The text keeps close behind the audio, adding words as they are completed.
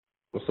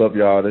What's up,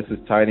 y'all? This is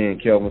Tiny and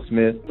Kelvin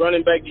Smith.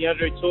 Running back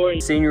DeAndre Torrey.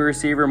 Senior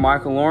receiver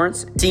Michael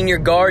Lawrence. Senior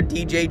guard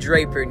DJ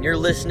Draper, and you're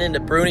listening to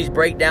Bruni's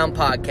Breakdown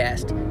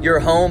Podcast, your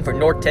home for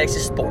North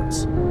Texas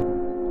sports.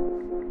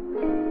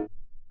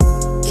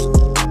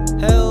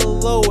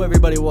 Hello,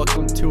 everybody.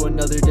 Welcome to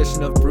another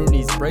edition of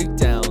Bruni's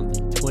Breakdown,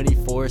 the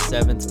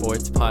 24/7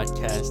 Sports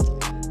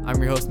Podcast. I'm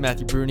your host,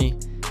 Matthew Bruni,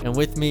 and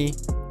with me,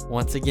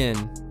 once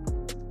again,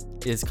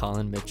 is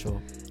Colin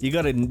Mitchell. You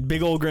got a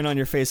big old grin on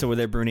your face over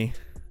there, Bruni.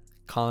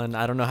 Colin,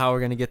 I don't know how we're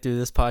going to get through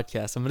this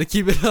podcast. I'm going to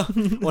keep it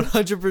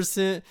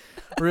 100%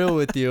 real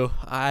with you.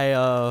 It's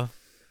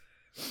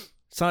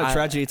not a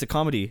tragedy, it's a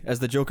comedy, as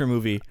the Joker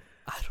movie.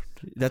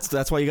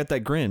 That's why you got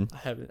that grin.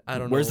 I don't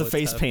know. Where's the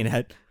face paint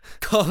at?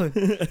 Colin,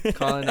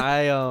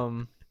 I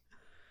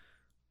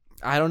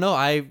don't know.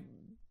 I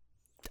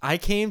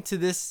came to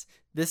this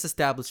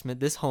establishment,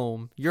 this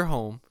home, your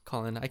home,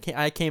 Colin.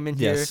 I came in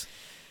here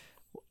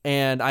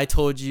and I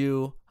told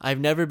you I've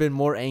never been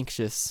more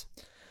anxious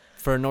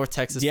for a North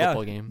Texas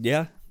football game.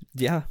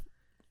 Yeah.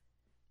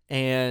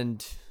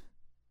 And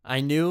I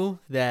knew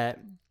that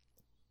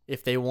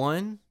if they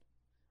won,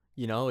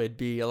 it'd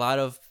be a lot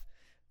of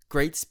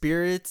great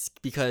spirits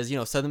because,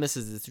 Southern Miss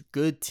is this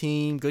good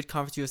team, good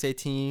Conference USA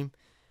team.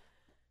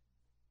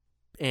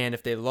 And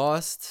if they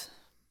lost,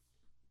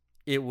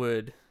 it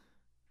would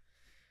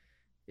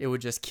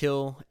just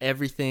kill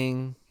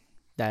everything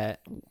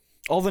that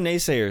all the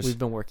naysayers we've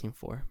been working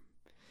for.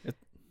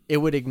 It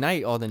would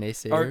ignite all the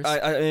naysayers.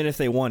 And if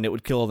they won, it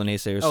would kill all the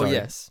naysayers. Oh, sorry.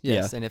 yes.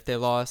 Yeah. And if they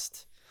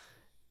lost,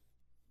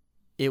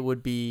 it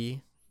would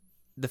be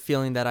the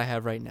feeling that I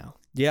have right now.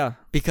 Yeah.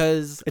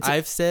 Because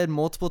I've said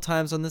multiple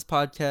times on this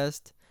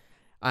podcast,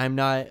 I'm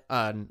not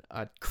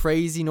a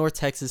crazy North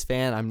Texas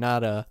fan. I'm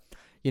not a,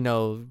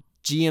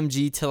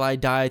 GMG till I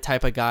die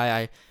type of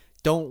guy.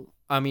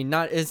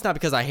 It's not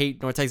because I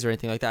hate North Texas or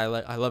anything like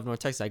that. I love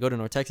North Texas. I go to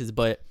North Texas,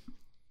 but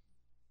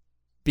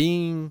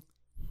being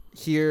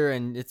here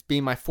and it's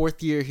being my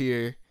fourth year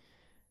here,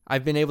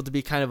 I've been able to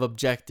be kind of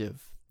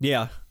objective.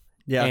 Yeah.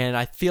 And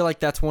I feel like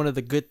that's one of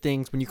the good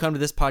things when you come to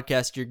this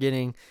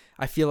podcast.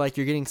 I feel like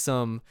you're getting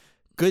some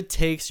good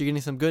takes, you're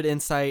getting some good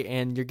insight,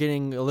 and you're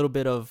getting a little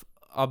bit of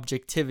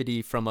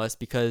objectivity from us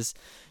because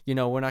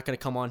we're not going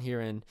to come on here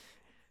and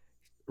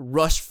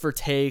rush for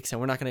takes, and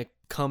we're not going to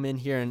come in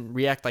here and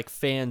react like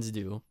fans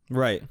do.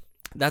 Right.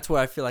 That's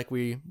what I feel like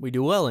we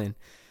do well in.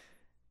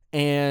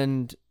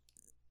 And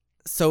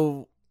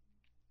so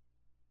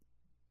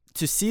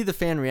to see the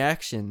fan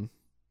reaction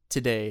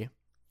today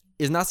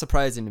is not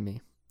surprising to me.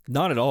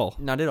 Not at all.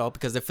 Not at all,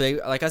 because if they,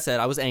 like I said,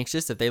 I was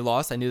anxious. If they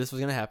lost, I knew this was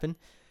going to happen.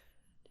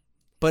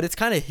 But it's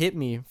kind of hit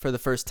me for the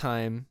first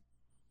time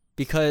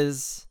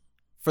because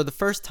for the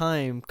first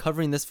time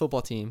covering this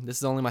football team, this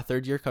is only my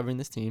third year covering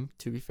this team,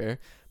 to be fair,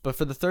 but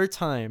for the third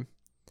time.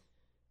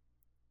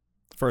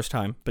 First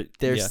time, but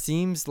there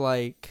seems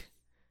like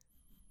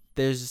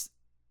the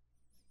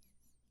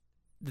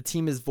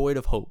team is void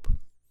of hope.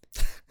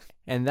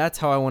 And that's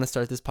how I want to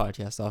start this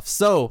podcast off.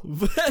 So,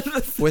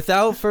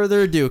 without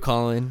further ado,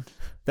 Colin.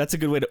 That's a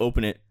good way to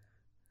open it.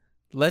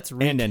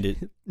 End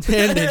it.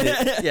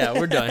 Yeah,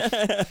 we're done.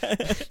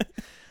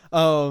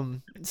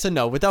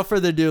 So without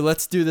further ado,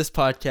 let's do this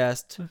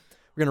podcast.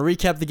 We're going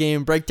to recap the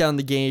game, break down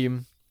the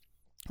game.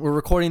 We're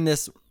recording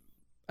this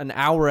an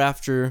hour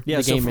after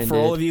the game ended. For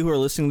all of you who are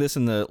listening to this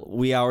in the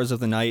wee hours of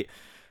the night,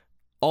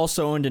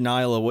 also in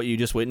denial of what you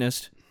just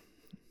witnessed,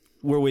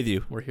 we're with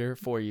you. We're here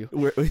for you.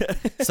 We're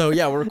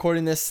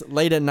recording this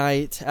late at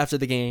night after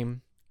the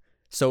game.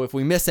 So if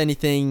we miss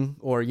anything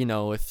or,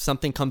 if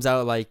something comes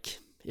out, like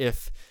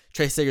if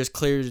Trey Sager's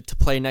cleared to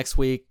play next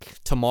week,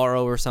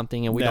 tomorrow or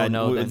something, and we don't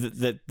know,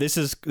 then this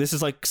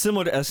is like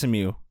similar to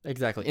SMU.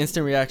 Exactly.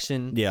 Instant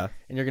reaction. Yeah.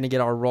 And you're going to get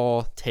our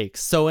raw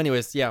takes. So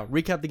anyways,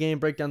 recap the game,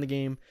 break down the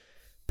game,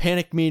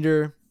 panic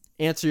meter,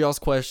 answer y'all's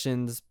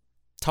questions,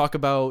 talk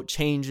about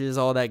changes,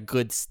 all that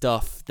good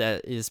stuff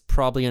that is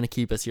probably going to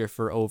keep us here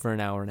for over an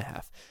hour and a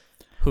half.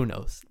 Who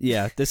knows?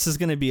 Yeah, this is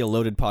going to be a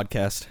loaded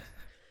podcast.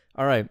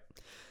 All right.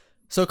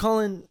 So,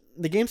 Colin,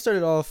 the game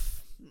started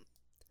off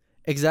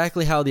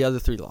exactly how the other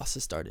three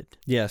losses started.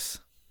 Yes.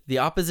 The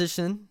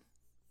opposition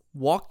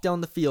walked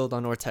down the field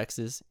on North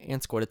Texas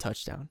and scored a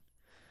touchdown.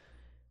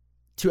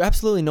 To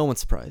absolutely no one's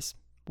surprise.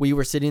 We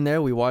were sitting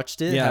there, we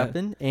watched it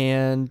happen,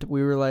 and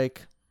we were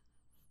like,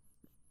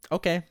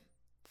 okay,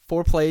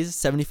 4 plays,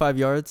 75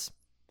 yards,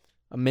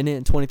 1 minute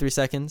and 23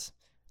 seconds.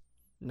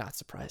 Not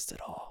surprised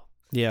at all.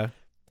 Yeah.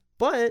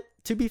 But,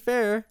 to be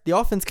fair, the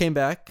offense came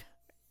back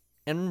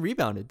and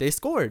rebounded. They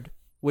scored,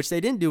 which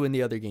they didn't do in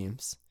the other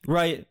games.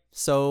 Right.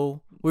 So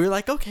we were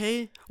like,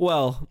 okay.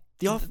 Well,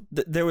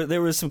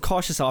 there was some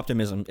cautious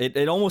optimism.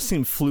 It almost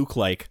seemed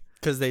fluke-like.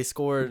 Because they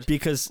scored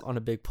on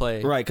a big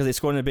play. Right, because they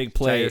scored on a big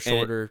play.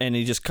 And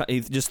he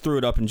just threw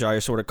it up and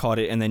Jair sort of caught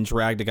it and then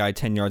dragged a guy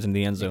 10 yards in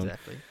the end zone.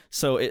 Exactly.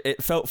 So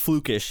it felt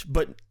flukish,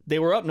 but they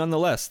were up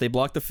nonetheless. They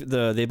blocked the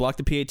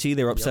PAT.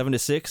 They were up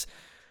 7-6.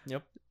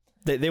 Yep.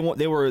 They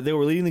were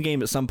leading the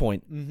game at some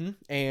point. Mm-hmm.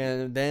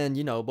 And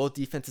then both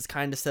defenses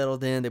kind of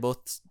settled in. They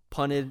both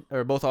punted,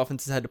 or both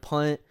offenses had to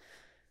punt.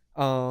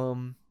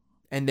 And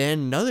then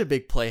another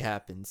big play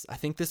happens. I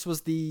think this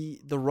was the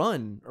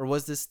run, or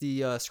was this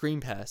the screen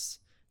pass?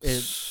 I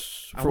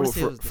want to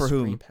say it was the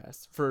screen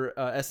pass for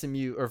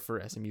SMU or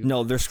for SMU.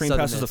 No, their screen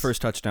Southern pass was the Miss.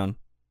 first touchdown.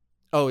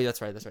 Oh,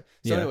 that's right. So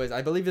Yeah. anyways,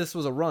 I believe this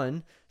was a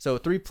run. So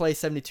 3-play,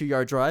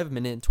 72-yard drive,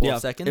 minute and 12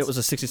 seconds. It was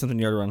a 60-something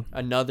yard run.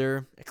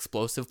 Another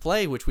explosive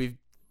play, which we've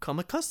come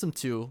accustomed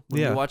to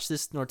when we watch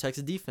this North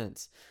Texas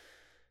defense.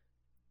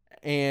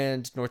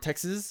 And North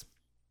Texas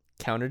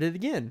countered it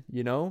again.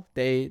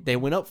 They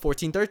went up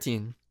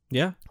 14-13.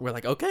 Yeah. We're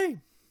like, okay,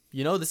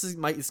 this is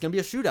it's gonna be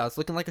a shootout. It's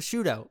looking like a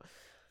shootout.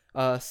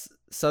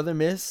 Southern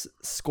Miss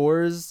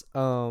scores.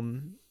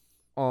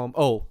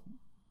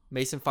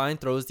 Mason Fine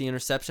throws the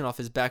interception off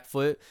his back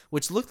foot,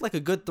 which looked like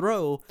a good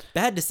throw.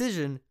 Bad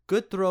decision,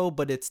 good throw,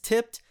 but it's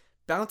tipped,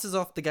 bounces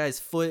off the guy's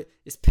foot,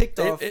 is picked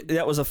off.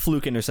 That was a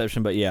fluke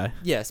interception, but yeah.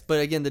 Yes,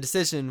 but again, the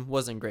decision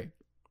wasn't great.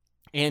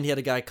 And he had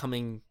a guy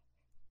coming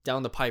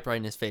down the pipe right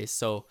in his face.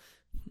 So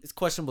it's a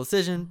questionable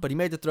decision, but he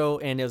made the throw,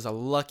 and it was a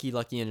lucky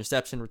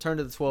interception. Return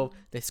to the 12.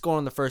 They score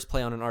on the first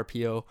play on an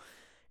RPO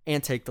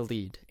and take the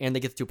lead. And they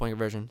get the 2-point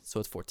conversion, so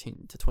it's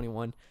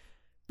 14-21.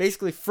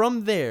 Basically,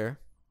 from there,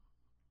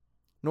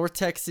 North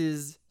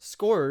Texas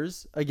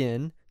scores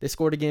again. They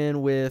scored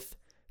again with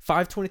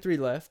 5:23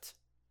 left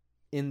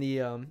in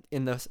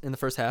the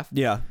first half.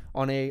 Yeah.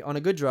 On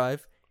a good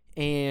drive,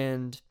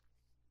 and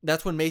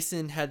that's when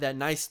Mason had that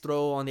nice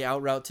throw on the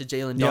out route to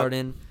Jalen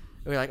Darden.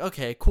 We're like,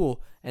 okay,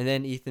 cool. And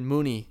then Ethan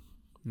Mooney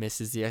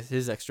misses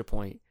his extra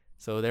point,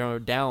 so they're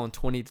down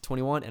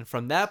 20-21. And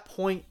from that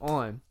point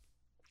on,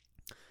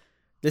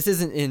 this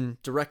isn't in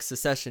direct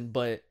succession,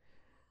 but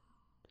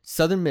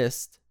Southern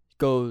Miss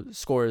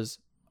scores.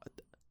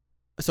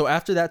 So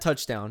after that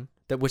touchdown,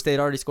 which they had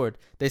already scored,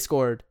 they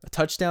scored a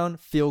touchdown,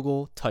 field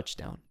goal,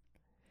 touchdown.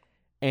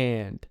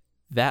 And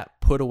that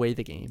put away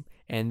the game.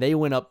 And they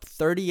went up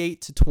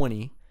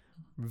 38-20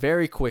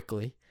 very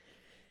quickly.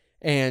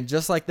 And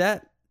just like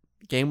that,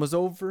 game was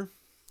over.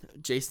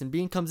 Jason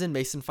Bean comes in.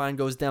 Mason Fine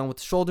goes down with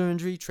a shoulder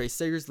injury. Trey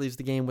Sagers leaves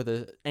the game with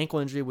an ankle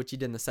injury, which he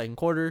did in the second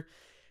quarter.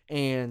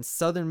 And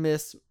Southern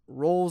Miss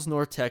rolls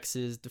North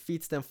Texas,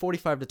 defeats them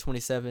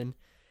 45-27,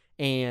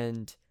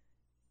 and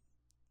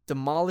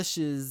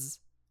demolishes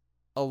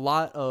a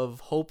lot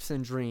of hopes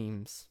and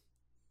dreams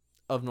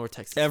of North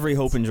Texas. Every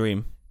hope and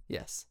dream.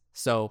 Yes.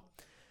 So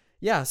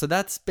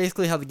that's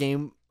basically how the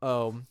game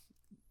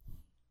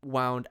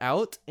wound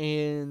out.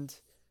 And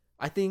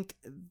I think,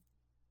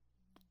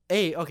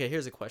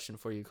 here's a question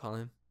for you,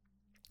 Colin.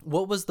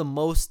 What was the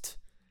most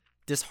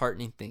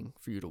disheartening thing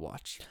for you to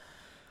watch?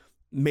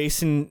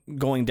 Mason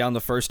going down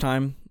the first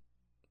time,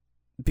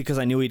 because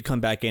I knew he'd come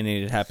back in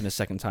and it happened a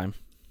second time.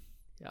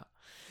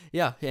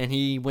 Yeah, and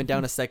he went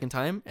down a second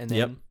time, and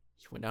then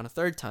he went down a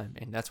third time,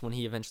 and that's when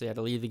he eventually had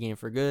to leave the game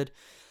for good.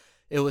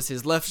 It was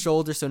his left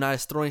shoulder, so not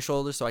his throwing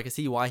shoulder, so I can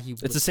see why he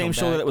It's the same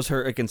shoulder that was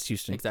hurt against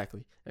Houston.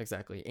 Exactly.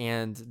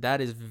 And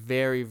that is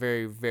very,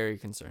 very, very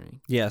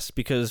concerning. Yes,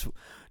 because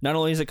not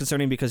only is it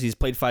concerning because he's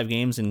played 5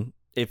 games, and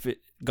if it,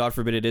 God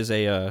forbid it is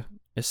a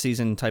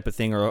season type of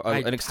thing or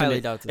an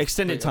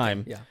extended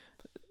time,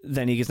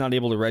 then he's not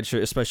able to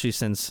redshirt, especially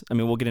since,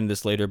 we'll get into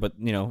this later, but,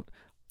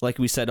 like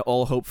we said,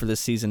 all hope for this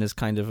season is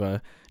kind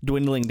of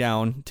dwindling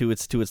down to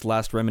its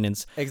last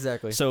remnants.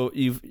 Exactly. So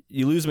you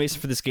lose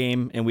Mason for this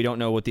game, and we don't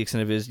know what the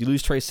extent of it is. You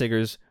lose Trey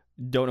Sagers,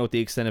 don't know what the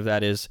extent of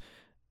that is,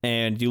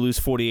 and you lose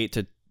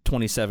 48-27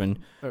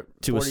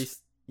 to 45-27.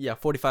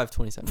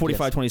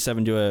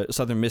 45-27 to a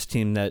Southern Miss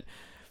team that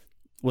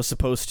was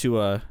supposed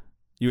to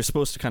you were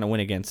supposed to kind of win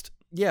against.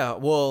 Yeah.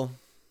 Well,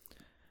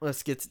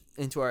 let's get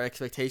into our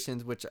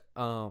expectations, which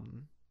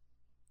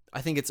I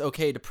think it's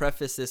okay to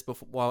preface this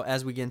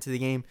as we get into the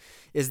game,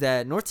 is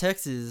that North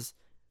Texas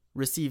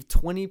received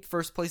 20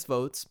 first-place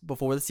votes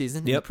before the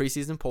season in the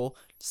preseason poll.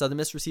 Southern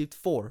Miss received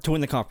 4. To win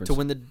the conference. To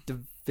win the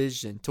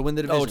division.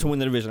 Oh, to win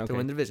the division. Okay. To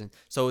win the division.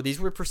 So these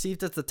were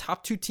perceived as the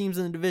top 2 teams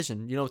in the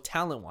division,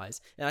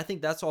 talent-wise. And I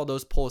think that's all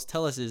those polls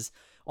tell us is,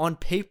 on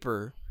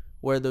paper,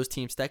 where those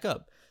teams stack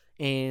up.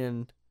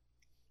 And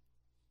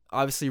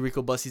obviously,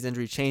 Rico Bussey's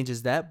injury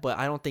changes that, but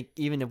I don't think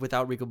even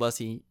without Rico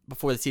Bussey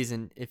before the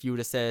season, if you would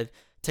have said,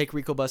 take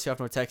Rico Bussey off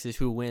North Texas,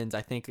 who wins,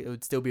 I think it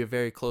would still be a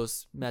very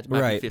close match,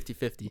 might be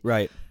 50-50.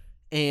 Right.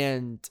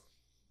 And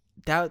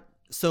because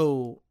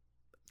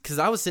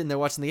I was sitting there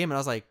watching the game and I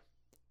was like,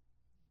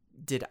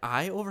 did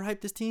I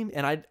overhype this team?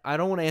 And I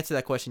don't want to answer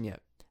that question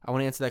yet. I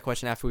want to answer that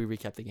question after we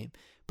recap the game.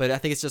 But I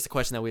think it's just a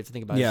question that we have to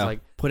think about. Yeah,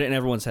 it's put it in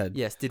everyone's head.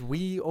 Yes, did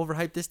we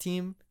overhype this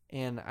team?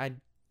 And I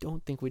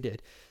don't think we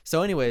did.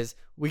 So anyways,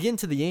 we get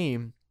into the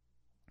game,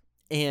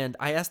 and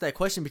I asked that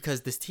question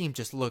because this team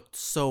just looked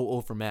so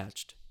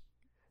overmatched.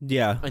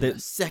 Yeah. In the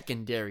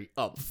secondary,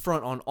 up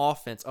front on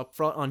offense, up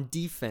front on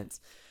defense.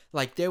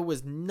 Like, there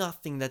was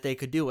nothing that they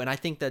could do. And I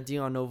think that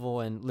Dion Noble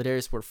and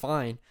Ladarius were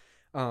fine.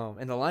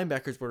 And the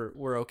linebackers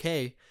were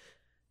okay.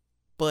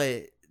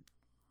 But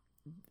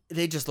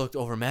they just looked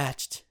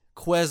overmatched.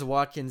 Quez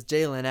Watkins,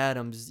 Jalen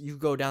Adams, you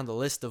go down the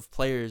list of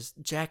players.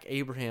 Jack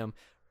Abraham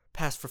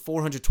passed for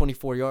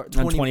 424 yards.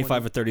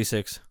 25 of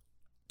 36.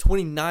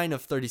 29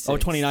 of 36. Oh,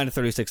 29 to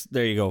 36.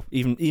 There you go.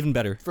 Even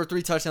better. For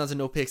 3 touchdowns and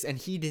no picks, and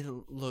he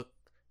didn't look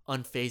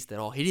unfazed at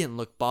all. He didn't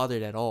look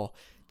bothered at all.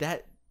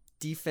 That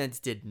defense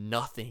did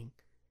nothing.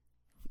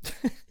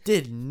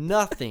 Did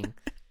nothing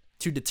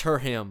to deter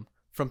him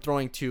from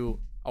throwing to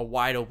a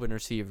wide open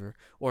receiver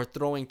or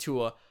throwing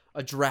to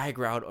a drag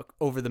route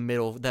over the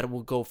middle that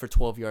will go for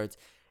 12 yards.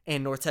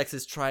 And North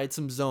Texas tried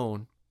some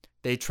zone.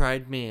 They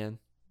tried man,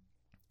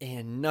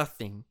 and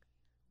nothing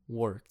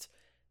worked.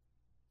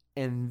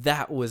 And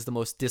that was the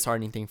most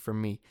disheartening thing for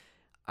me.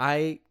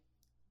 I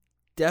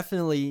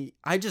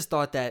just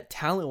thought that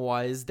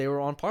talent-wise, they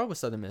were on par with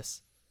Southern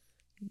Miss.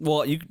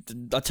 Well,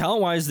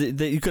 talent-wise,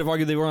 you could have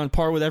argued they were on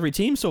par with every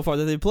team so far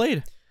that they've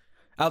played.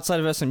 Outside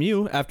of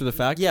SMU, after the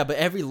fact. Yeah, but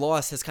every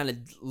loss has kind of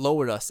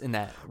lowered us in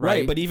that,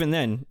 right? But even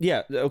then,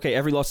 yeah, okay,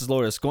 every loss has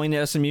lowered us. Going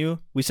to SMU,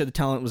 we said the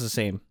talent was the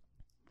same,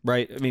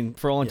 right? I mean,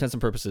 for all intents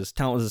and purposes,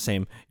 talent was the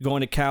same.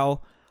 Going to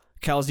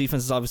Cal's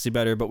defense is obviously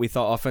better, but we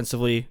thought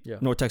offensively,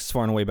 North Texas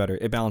far and away better.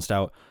 It balanced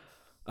out.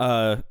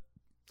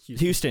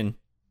 Houston,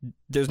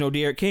 there's no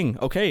De'Aaron King.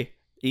 Okay,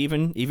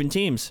 even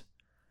teams.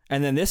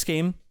 And then this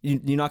game,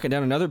 you knock it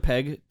down another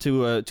peg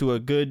to a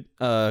good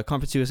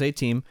Conference USA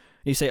team.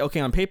 And you say, okay,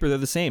 on paper they're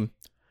the same.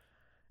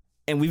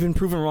 And we've been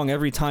proven wrong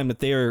every time that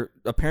they are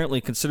apparently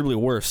considerably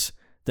worse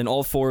than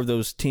all 4 of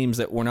those teams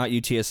that were not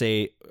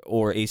UTSA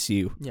or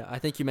ACU. Yeah, I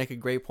think you make a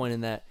great point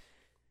in that.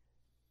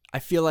 I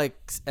feel like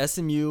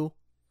SMU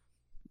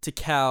to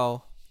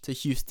Cal to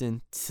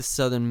Houston to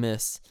Southern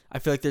Miss, I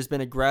feel like there's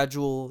been a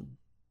gradual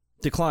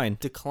decline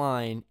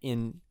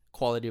in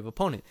quality of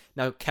opponent.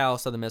 Now, Cal,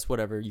 Southern Miss,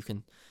 whatever, you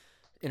can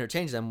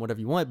interchange them,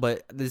 whatever you want,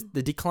 but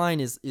the decline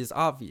is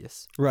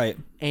obvious. Right.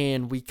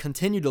 And we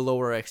continue to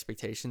lower our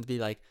expectations, be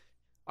like,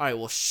 all right,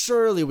 well,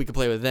 surely we could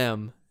play with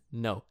them.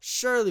 No.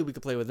 Surely we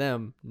could play with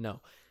them.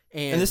 No.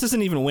 And this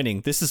isn't even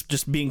winning. This is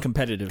just being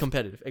competitive.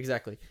 Competitive,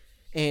 exactly.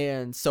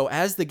 And so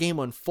as the game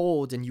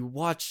unfolds and you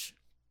watch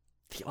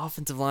the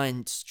offensive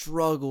line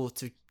struggle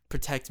to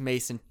protect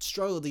Mason,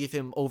 struggle to give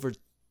him over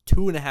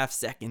 2.5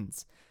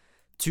 seconds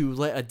to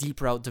let a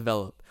deep route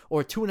develop,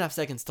 or 2.5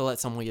 seconds to let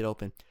someone get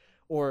open,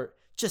 or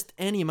just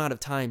any amount of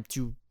time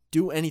to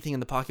do anything in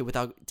the pocket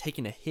without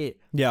taking a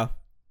hit. Yeah.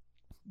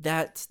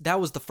 That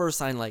was the first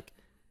sign, like,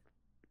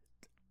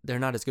 they're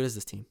not as good as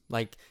this team.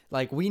 Like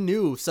we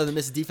knew Southern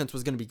Miss's defense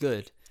was going to be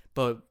good,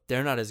 but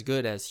they're not as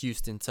good as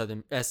Houston,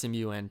 Southern,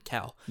 SMU, and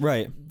Cal.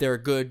 Right. They're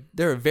good.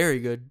 They're a very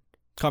good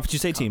Conference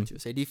USA team.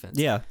 Conference USA defense.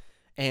 Yeah.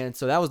 And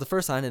so that was the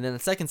first sign. And then the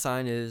second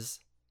sign is,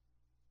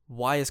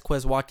 why is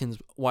Quez Watkins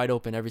wide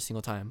open every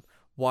single time?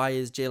 Why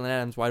is Jalen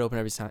Adams wide open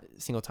every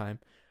single time?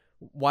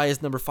 Why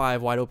is number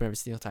 5 wide open every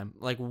single time?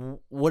 Like,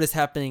 what is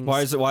happening?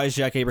 Why is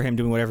Jack Abraham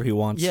doing whatever he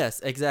wants?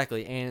 Yes,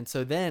 exactly. And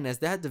so then as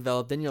that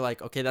developed, then you're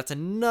like, okay, that's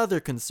another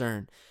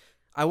concern.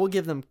 I will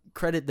give them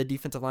credit, the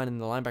defensive line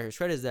and the linebackers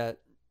credit, is that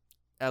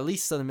at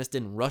least Southern Miss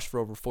didn't rush for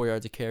over 4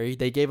 yards of carry.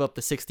 They gave up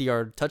the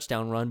 60-yard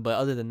touchdown run, but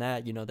other than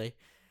that, you know, they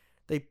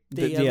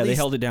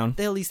held it down.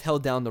 They at least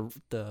held down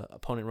the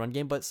opponent run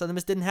game, but Southern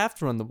Miss didn't have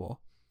to run the ball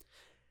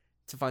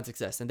to find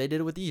success, and they did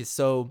it with ease.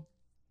 So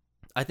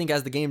I think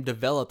as the game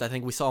developed, I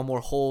think we saw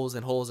more holes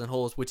and holes and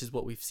holes, which is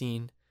what we've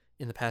seen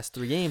in the past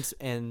 3 games,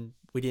 and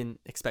we didn't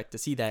expect to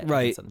see that.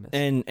 Right,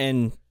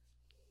 and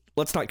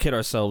let's not kid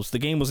ourselves. The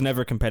game was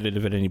never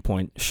competitive at any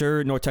point.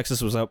 Sure, North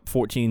Texas was up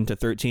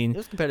 14-13. It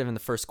was competitive in the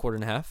first quarter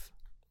and a half,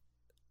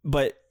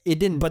 but it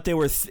didn't. But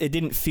it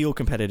didn't feel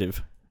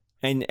competitive,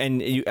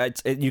 and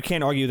you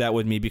can't argue that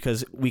with me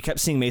because we kept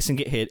seeing Mason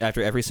get hit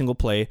after every single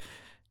play.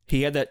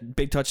 He had that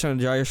big touchdown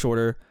to Jaya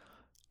Shorter.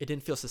 It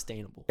didn't feel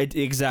sustainable.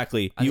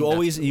 Exactly. You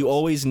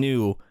always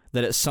knew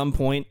that at some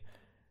point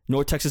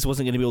North Texas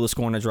wasn't going to be able to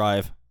score on a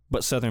drive,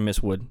 but Southern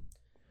Miss would.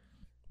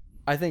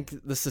 I think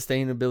the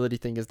sustainability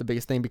thing is the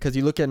biggest thing because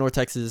you look at North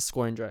Texas'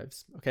 scoring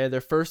drives. Okay, their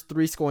first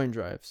 3 scoring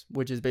drives,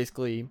 which is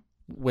basically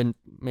when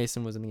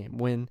Mason was in the game.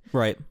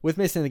 With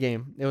Mason in the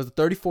game, it was a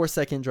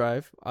 34-second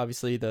drive.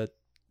 Obviously, the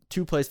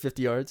 2 plays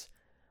 50 yards,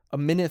 a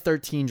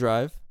 1:13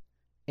 drive,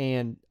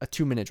 and a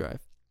 2-minute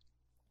drive.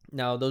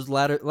 Now, those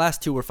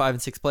last 2 were 5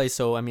 and 6 plays,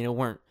 so, I mean, it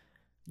weren't,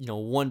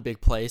 one big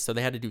play, so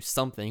they had to do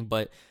something.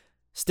 But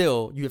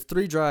still, you have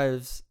 3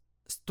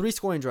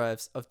 scoring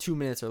drives of 2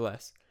 minutes or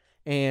less.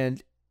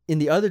 And in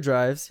the other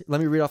drives, let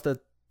me read off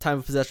the time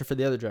of possession for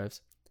the other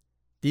drives.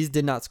 These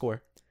did not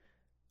score.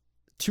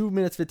 2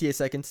 minutes, 58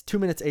 seconds, 2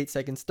 minutes, 8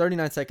 seconds,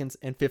 39 seconds,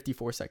 and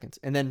 54 seconds,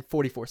 and then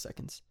 44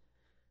 seconds.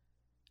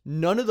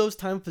 None of those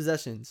time of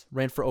possessions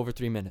ran for over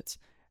 3 minutes.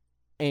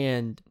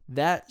 And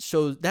that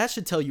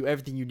should tell you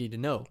everything you need to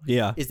know.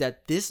 Yeah. Is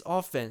that this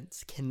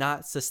offense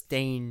cannot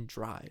sustain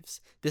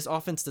drives. This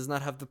offense does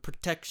not have the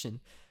protection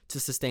to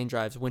sustain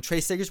drives. When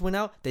Trey Siggers went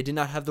out, they did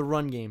not have the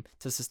run game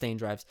to sustain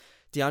drives.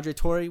 DeAndre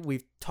Torrey,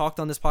 we've talked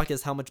on this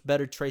podcast how much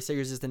better Trey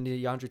Siggers is than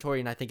DeAndre Torrey,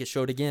 and I think it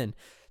showed again.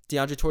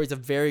 DeAndre Torrey is a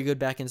very good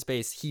back in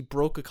space. He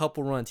broke a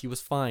couple runs. He was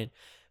fine.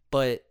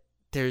 But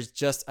there's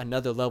just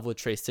another level of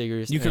Trey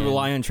Siggers. You can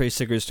rely on Trey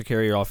Siggers to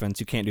carry your offense.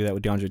 You can't do that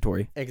with DeAndre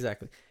Torrey.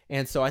 Exactly.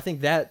 And so I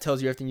think that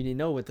tells you everything you need to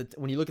know.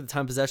 When you look at the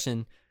time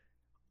possession,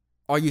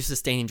 are you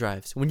sustaining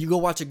drives? When you go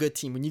watch a good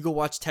team, when you go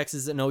watch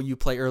Texas and OU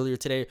play earlier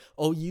today,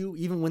 OU,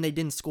 even when they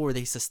didn't score,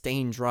 they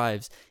sustained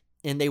drives.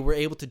 And they were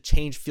able to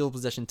change field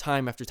possession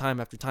time after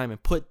time after time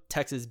and put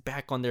Texas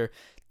back on their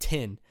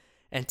 10.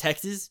 And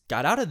Texas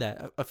got out of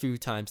that a few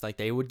times. Like,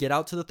 they would get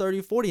out to the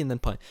 30, 40 and then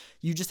punt.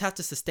 You just have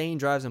to sustain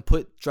drives and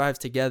put drives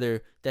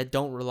together that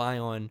don't rely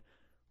on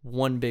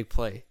one big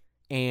play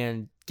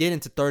and get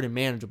into third and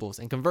manageables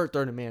and convert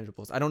third and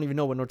manageables. I don't even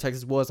know what North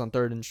Texas was on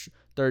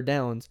third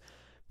downs,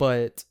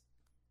 but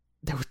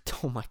they were,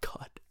 oh my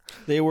God.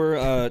 They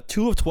were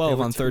 2 of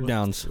 12 on third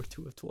downs. They were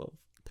 2 of 12.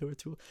 They were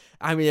 2.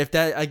 I mean, if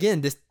that,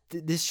 again,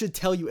 this should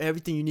tell you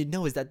everything you need to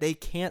know is that they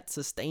can't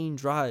sustain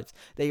drives.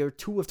 They are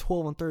 2 of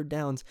 12 on third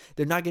downs.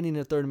 They're not getting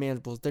into third and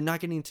manageables. They're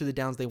not getting into the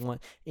downs they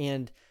want.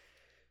 And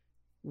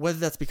whether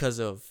that's because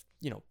of,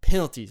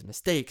 penalties,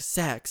 mistakes,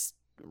 sacks,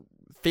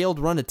 failed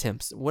run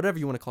attempts, whatever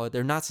you want to call it,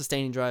 they're not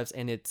sustaining drives,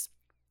 and it's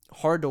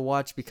hard to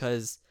watch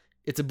because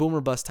it's a boom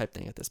or bust type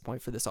thing at this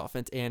point for this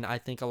offense. And I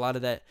think a lot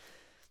of that,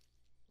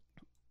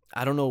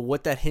 I don't know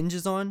what that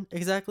hinges on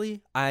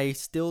exactly. I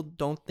still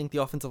don't think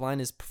the offensive line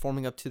is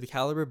performing up to the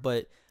caliber,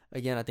 but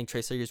again, I think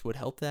Trey Sagers would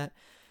help that.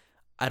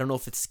 I don't know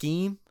if it's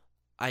scheme.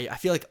 I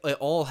feel like it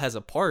all has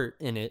a part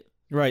in it.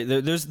 Right.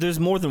 There's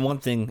more than one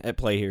thing at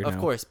play here now. Of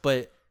course,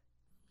 but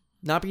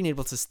not being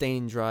able to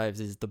sustain drives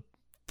is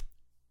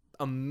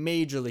a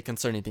majorly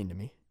concerning thing to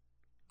me.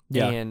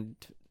 Yeah. And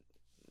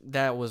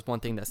that was one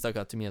thing that stuck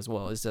out to me as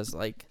well. It's just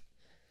like,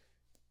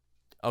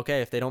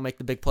 okay, if they don't make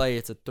the big play,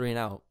 it's a 3 and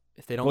out.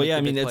 If they don't,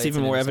 it's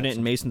even more evident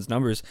in Mason's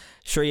numbers.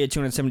 Sure, he had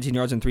 217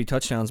 yards and 3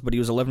 touchdowns, but he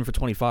was 11 for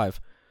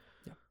 25.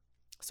 Yeah.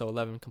 So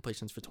 11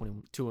 completions for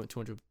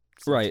 200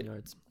 right.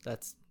 yards.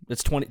 That's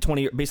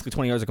 20 basically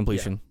 20 yards of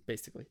completion. Yeah,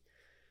 basically.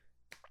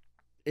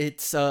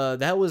 It's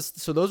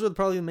those were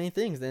probably the main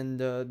things.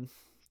 And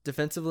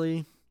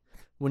defensively,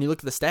 when you look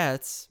at the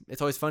stats,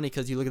 it's always funny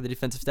because you look at the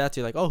defensive stats,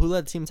 you're like, oh, who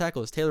led the team in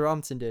tackles? Taylor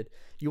Robinson did.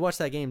 You watch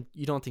that game,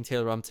 you don't think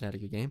Taylor Robinson had a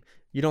good game.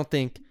 You don't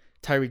think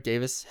Tyreek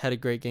Davis had a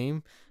great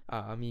game.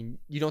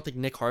 You don't think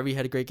Nick Harvey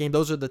had a great game.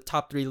 Those are the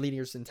top 3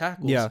 leaders in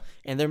tackles. Yeah.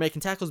 And they're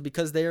making tackles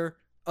because they're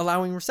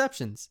allowing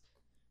receptions.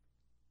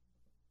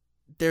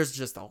 There's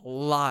just a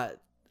lot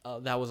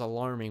that was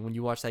alarming when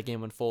you watch that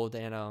game unfold.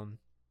 And,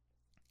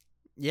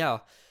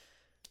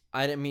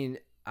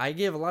 I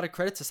give a lot of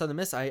credit to Southern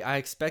Miss. I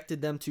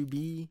expected them to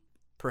be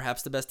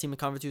perhaps the best team in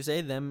Conference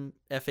USA, them,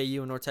 FAU,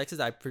 and North Texas.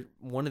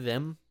 One of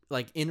them,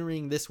 like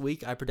entering this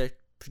week, I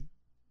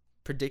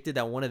predicted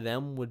that one of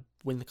them would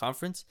win the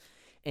conference.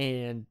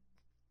 And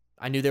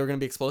I knew they were going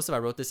to be explosive. I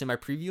wrote this in my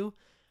preview.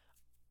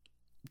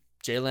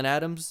 Jalen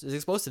Adams is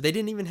explosive. They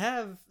didn't even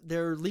have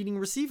their leading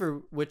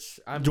receiver, which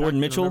I'm Jordan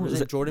Mitchell.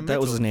 Jordan Mitchell.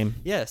 That was his name.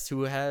 Yes,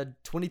 who had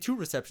 22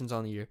 receptions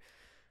on the year.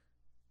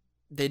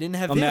 They didn't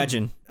have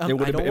Imagine. It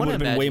would have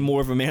been way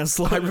more of a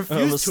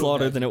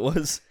manslaughter than it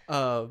was.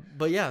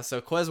 But yeah,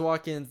 so Quez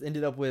Watkins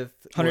ended up with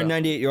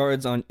 198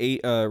 yards on 8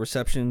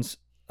 receptions.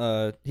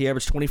 He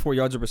averaged 24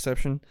 yards of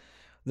reception.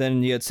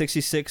 Then you had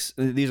 66.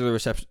 These are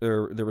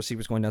the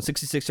receivers going down.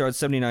 66 yards,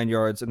 79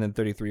 yards, and then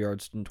 33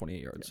 yards and 28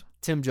 yards. Yeah.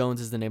 Tim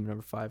Jones is the name of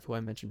number 5, who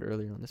I mentioned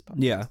earlier on this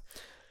podcast.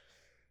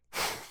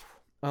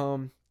 Yeah.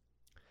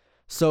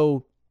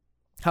 So,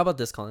 how about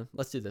this, Colin?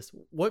 Let's do this.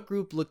 What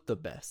group looked the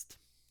best?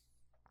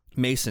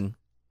 Mason.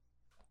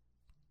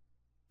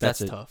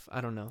 That's tough.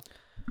 I don't know.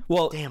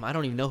 Well, damn, I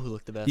don't even know who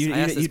looked the best. I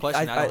asked this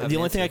question. The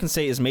only thing I can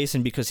say is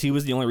Mason because he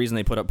was the only reason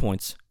they put up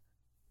points.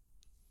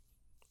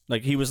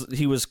 Like he was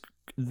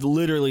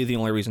literally the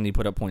only reason he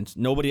put up points.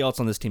 Nobody else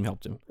on this team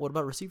helped him. What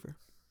about receiver?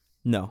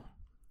 No,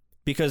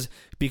 because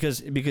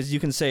you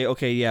can say,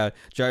 okay, yeah,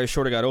 Jairus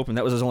Shorter got open.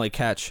 That was his only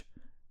catch.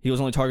 He was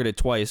only targeted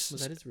twice.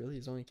 Was that really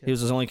his only catch? He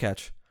was his only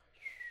catch.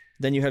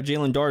 Then you have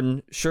Jalen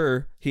Darden.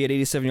 Sure, he had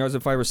 87 yards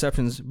and 5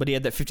 receptions, but he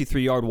had that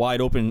 53-yard wide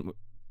open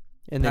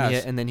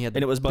pass. And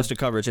it was busted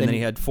coverage, and then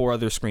he had 4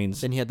 other screens.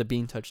 Then he had the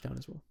Bean touchdown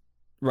as well.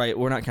 Right,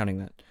 we're not counting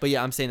that. But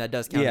yeah, I'm saying that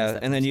does count. Yeah,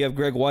 and then you have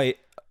Greg White.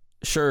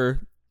 Sure.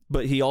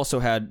 But he also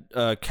had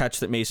a catch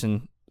that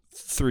Mason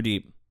threw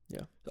deep.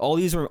 Yeah. All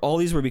these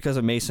were because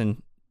of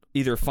Mason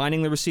either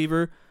finding the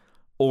receiver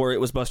or it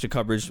was busted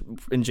coverage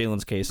in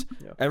Jalen's case.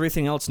 Yeah.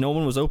 Everything else, no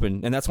one was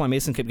open, and that's why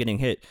Mason kept getting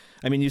hit.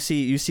 I mean, you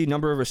see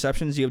number of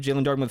receptions. You have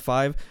Jalen Darden with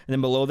 5, and then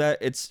below that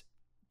it's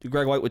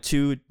Greg White with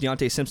 2,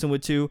 Deontay Simpson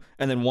with 2,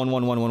 and then 1,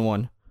 1, 1, 1,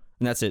 1,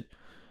 and that's it.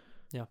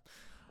 Yeah.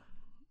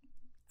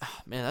 Oh,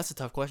 man, that's a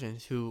tough question.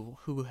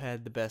 Who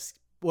had the best?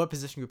 What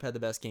position group had the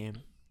best game?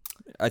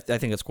 I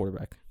think it's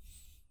quarterback.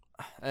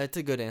 It's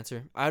a good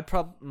answer. I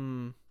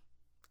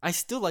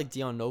still like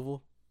Deion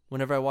Noble.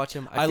 Whenever I watch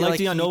him, I like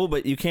Deion Noble,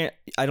 but you can't.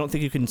 I don't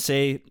think you can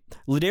say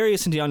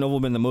Ladarius and Deion Noble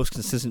have been the most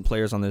consistent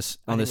players on this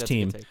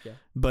team. Take, yeah.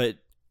 But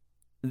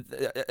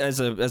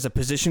as a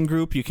position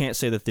group, you can't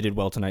say that they did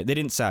well tonight. They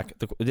didn't sack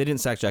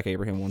Jack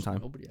Abraham one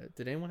time.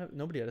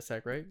 Nobody had a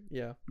sack, right?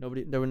 Yeah,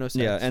 nobody. There were no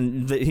sacks. Yeah,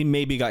 and he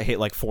maybe got hit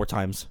like 4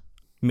 times,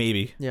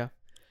 maybe. Yeah.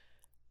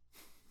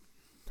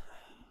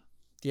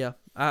 Yeah,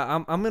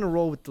 I'm gonna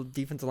roll with the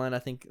defensive line. I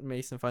think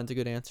Mason finds a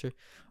good answer.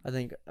 I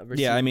think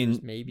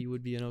maybe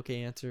would be an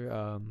okay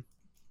answer.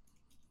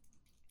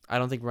 I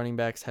don't think running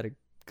backs had a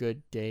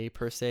good day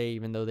per se,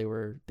 even though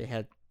they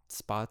had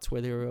spots where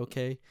they were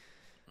okay.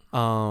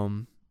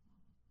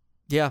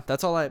 Yeah,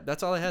 that's all I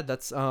had.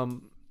 That's I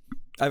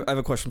have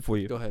a question for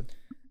you. Go ahead.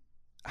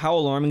 How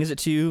alarming is it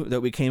to you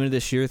that we came into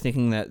this year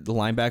thinking that the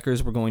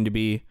linebackers were going to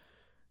be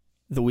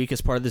the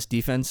weakest part of this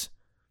defense,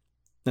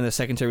 and the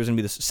secondary was going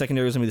to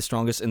be the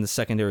strongest, and the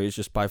secondary is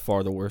just by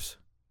far the worst?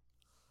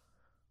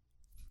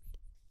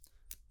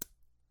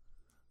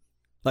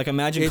 Like,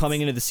 imagine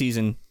coming into the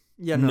season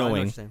knowing. I know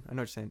what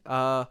you're saying.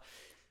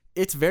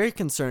 It's very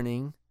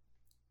concerning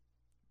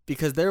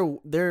because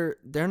they're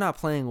not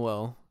playing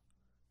well,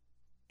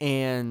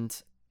 and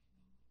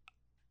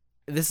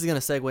this is going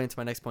to segue into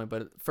my next point.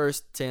 But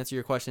first, to answer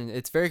your question,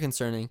 it's very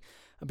concerning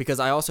because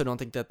I also don't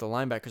think that the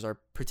linebackers are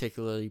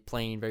particularly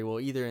playing very well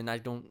either, and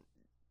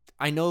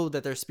I know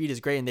that their speed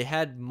is great, and they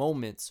had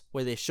moments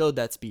where they showed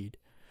that speed.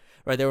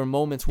 Right, there were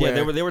moments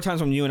where there were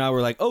times when you and I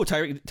were like, "Oh,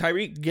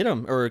 Tyreek, get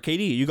him," or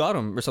 "KD, you got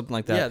him," or something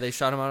like that. Yeah, they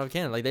shot him out of a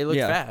cannon. Like, they looked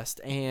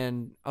fast,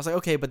 and I was like,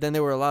 okay, but then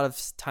there were a lot of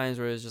times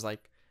where it was just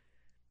like,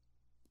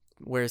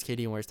 where's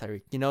KD and where's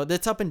Tyreek? You know,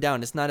 it's up and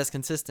down. It's not as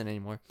consistent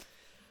anymore.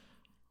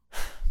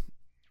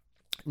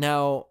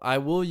 Now, I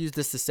will use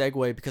this to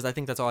segue because I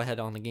think that's all I had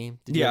on the game.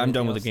 I'm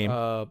done with the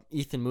game.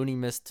 Ethan Mooney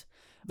missed.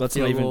 Let's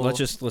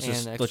just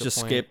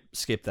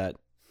skip that.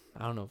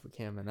 I don't know if we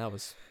can, man. That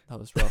was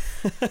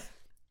rough.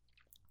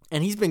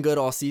 And he's been good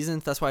all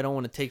season. That's why I don't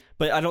want to take.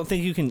 But I don't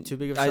think you can. Too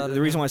big of a shot.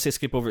 The reason why I say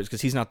skip over it is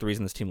because he's not the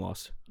reason this team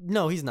lost.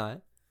 No, he's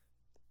not.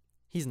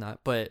 He's not.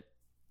 But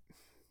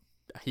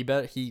he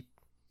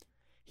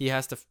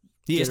has to.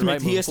 He has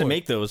to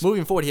make those.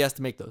 Moving forward, he has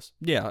to make those.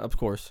 Yeah, of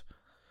course.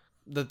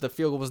 The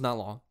field goal was not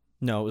long.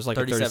 No, it was like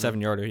 37. a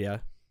 37-yarder. Yeah.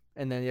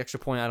 And then the extra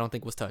point I don't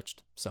think was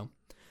touched. So,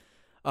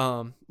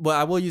 well,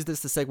 I will use this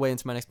to segue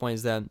into my next point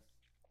is that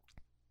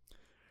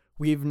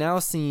we've now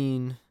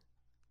seen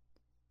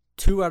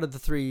 2 out of the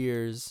 3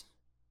 years,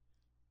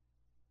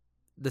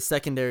 the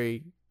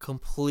secondary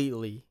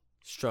completely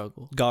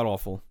struggle. God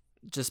awful.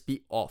 Just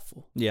be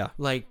awful. Yeah.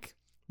 Like,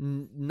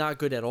 not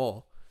good at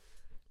all.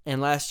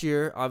 And last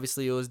year,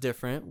 obviously, it was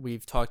different.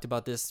 We've talked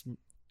about this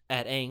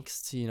at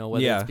angst,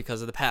 whether it's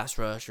because of the pass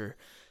rush or,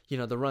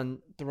 the run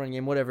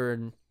game, whatever,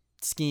 and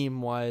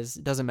scheme-wise,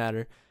 it doesn't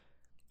matter.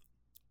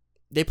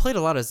 They played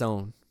a lot of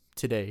zone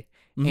today,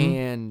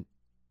 and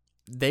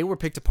they were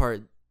picked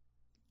apart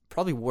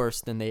probably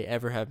worse than they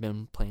ever have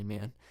been playing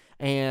man.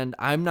 And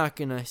I'm not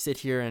going to sit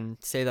here and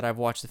say that I've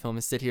watched the film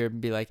and sit here and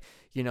be like,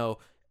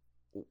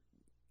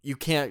 you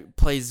can't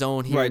play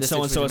zone here. Right,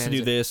 so-and-so has to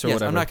do this or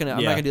whatever. I'm not going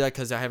to do that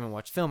because I haven't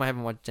watched film. I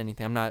haven't watched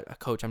anything. I'm not a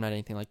coach. I'm not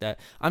anything like that.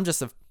 I'm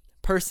just a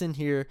person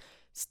here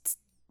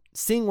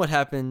seeing what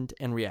happened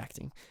and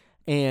reacting.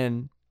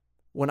 And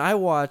when I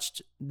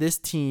watched this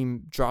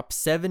team drop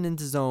 7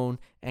 into zone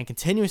and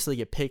continuously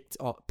get picked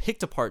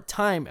apart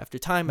time after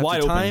time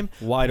after time.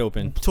 Wide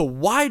open. To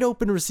wide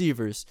open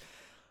receivers.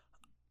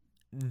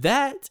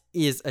 That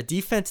is a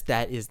defense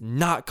that is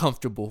not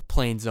comfortable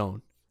playing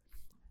zone.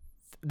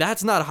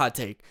 That's not a hot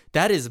take.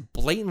 That is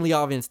blatantly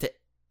obvious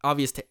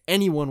to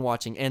anyone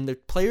watching. And the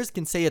players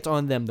can say it's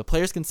on them. The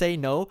players can say,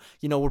 no,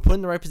 we're put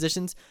in the right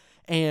positions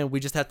and we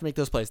just have to make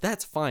those plays.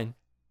 That's fine.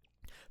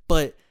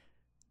 But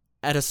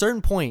at a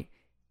certain point,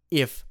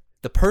 if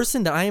the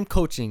person that I am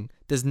coaching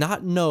does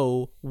not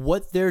know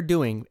what they're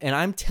doing, and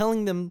I'm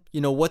telling them,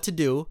 what to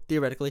do,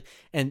 theoretically,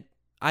 and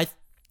I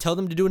tell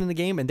them to do it in the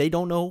game, and they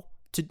don't know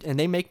and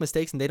they make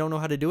mistakes and they don't know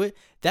how to do it,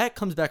 that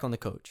comes back on the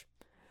coach.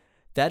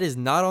 That is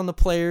not on the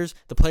players.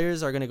 The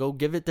players are going to go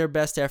give it their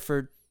best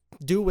effort,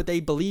 do what they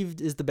believed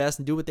is the best,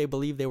 and do what they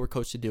believe they were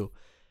coached to do.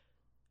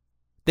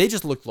 They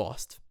just looked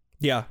lost.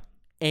 Yeah.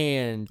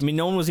 And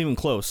no one was even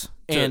close.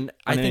 And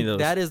I think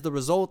that is the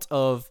result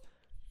of,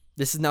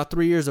 this is now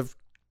 3 years of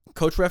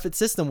Coach Reffitt's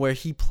system where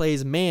he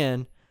plays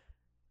man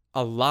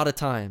a lot of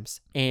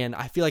times. And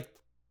I feel like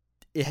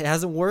it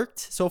hasn't worked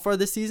so far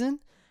this season.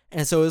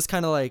 And so it's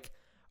kind of like,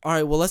 all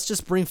right, well, let's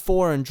just bring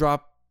 4 and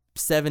drop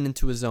 7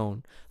 into a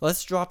zone.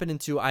 Let's drop it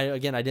into, I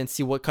didn't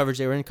see what coverage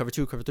they were in, cover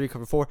 2, cover 3,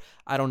 cover 4.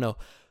 I don't know.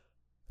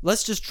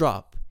 Let's just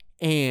drop.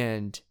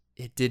 And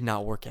it did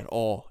not work at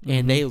all.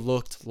 And they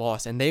looked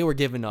lost. And they were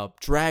giving up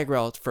drag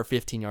routes for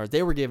 15 yards.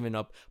 They were giving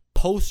up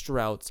post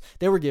routes.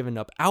 They were giving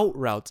up out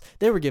routes.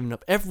 They were giving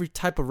up every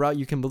type of route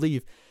you can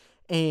believe.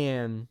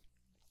 And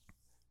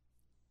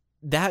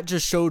that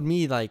just showed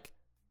me, like,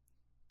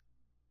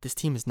 this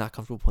team is not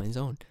comfortable playing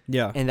zone.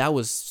 Yeah. And that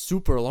was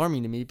super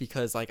alarming to me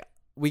because, like,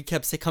 we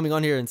kept coming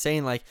on here and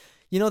saying, like,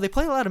 they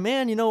play a lot of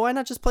man. Why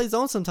not just play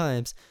zone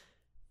sometimes?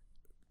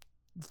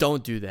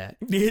 Don't do that.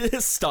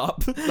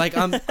 Stop. Like,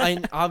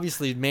 I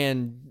obviously,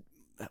 man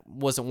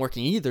wasn't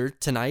working either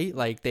tonight.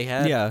 Like, they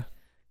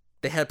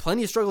had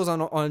plenty of struggles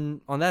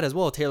on that as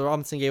well. Taylor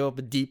Robinson gave up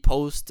a deep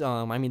post.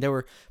 There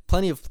were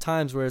plenty of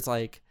times where it's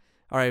like,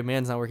 all right,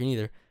 man's not working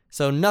either.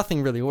 So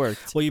nothing really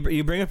worked. Well,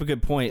 you bring up a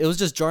good point. It was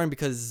just jarring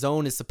because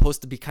zone is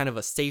supposed to be kind of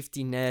a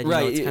safety net.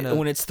 Right.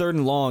 When it's 3rd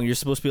and long, you're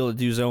supposed to be able to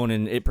do zone,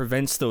 and it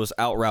prevents those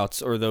out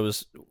routes or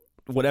those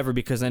whatever,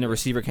 because then a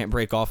receiver can't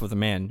break off with a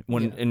man.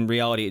 When in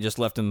reality, it just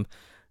left him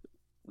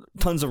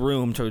tons of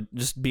room to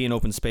just be in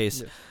open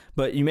space. Yeah.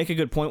 But you make a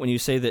good point when you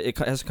say that it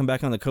has to come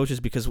back on the coaches,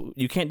 because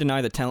you can't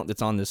deny the talent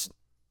that's on this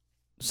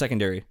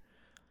secondary.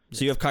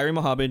 So you have Kyrie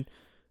Muhammad,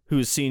 who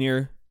is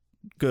senior,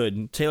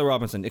 good. Taylor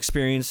Robinson,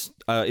 experienced.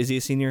 Is he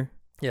a senior?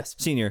 Yes.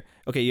 Senior.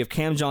 Okay, you have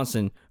Cam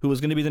Johnson, who was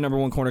going to be the number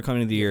 1 corner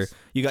coming into the year.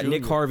 You got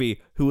Nick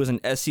Harvey, who was an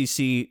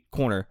SEC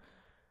corner.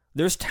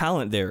 There's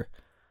talent there.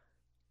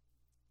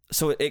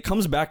 So it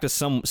comes back to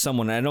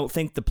someone. And I don't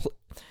think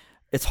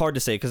it's hard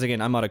to say, because, again,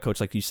 I'm not a coach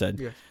like you said.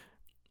 Yeah.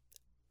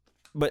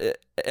 But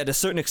at a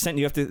certain extent,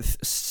 you have to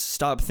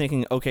stop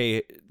thinking,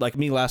 okay, like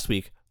me last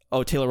week,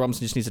 oh, Taylor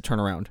Robinson just needs to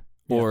turn around.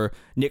 Yeah. Or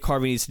Nick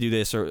Harvey needs to do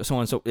this, or so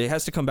on. So it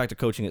has to come back to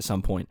coaching at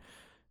some point.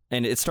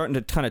 And it's starting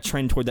to kind of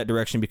trend toward that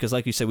direction, because,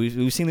 like you said,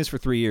 we've seen this for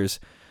 3 years.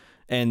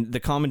 And the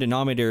common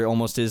denominator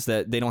almost is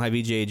that they don't have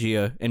E.J.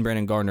 Agia and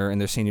Brandon Gardner in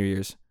their senior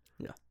years.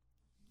 Yeah.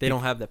 They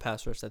don't have that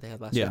pass rush that they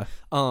had last year.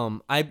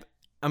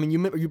 I mean,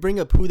 you bring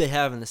up who they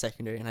have in the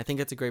secondary, and I think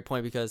that's a great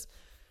point,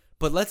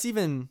 but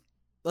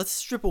let's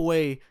strip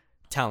away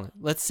talent.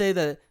 Let's say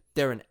that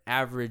they're an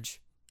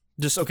average.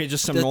 Just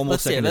some normal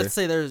secondary. Let's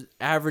say there's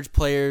average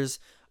players,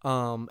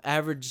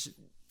 average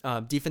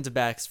defensive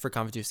backs for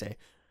Conference USA.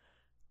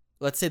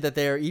 Let's say that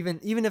they're even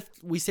if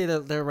we say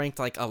that they're ranked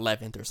like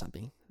 11th or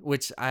something,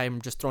 which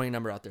I'm just throwing a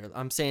number out there.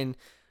 I'm saying,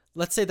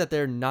 let's say that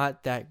they're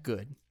not that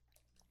good.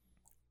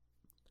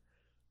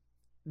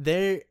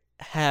 They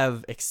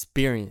have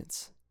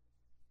experience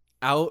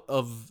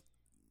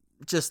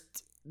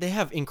they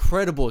have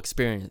incredible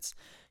experience.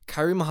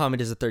 Kyrie Muhammad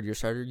is a third-year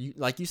starter.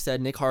 Like you said,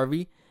 Nick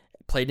Harvey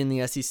played in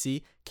the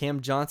SEC.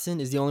 Cam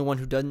Johnson is the only one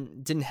who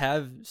didn't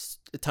have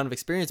a ton of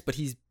experience, but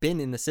he's been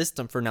in the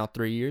system for now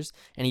 3 years,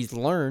 and he's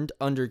learned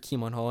under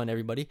Keemon Hall and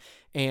everybody.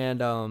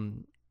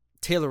 And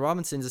Taylor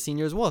Robinson's a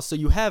senior as well. So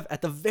you have,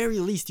 at the very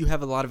least, you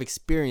have a lot of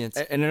experience.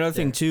 And another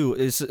thing, too,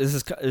 is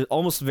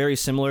almost very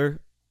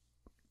similar,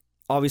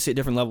 obviously at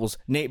different levels.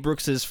 Nate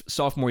Brooks'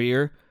 sophomore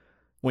year,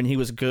 when he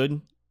was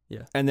good,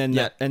 and then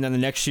the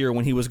next year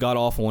when he was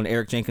god-awful and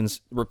Eric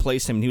Jenkins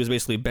replaced him, and he was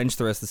basically benched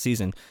the rest of the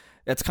season.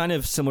 That's kind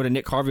of similar to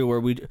Nick Harvey,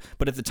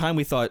 but at the time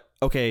we thought,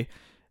 okay,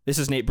 this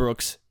is Nate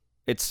Brooks,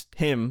 it's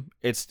him,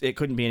 it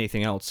couldn't be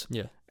anything else.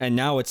 Yeah. And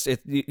now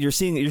you're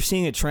seeing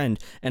a trend,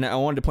 and I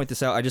wanted to point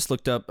this out. I just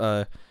looked up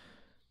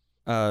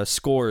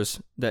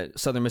scores that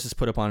Southern Miss has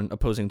put up on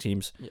opposing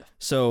teams. Yeah.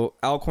 So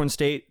Alcorn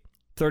State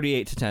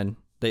 38-10.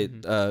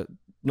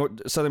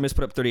 Southern Miss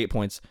put up 38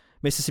 points.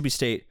 Mississippi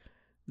State,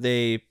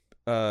 they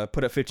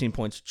put up 15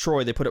 points.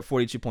 Troy, they put up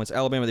 42 points.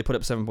 Alabama, they put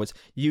up 7 points.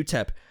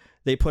 UTEP,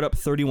 they put up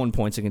 31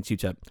 points against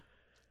UTEP.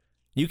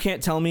 You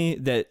can't tell me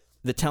that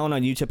the talent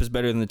on UTEP is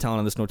better than the talent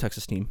on this North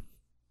Texas team.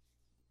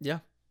 Yeah,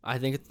 I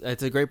think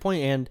it's a great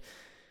point. And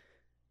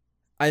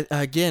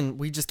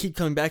we just keep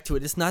coming back to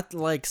it. It's not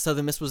like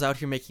Southern Miss was out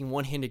here making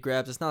one-handed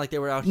grabs. It's not like they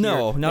were out here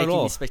making at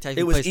all. These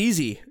spectacular It was plays.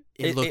 Easy.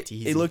 It looked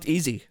easy. It looked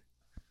easy.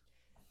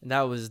 And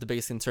that was the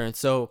biggest concern.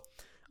 So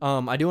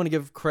I do want to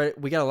give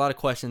credit. We got a lot of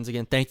questions.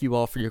 Again, thank you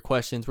all for your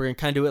questions. We're going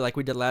to kind of do it like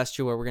we did last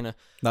year, where we're going to...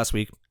 Last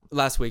week,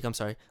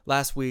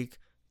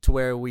 to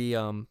where we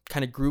kind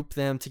of group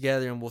them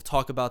together and we'll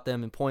talk about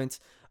them in points.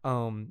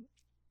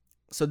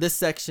 So this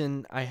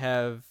section, I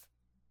have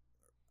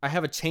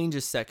a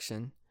changes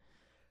section,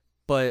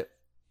 but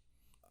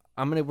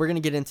we're gonna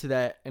get into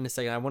that in a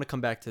second. I want to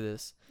come back to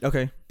this.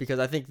 Okay. Because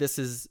I think this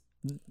is...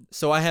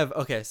 So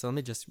let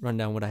me just run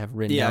down what I have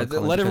written down. Yeah,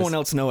 let everyone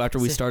else know after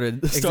we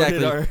started exactly.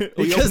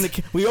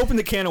 we opened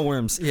the can of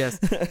worms. Yes.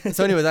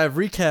 So anyways, I have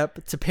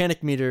recap to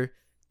panic meter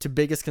to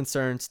biggest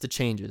concerns to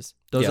changes.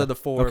 Those are the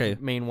four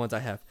main ones I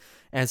have.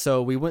 And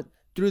so we went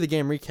through the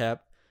game recap,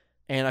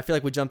 and I feel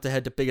like we jumped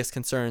ahead to biggest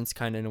concerns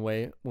kind of in a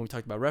way when we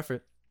talked about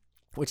Reffert,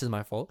 which is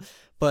my fault.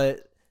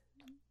 But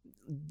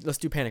let's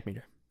do panic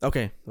meter.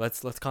 Okay.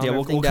 Let's calm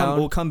everything down.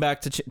 We'll come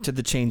back to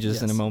the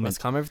changes in a moment. Let's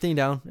calm everything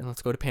down and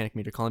let's go to panic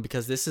meter, Colin,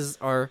 because this is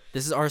our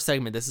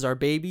segment. This is our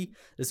baby.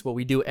 This is what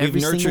we do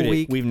every single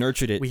week. We've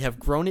nurtured it. We have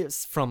grown it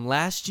from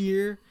last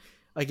year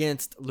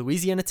against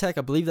Louisiana Tech.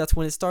 I believe that's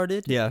when it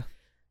started. Yeah.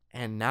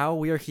 And now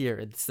we are here.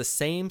 It's the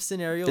same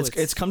scenario.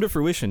 It's come to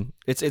fruition.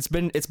 It's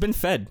been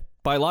fed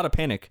by a lot of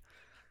panic.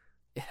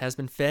 It has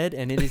been fed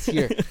and it is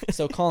here.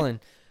 So Colin,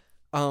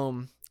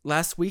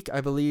 last week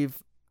I believe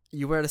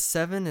you were at a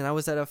 7 and I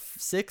was at a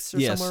 6 or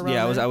somewhere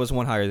around there? I was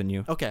one higher than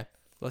you. Okay.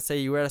 Let's say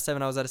you were at a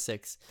 7, I was at a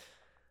 6.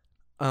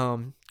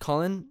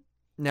 Colin,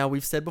 now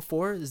we've said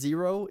before,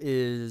 0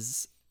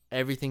 is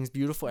everything's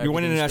beautiful. You're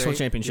winning a national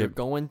championship. You're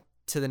going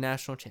to the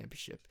national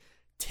championship.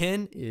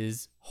 10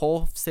 is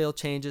wholesale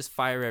changes,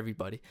 fire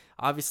everybody.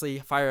 Obviously,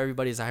 fire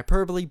everybody is a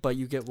hyperbole, but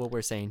you get what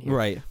we're saying here.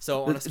 Right.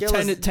 So on a scale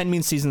 10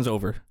 means season's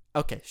over.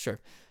 Okay,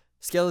 sure.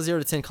 Scale of 0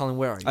 to 10, Colin,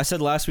 where are you? I said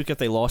last week if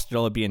they lost it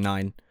all, it'd be a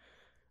 9.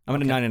 I'm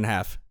at a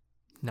 9.5.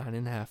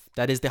 9.5.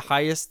 That is the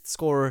highest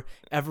score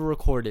ever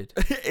recorded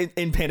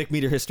in panic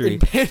meter history. In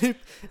panic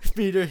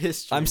meter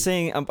history. I'm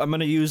saying I'm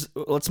gonna use.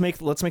 Let's make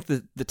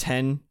the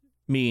 10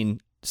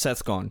 mean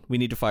Seth's gone. We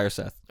need to fire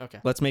Seth. Okay.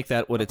 Let's make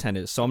that what a 10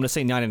 is. So I'm gonna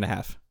say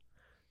 9.5.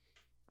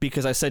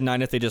 Because I said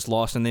 9 if they just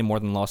lost, and they more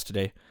than lost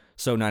today.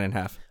 So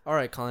 9.5. All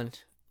right, Colin.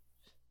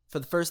 For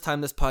the first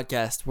time this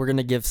podcast, we're going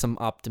to give some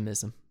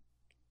optimism.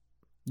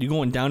 You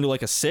going down to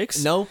like a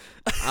 6? No,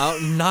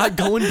 I'm not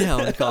going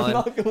down, Colin.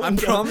 I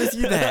promise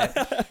you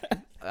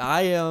that.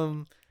 I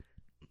am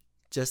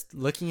just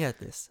looking at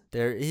this.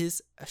 There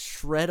is a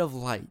shred of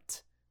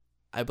light,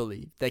 I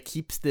believe, that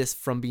keeps this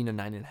from being a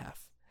 9.5.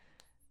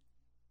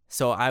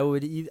 So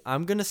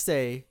I'm going to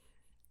say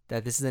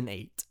that this is an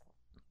 8.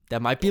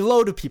 That might be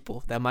low to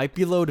people.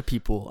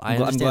 I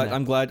understand.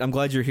 I'm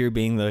glad you're here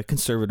being the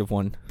conservative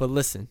one. But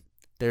listen,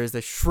 there is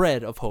a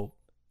shred of hope.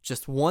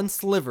 Just one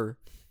sliver.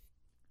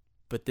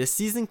 But this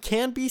season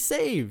can be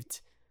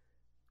saved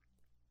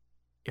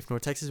if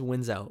North Texas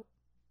wins out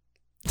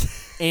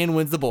and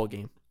wins the bowl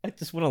game. I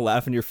just want to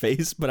laugh in your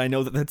face, but I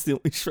know that that's the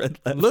only shred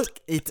left. Look,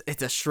 it's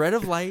a shred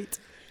of light.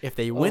 If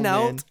they win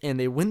out and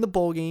they win the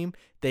bowl game,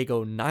 they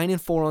go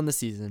 9-4 on the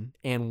season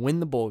and win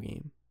the bowl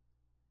game,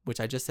 which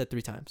I just said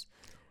 3 times.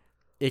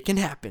 It can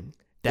happen.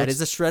 That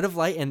is a shred of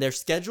light, and their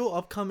schedule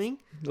upcoming.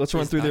 Let's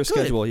run through their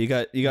schedule. You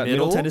got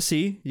Middle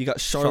Tennessee, you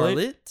got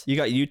Charlotte, you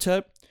got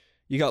UTEP,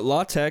 you got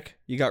La Tech,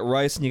 you got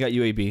Rice, and you got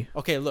UAB.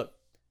 Okay, look.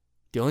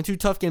 The only 2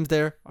 tough games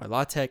there are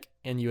La Tech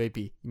and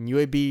UAB. And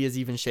UAB is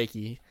even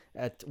shaky,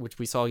 which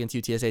we saw against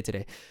UTSA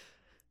today.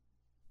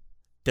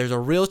 There's a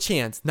real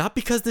chance, not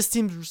because this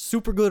team's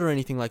super good or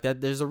anything like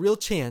that, there's a real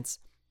chance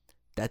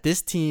that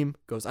this team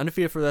goes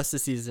undefeated for the rest of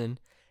the season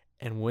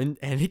and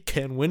it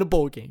can win a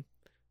bowl game.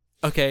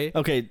 Okay.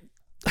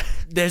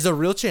 There's a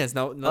real chance.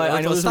 Now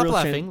let's stop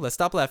laughing. Let's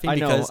stop laughing.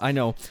 I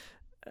know.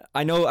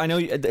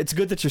 It's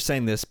good that you're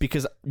saying this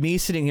because me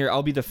sitting here,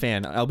 I'll be the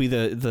fan. I'll be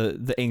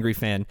the angry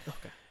fan.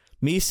 Okay.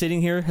 Me sitting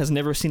here has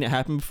never seen it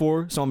happen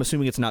before, so I'm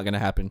assuming it's not going to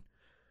happen.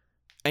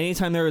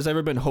 Anytime there has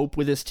ever been hope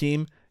with this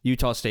team,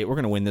 Utah State, we're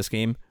going to win this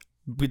game.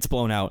 It's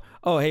blown out.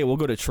 Oh, hey, we'll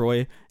go to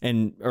Troy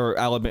or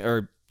Alabama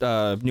or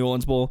New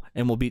Orleans Bowl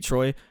and we'll beat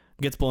Troy.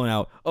 Gets blown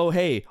out. Oh,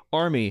 hey,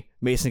 Army,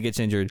 Mason gets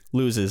injured,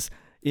 loses.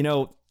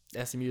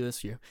 SMU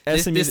this year.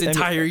 This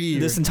entire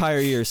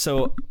year.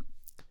 So,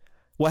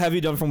 what have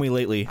you done for me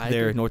lately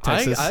North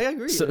Texas? I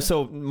agree.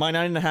 So my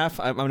 9.5,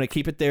 I'm going to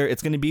keep it there.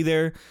 It's going to be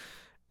there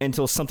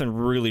until something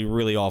really,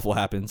 really awful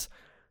happens.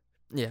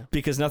 Yeah.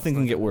 Because nothing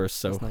can get worse.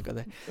 So let's not go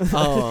there.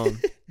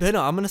 But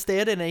no, I'm going to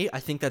stay at an 8. I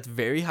think that's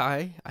very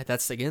high.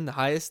 That's, again, the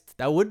highest.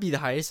 That would be the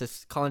highest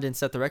if Colin didn't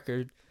set the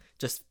record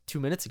just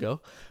 2 minutes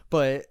ago.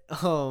 But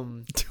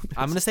I'm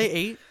going to say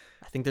 8.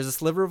 I think there's a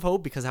sliver of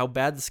hope because how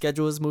bad the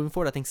schedule is moving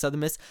forward. I think Southern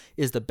Miss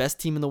is the best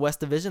team in the West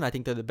Division. I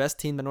think they're the best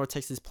team that North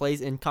Texas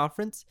plays in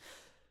conference.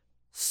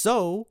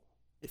 So,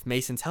 if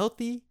Mason's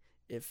healthy,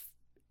 if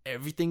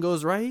everything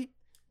goes right,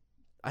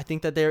 I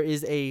think that there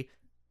is a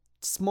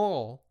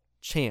small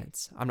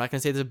chance. I'm not going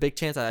to say there's a big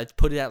chance. I'd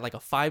put it at like a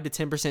 5 to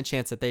 10%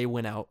 chance that they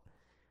win out.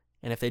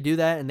 And if they do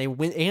that and they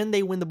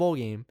win the bowl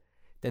game,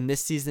 then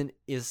this season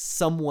is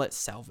somewhat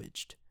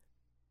salvaged.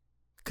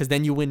 Because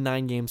then you win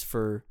 9 games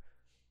for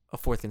a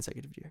 4th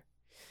consecutive year.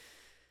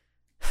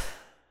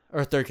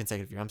 Or a 3rd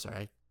consecutive year. I'm sorry.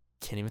 I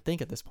can't even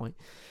think at this point.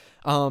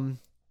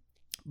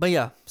 But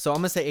yeah, so I'm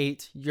going to say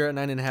 8. You're at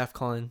 9.5,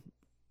 Colin.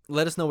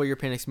 Let us know where your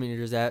panic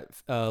meter is at,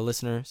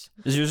 listeners.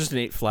 Is yours just an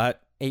 8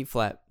 flat? 8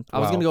 flat. I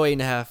was going to go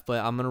 8.5,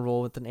 but I'm going to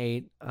roll with an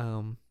 8.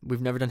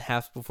 We've never done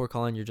halves before,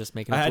 Colin. You're just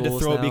making up rules. I had to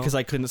throw now. it because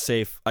I couldn't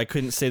say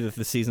that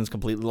the season's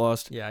completely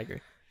lost. Yeah, I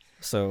agree.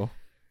 So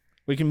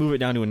we can move it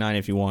down to a 9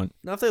 if you want.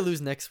 Now, if they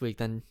lose next week,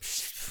 then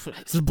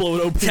just blow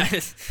it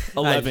open.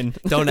 11.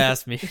 Don't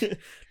ask me.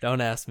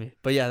 Don't ask me.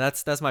 But yeah,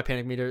 that's my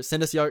panic meter.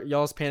 Send us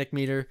y'all's panic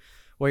meter,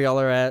 where y'all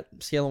are at.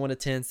 Scale of 1 to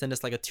 10. Send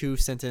us like a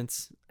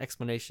 2-sentence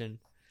explanation,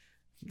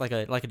 like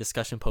a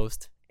discussion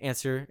post.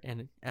 Answer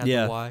and add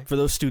the why. For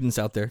those students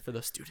out there.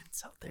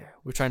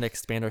 We're trying to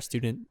expand our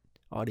student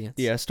audience.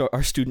 Yeah,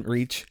 our student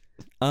reach.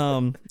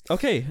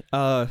 Okay.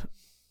 All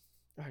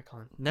right,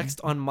 Colin.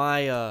 Next on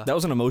my that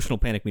was an emotional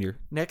panic meter.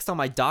 Next on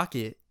my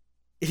docket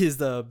is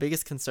the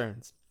biggest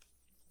concerns.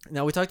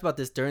 Now, we talked about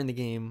this during the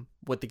game,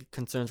 what the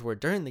concerns were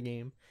during the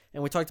game,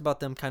 and we talked about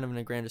them kind of in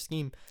a grander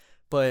scheme.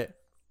 But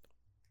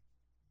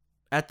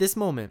at this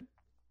moment,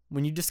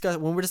 when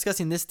we're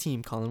discussing this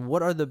team, Colin,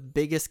 what are the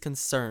biggest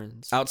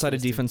concerns outside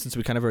of defense? Since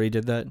we kind of already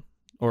did that,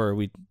 or are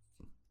we?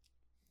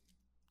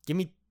 Give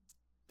me.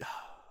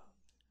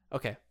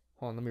 Okay,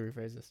 hold on. Let me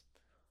rephrase this.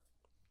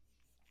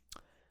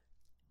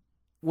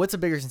 What's a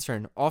bigger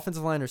concern,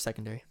 offensive line or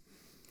secondary?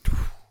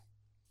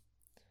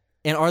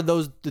 And are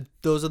those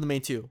are the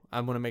main 2?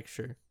 I want to make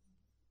sure.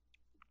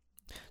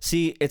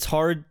 See, it's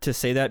hard to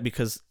say that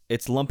because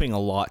it's lumping a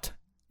lot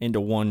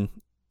into one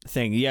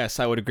thing. Yes,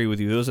 I would agree with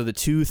you. Those are the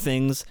 2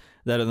 things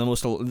that are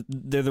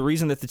they're the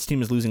reason that this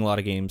team is losing a lot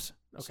of games.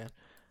 Okay.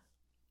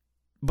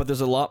 But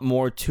there's a lot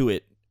more to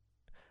it.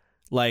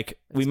 Like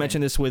we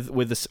mentioned this with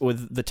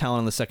the talent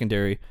on the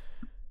secondary.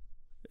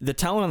 The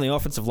talent on the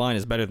offensive line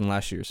is better than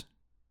last year's.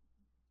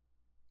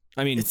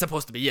 I mean, it's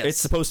supposed to be, yes. It's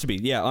supposed to be,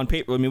 yeah. On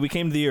paper, I mean, we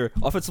came to the year.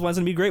 Offensive line's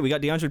going to be great. We got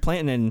DeAndre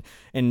Planton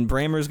and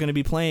Brammer's going to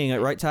be playing at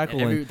right tackle.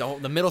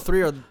 The middle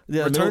 3 are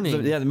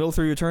returning. The middle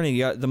 3 returning. You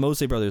got the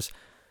Mosley brothers.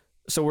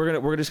 So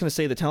we're just going to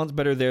say the talent's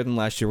better there than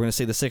last year. We're going to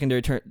say the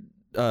secondary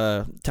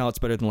talent's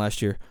better than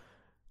last year.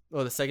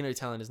 Oh, the secondary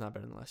talent is not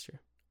better than last year.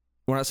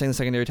 We're not saying the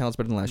secondary talent's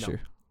better than last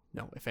year.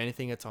 No, if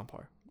anything, it's on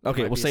par.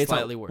 Okay, we'll say it's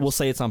slightly worse. We'll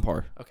say it's on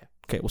par.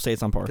 Okay, we'll say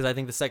it's on par. Because I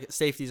think the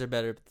safeties are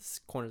better, but the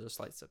corners are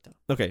slight step down.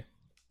 Okay,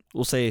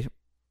 we'll say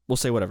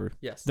whatever.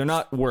 Yes, they're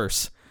not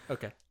worse.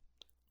 Okay.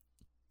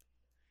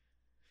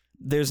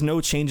 There's no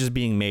changes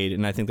being made,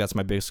 and I think that's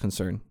my biggest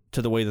concern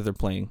to the way that they're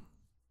playing.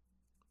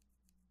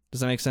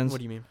 Does that make sense? What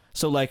do you mean?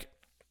 So, like,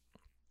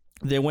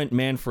 they went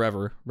man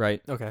forever,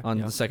 right? Okay. On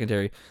the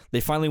secondary.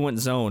 They finally went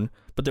zone,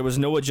 but there was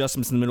no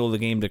adjustments in the middle of the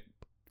game to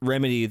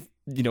remedy,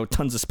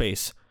 tons of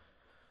space.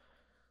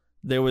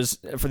 There was,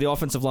 for the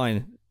offensive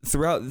line,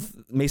 throughout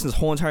Mason's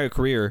whole entire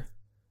career,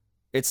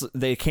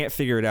 they can't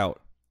figure it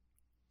out.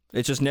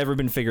 It's just never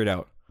been figured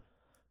out.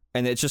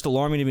 And it's just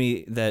alarming to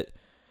me that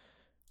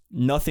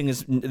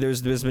there's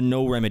been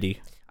no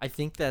remedy. I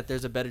think that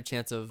there's a better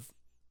chance of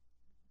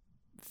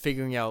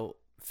figuring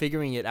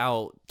it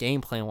out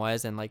game plan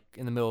wise and like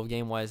in the middle of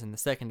game wise in the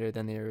secondary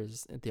than there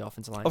is at the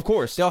offensive line. Of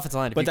course, the offensive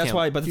line. But that's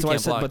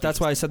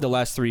why I said the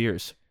last 3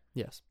 years.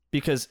 Yes,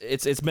 because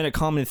it's been a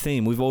common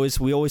theme. We always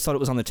thought it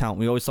was on the talent.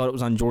 We always thought it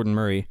was on Jordan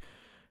Murray.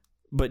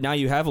 But now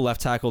you have a left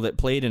tackle that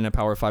played in a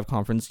Power 5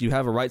 conference. You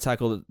have a right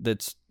tackle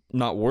that's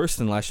not worse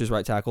than last year's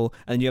right tackle,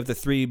 and you have the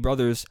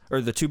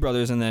two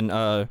brothers, and then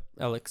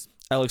Alex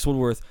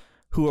Woodworth,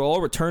 who are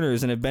all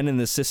returners and have been in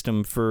this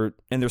system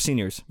and they're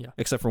seniors,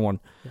 except for one.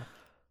 Yeah.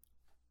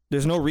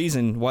 There's no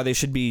reason why they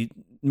should be.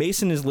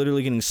 Mason is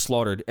literally getting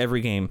slaughtered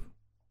every game.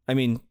 I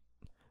mean,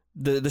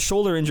 the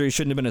shoulder injury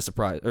shouldn't have been a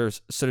surprise, or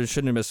shouldn't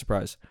have been a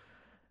surprise.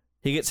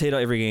 He gets hit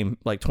every game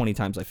like 20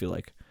 times, I feel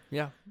like.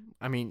 Yeah.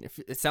 I mean,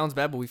 it sounds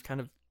bad, but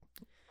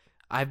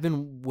I've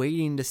been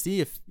waiting to see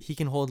if he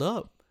can hold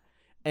up.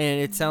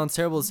 And it sounds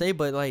terrible to say,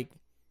 but like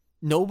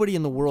nobody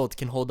in the world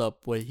can hold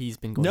up what he's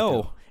been going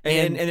through.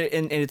 And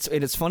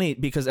it's funny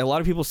because a lot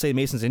of people say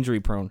Mason's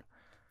injury prone.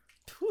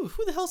 Who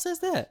the hell says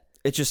that?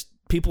 It's just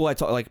people I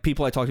talk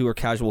to who are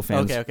casual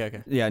fans.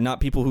 Okay. Yeah,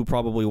 not people who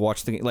probably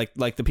watch the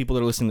like the people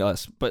that are listening to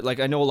us. But like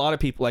I know a lot of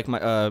people, like my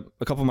a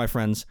couple of my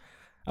friends,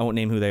 I won't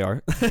name who they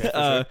are. Okay,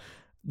 sure.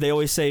 They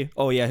always say,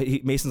 "Oh yeah,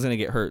 Mason's gonna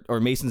get hurt,"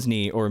 or Mason's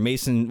knee, or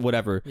Mason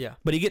whatever. Yeah.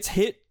 But he gets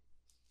hit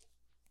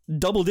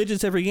double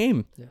digits every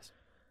game. Yes.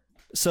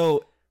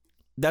 So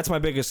that's my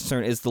biggest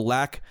concern is the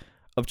lack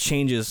of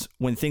changes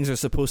when things are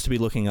supposed to be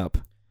looking up.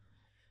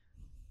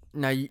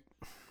 Now,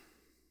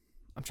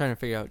 I'm trying to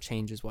figure out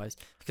changes wise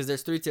because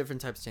there's 3 different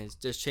types of changes.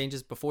 There's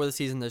changes before the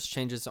season. There's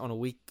changes on a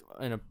week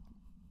in a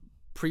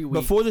pre-week.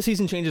 Before the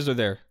season changes are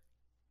there.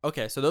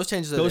 Okay, so those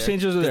changes are there. Those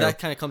changes are there. That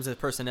kind of comes with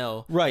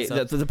personnel. Right.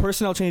 The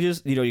personnel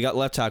changes, you got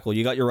left tackle,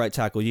 you got your right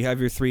tackle, you have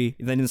your 3.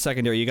 Then in the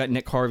secondary, you got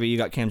Nick Harvey, you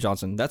got Cam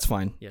Johnson. That's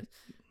fine. Yes.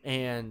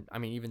 And, I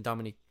mean, even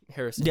Dominique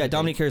Harrison. Yeah,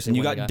 Dominique Harrison.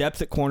 You got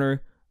depth at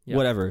corner,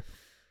 whatever.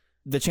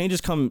 The changes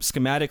come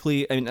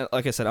schematically. I mean,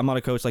 like I said, I'm not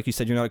a coach. Like you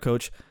said, you're not a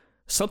coach.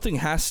 Something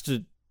has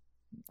to...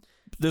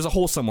 There's a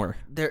hole somewhere.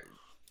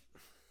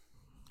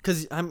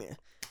 Because,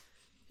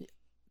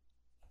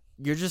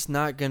 you're just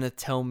not going to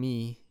tell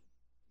me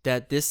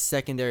that this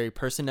secondary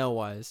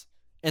personnel-wise...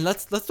 And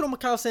let's throw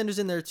Mikhail Sanders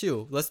in there,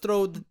 too. Let's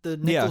throw the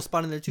nickel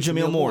spot in there, too.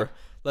 Jameel Moore.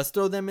 Let's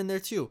throw them in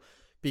there, too.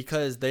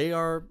 Because they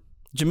are...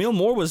 Jameel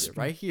Moore was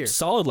right here,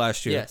 solid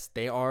last year. Yes,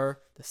 they are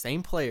the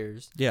same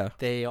players. Yeah.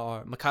 They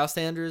are... Mikhail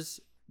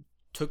Sanders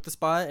took the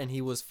spot, and he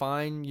was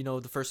fine,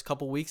 the first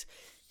couple weeks.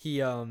 He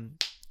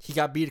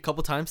got beat a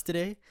couple times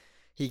today.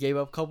 He gave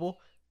up a couple.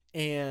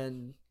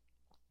 And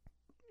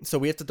so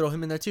we have to throw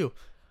him in there, too.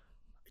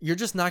 You're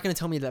just not going to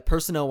tell me that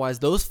personnel-wise,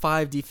 those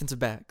 5 defensive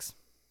backs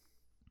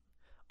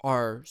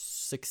are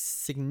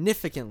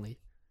significantly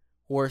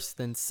worse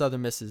than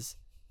Southern Miss's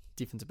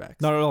defensive backs.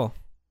 Not at all.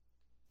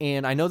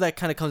 And I know that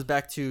kind of comes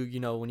back to,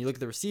 when you look at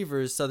the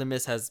receivers, Southern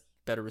Miss has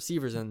better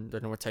receivers than the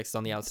North Texas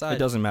on the outside. It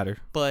doesn't matter.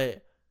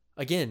 But,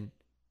 again,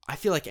 I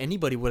feel like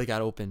anybody would have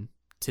got open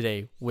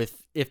today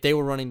if they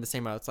were running the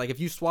same routes. Like, if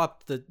you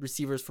swapped the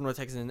receivers for North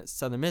Texas and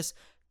Southern Miss,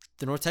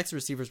 the North Texas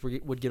receivers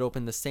would get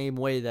open the same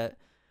way that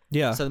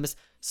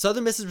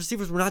Southern Miss's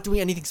receivers were not doing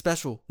anything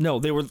special. No,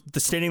 they were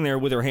standing there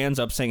with their hands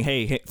up saying,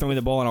 hey, throw me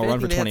the ball and I'll run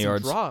for 20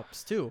 yards.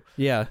 Drops, too.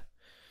 Yeah.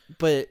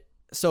 But,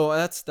 so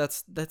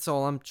that's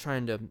all I'm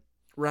trying to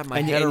wrap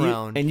my head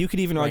around. And you could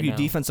even argue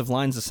defensive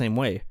lines the same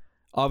way.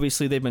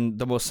 Obviously, they've been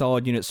the most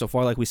solid unit so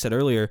far, like we said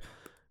earlier,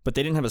 but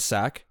they didn't have a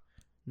sack.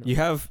 No. You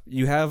have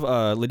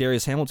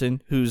Ladarius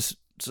Hamilton, who's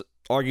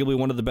arguably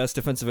one of the best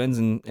defensive ends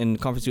in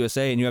Conference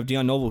USA, and you have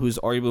Dion Noble, who's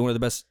arguably one of the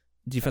best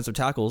defensive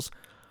tackles.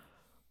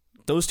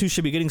 Those two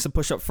should be getting some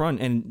push up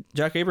front, and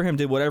Jack Abraham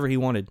did whatever he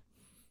wanted.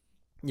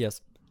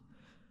 Yes.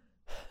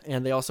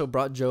 And they also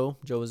brought Joe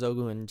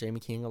Azogu and Jamie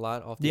King a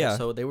lot off the year,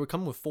 so they were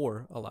coming with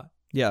 4 a lot.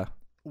 Yeah.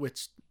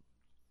 Which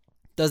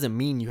doesn't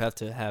mean you have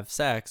to have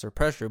sacks or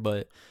pressure,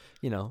 but,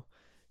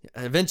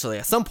 eventually,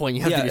 at some point,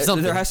 you have to do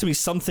something. There has to be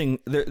something.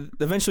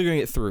 Eventually, you're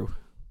going to get through.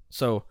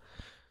 So,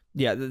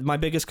 yeah, my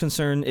biggest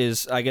concern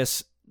is, I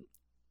guess,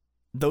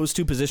 those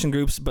 2 position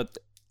groups, but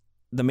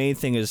the main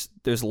thing is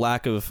there's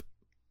lack of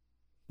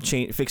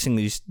fixing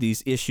these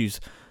issues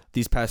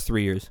these past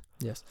 3 years.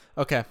 Yes.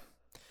 Okay.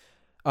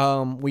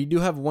 We do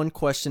have one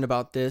question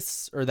about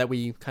this, or that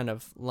we kind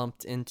of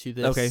lumped into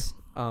this. Okay.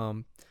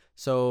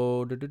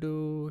 So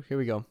here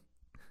we go.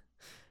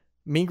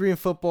 Mean Green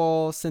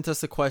Football sent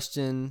us a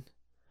question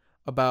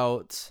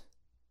about.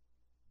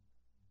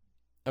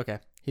 Okay,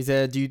 he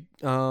said, "Do you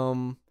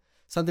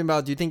something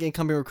about? Do you think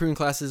incoming recruiting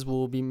classes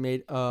will be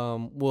made?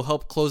 Will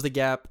help close the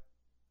gap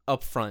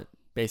up front,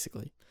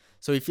 basically."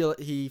 So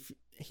he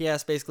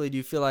asked basically, do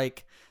you feel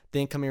like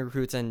the incoming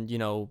recruits and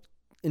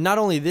not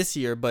only this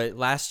year but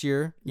last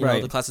year,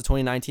 the class of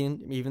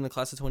 2019, even the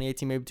class of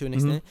 2018, maybe to an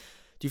extent,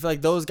 do you feel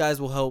like those guys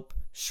will help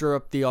shore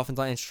up the offensive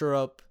line and shore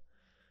up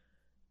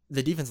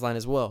the defense line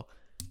as well?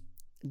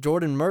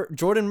 Jordan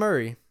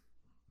Murray,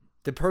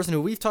 the person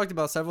who we've talked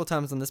about several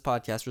times on this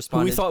podcast,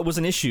 responded. Who we thought was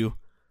an issue.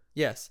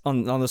 Yes.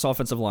 On this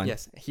offensive line.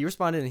 Yes. He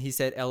responded and he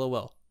said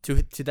LOL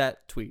to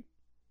that tweet.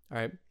 All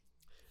right.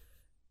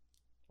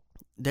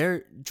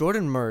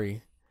 Jordan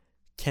Murray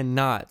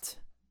cannot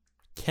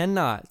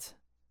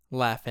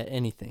laugh at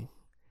anything.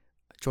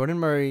 Jordan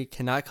Murray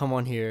cannot come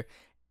on here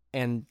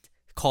and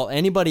call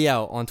anybody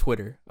out on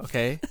Twitter,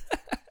 okay?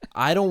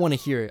 I don't want to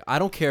hear it. I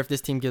don't care if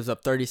this team gives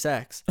up 30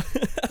 sacks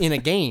in a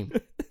game.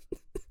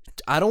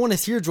 I don't want to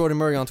hear Jordan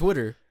Murray on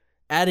Twitter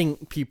adding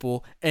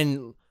people.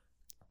 And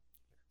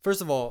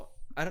first of all,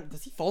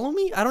 does he follow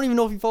me? I don't even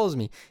know if he follows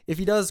me. If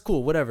he does,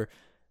 cool, whatever.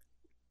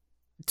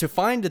 To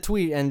find a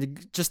tweet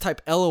and just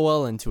type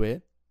LOL into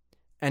it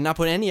and not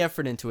put any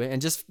effort into it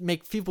and just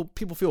make people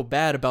feel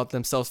bad about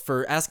themselves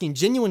for asking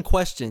genuine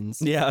questions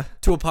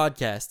to a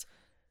podcast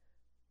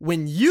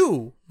when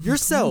you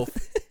yourself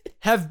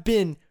have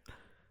been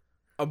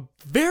a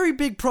very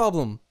big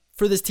problem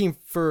for this team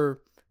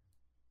for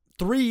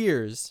 3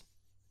 years.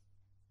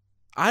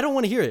 I don't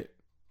want to hear it.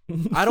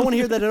 I don't want to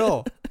hear that at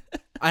all.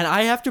 And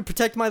I have to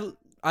protect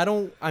I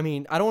don't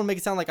want to make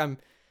it sound like I'm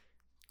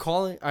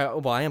calling. I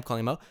am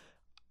calling him out.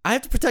 I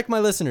have to protect my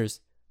listeners.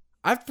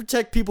 I have to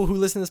protect people who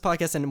listen to this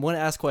podcast and want to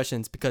ask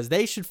questions because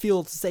they should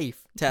feel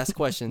safe to ask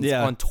questions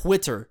on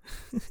Twitter.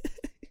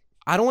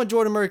 I don't want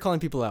Jordan Murray calling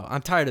people out.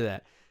 I'm tired of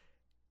that.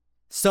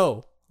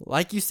 So,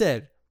 like you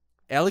said,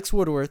 Alex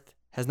Woodworth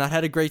has not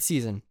had a great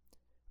season,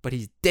 but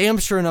he's damn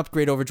sure an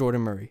upgrade over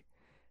Jordan Murray.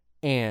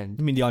 And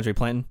you mean DeAndre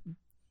Planton?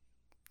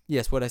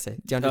 Yes, what'd I say?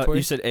 DeAndre Torrey?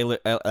 You said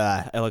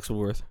Alex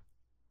Woodworth.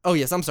 Oh,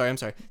 yes, I'm sorry.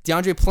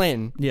 DeAndre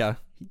Planton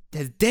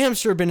has damn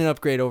sure been an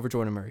upgrade over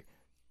Jordan Murray.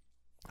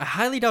 I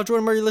highly doubt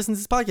Jordan Murray listens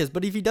to this podcast,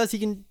 but if he does, he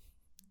can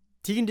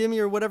DM me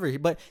or whatever.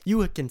 But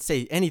you can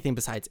say anything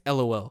besides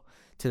LOL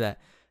to that.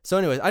 So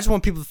anyways, I just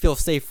want people to feel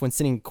safe when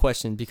sending a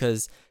question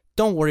because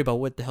don't worry about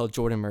what the hell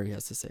Jordan Murray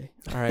has to say.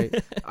 All right?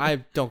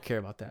 I don't care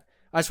about that.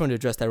 I just wanted to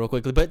address that real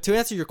quickly. But to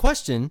answer your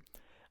question,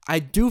 I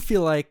do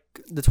feel like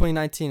the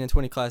 2019 and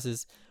 20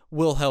 classes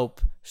will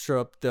help shore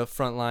up the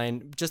front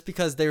line just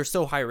because they're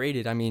so high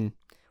rated. I mean,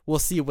 we'll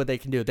see what they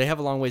can do. They have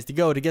a long ways to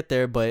go to get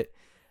there, but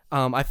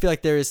I feel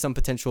like there is some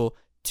potential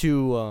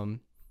to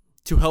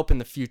help in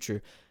the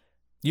future.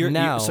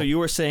 So you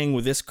were saying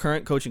with this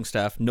current coaching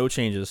staff, no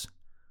changes.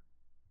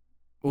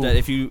 Ooh. That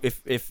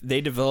if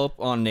they develop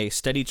on a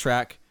steady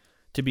track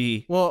to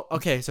be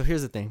okay. So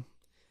here's the thing.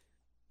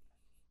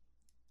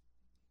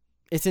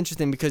 It's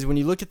interesting because when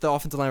you look at the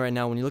offensive line right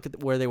now, when you look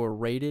at where they were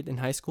rated in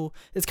high school,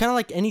 it's kind of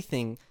like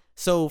anything.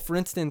 So for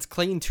instance,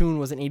 Clayton Tune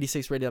was an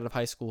 86 rated out of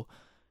high school.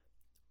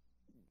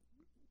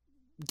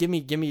 Give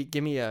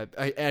me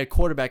a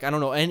quarterback. I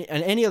don't know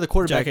any other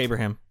quarterback. Jack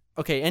Abraham.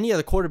 Okay, any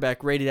other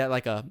quarterback rated at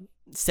like a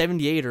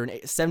 78 or an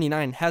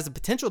 79 has the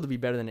potential to be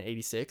better than an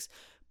 86,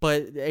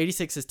 but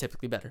 86 is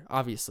typically better,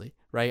 obviously,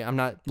 right? I'm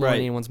not blowing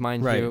anyone's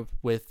mind here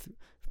with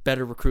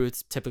better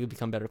recruits typically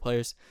become better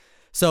players.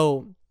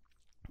 So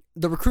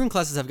the recruiting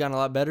classes have gotten a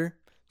lot better,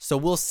 so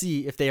we'll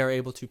see if they are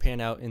able to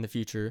pan out in the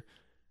future.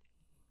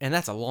 And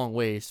that's a long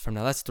ways from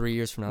now. That's 3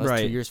 years from now.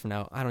 That's 2 years from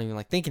now. I don't even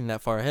like thinking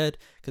that far ahead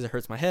because it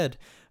hurts my head.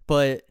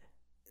 But,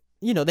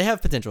 they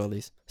have potential at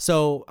least.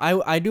 So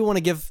I do want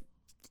to give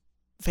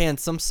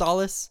fans some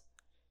solace.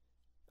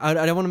 I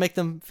don't want to make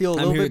them feel a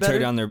little bit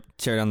better. I'm here to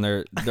tear down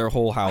their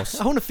whole house.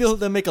 I want to feel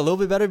them make a little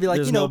bit better. Be like,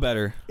 there's no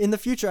better. In the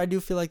future, I do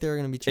feel like there are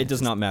going to be chances. It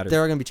does not matter.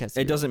 There are going to be chances.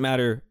 It doesn't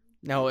matter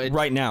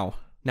right now.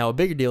 Now, a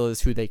bigger deal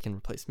is who they can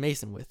replace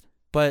Mason with.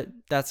 But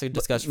that's a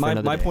discussion for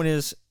another day. My point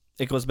is,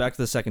 it goes back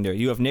to the secondary.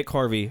 You have Nick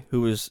Harvey,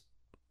 who is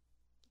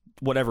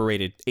whatever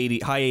rated, 80,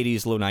 high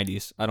 80s, low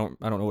 90s. I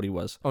don't know what he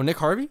was. Oh, Nick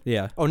Harvey?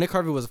 Yeah. Oh, Nick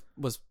Harvey was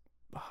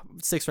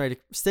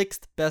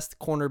sixth best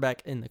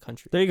cornerback in the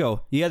country. There you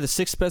go. You had the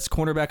sixth best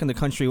cornerback in the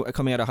country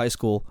coming out of high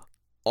school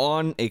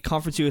on a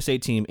Conference USA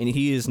team, and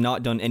he has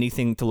not done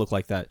anything to look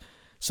like that.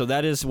 So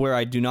that is where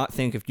I do not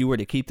think if you were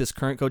to keep this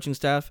current coaching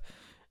staff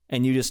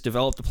and you just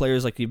develop the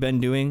players like you've been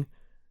doing,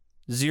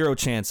 zero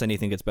chance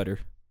anything gets better.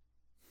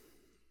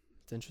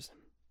 It's interesting.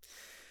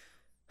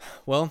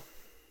 Well,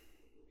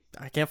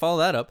 I can't follow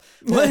that up.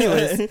 Well,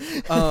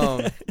 anyways,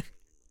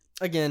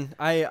 again,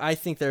 I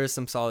think there is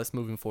some solace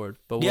moving forward,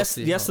 but we'll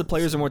see. Yes, the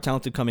players are more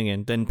talented coming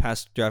in than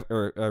past draft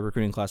or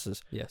recruiting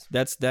classes. Yes,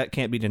 that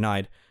can't be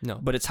denied. No,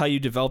 but it's how you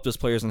develop those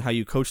players and how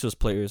you coach those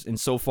players. And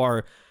so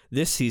far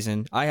this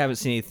season, I haven't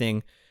seen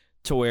anything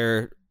to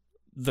where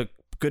the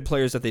good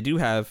players that they do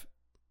have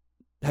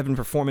been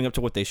performing up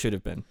to what they should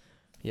have been.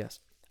 Yes.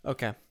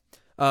 Okay.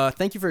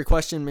 Thank you for your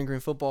question, Mean Green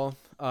Football.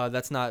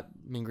 That's not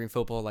Mean Green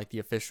Football, like the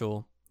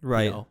official,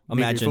 right?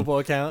 Mean Green Football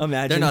account.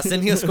 Imagine they're not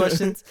sending us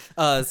questions.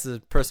 It's a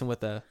person with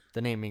the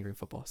name Mean Green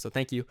Football. So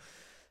thank you,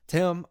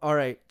 Tim. All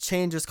right,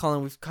 changes,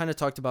 Colin. We've kind of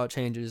talked about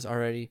changes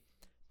already,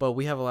 but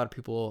we have a lot of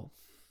people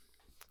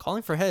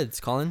calling for heads.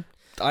 Colin,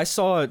 I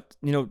saw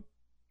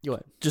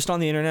what? Just on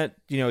the internet,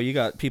 you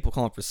got people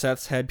calling for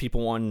Seth's head,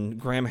 people wanting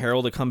Graham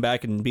Harrell to come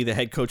back and be the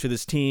head coach of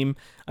this team.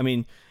 I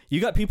mean, you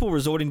got people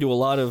resorting to a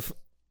lot of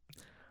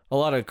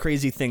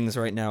crazy things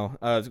right now.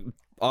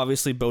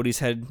 Obviously, Bodie's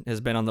head has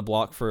been on the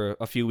block for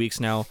a few weeks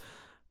now.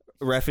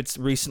 Ref, it's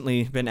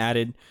recently been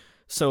added.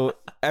 So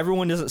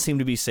everyone doesn't seem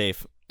to be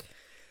safe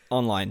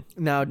online.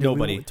 Now,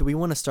 nobody. Do we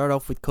want to start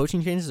off with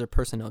coaching changes or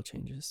personnel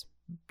changes?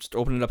 Just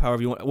open it up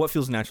however you want. What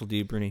feels natural to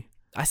you, Bruni?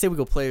 I say we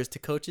go players to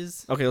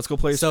coaches. Okay, let's go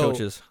players to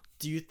coaches.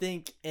 Do you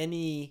think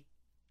any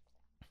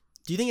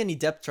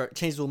depth chart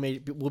changes will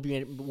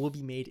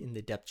be made in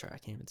the depth chart? I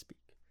can't even speak.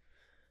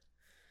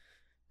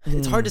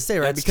 It's hard to say,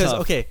 right? Because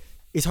tough. Okay,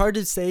 it's hard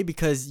to say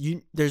because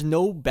there's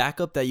no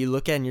backup that you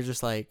look at and you're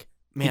just like,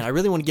 man, I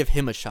really want to give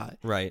him a shot.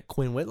 Right.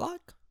 Quinn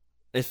Whitlock?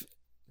 If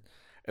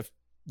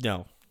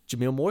no.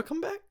 Jameel Moore come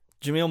back?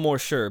 Jameel Moore,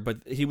 sure, but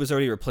he was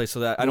already replaced,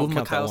 so that I don't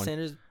count that one. Mikhail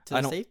Sanders to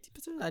the safety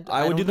position?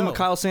 I would do the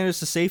Mikhail Sanders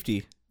to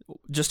safety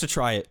just to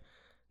try it.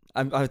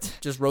 I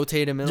just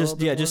rotate him in.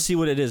 Just see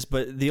what it is.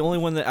 But the only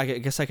one that I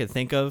guess I could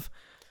think of,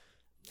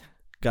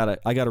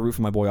 I gotta root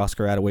for my boy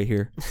Oscar Attaway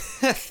here.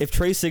 If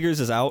Trey Siggers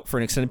is out for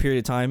an extended period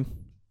of time,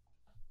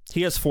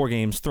 he has 4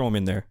 games. Throw him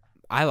in there.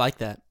 I like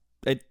that.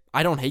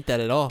 I don't hate that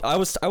at all. I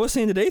was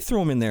saying today,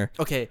 throw him in there.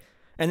 Okay,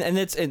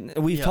 and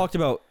we've talked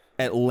about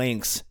at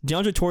lengths.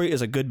 DeAndre Torrey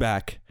is a good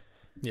back.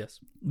 Yes.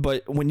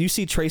 But when you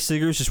see Trey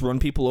Siggers just run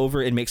people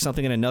over and make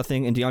something into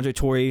nothing, and DeAndre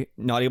Torrey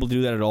not able to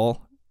do that at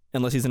all,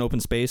 unless he's in open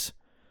space,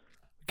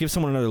 give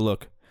someone another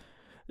look.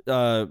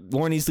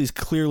 Lauren Easley's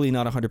clearly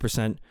not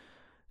 100%.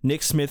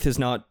 Nick Smith has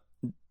not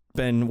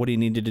been what he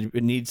needed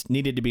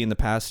to be in the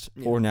past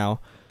or now.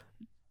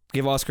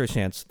 Give Oscar a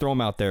chance. Throw him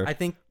out there.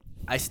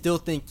 I still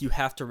think you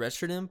have to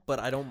redshirt him, but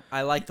I don't.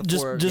 I like the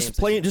 4 games. Just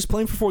play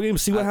him for 4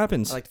 games. See what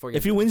happens. I like the 4 games.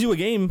 If he wins you a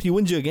game, he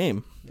wins you a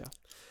game. Yeah.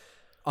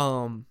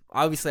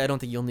 Obviously, I don't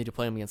think you'll need to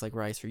play him against like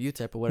Rice or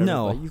UTEP or whatever.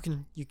 No. But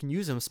you can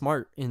use him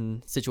smart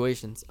in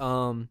situations.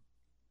 I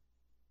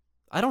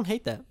don't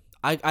hate that.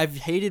 I've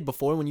hated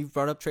before when you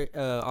brought up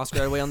Oscar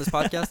Attaway on this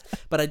podcast,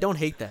 but I don't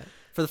hate that.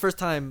 For the first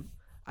time,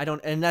 I don't,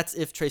 and that's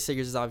if Trey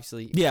Siggers is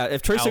obviously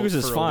if Trey Siggers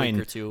is fine.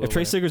 If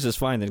Trey Siggers is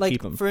fine, then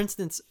keep him. For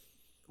instance,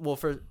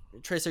 for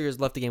Trey Siggers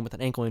left the game with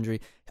an ankle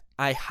injury.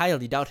 I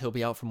highly doubt he'll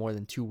be out for more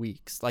than 2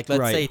 weeks. Like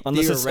let's say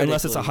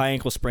unless it's a high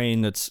ankle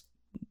sprain that's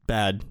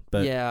bad.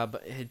 But yeah,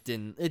 but it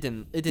didn't.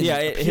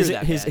 Yeah,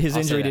 his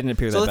injury didn't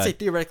appear that bad. So let's say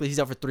theoretically he's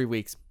out for 3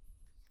 weeks.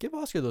 Give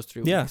Oscar those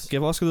 3 weeks. Yeah,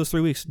 give Oscar those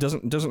 3 weeks.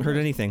 Doesn't hurt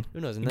anything. Who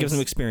knows? It gives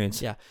him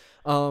experience. Yeah.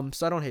 So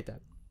I don't hate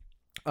that.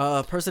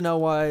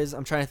 Personnel wise,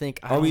 I'm trying to think.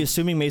 Are we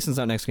assuming Mason's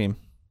out next game?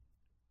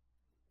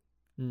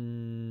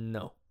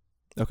 No.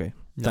 Okay.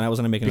 No. Then I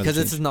wasn't making because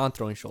it's his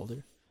non-throwing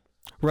shoulder.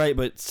 Right,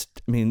 but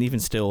I mean, even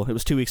still, it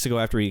was 2 weeks ago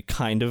after he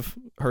kind of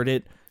hurt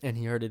it, and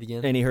he hurt it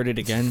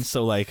again.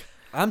 So like,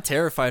 I'm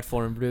terrified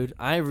for him, dude.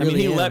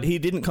 He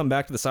didn't come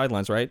back to the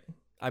sidelines, right?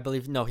 I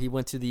believe no. He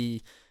went to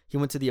the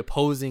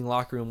opposing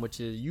locker room, which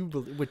you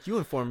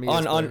informed me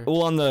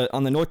on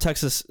the North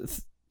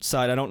Texas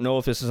side. I don't know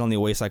if this is on the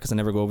away side because I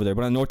never go over there.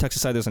 But on the North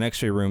Texas side, there's an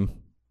X-ray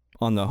room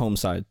on the home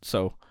side.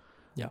 So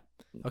yeah,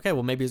 okay.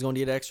 Well, maybe he's going to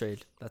get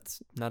X-rayed.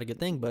 That's not a good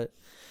thing, but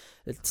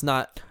it's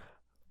not.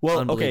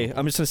 Well, okay.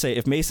 I'm just gonna say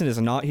if Mason is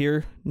not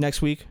here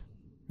next week,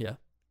 yeah,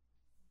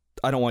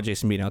 I don't want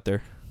Jason Bean out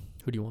there.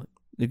 Who do you want?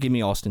 Give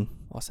me Austin.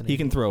 He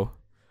can throw.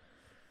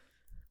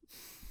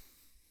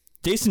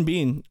 Jason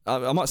Bean,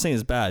 I'm not saying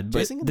it's bad,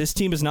 but this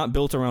team is not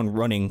built around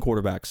running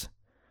quarterbacks.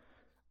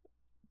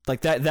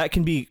 Like that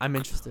can be. I'm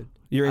interested.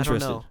 You're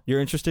interested. I don't know. You're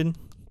interested.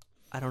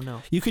 I don't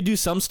know. You could do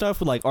some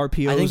stuff with like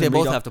RPOs. I think they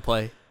both have to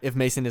play. If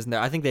Mason isn't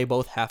there, I think they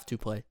both have to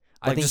play.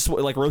 I think just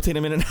like rotate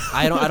him in and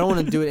out. I don't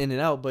want to do it in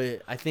and out,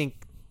 but I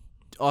think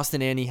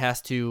Austin Annie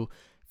has to.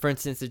 For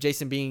instance, if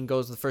Jason Bean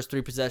goes the first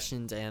 3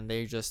 possessions and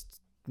they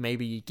just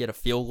maybe get a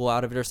field goal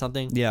out of it or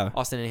something,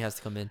 Austin Annie has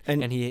to come in,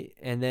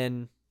 and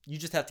then you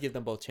just have to give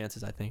them both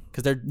chances. I think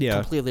because they're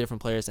completely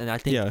different players, and I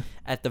think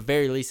at the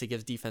very least it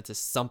gives defenses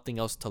something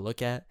else to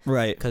look at,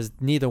 right? Because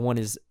neither one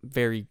is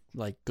very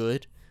like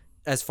good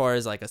as far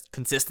as like a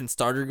consistent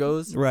starter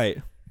goes, right?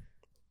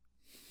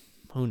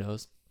 Who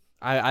knows?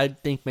 I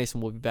think Mason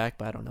will be back,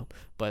 but I don't know.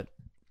 But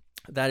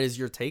that is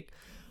your take.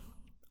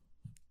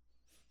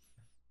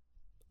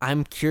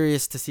 I'm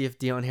curious to see if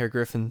De'Aaron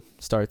Griffin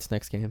starts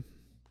next game.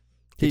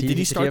 Did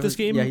he start this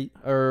game? Yeah,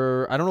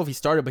 I don't know if he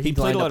started, but he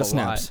played a lot of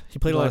snaps. He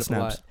played a lot of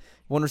snaps.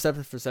 1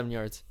 reception for 7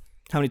 yards.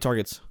 How many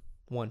targets?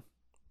 1.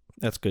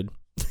 That's good.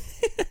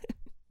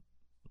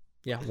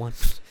 Yeah, 1.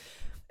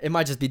 It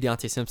might just be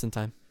Deontay Simpson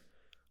time.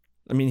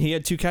 I mean, he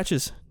had 2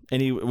 catches,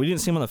 and we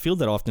didn't see him on the field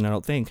that often, I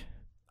don't think.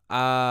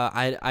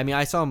 I mean,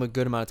 I saw him a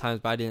good amount of times,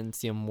 but I didn't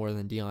see him more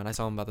than Deion. I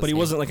saw him about the But same. he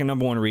wasn't like a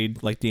number one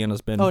read like Deion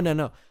has been. Oh,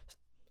 no.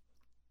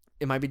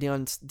 It might be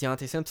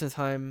Deontay Simpson's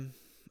time.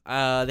 They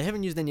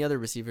haven't used any other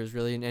receivers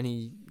really in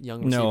any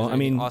young receivers. No, I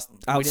mean,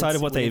 outside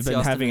of what they've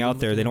been having out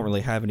there, they don't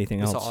really have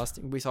anything else.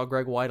 We saw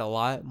Greg White a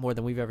lot, more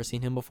than we've ever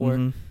seen him before.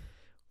 Mm-hmm.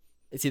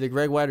 It's either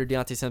Greg White or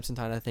Deontay Simpson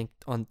time, I think,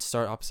 on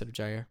start opposite of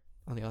Jair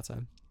on the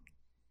outside.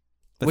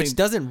 Which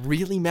doesn't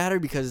really matter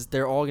because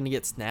they're all going to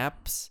get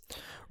snaps.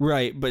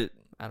 Right, but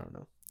I don't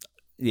know.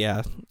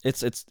 Yeah,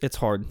 it's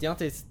hard.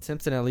 Deontay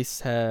Simpson at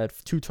least had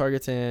 2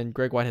 targets and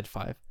Greg White had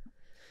 5.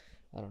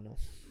 I don't know.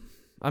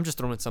 I'm just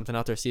throwing something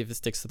out there to see if it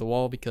sticks to the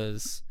wall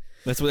because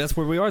that's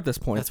where we are at this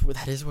point.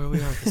 That is where we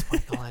are at this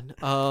point,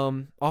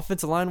 Colin.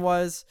 Offensive line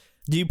wise,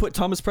 do you put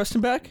Thomas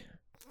Preston back?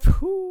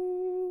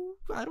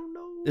 I don't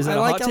know. Is that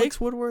a hot take?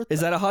 Alex Woodworth. Is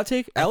that a hot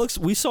take?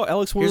 We saw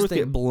Alex Woodworth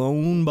get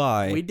blown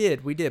by. We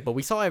did, but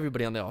we saw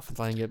everybody on the offensive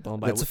line get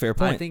blown by. That's a fair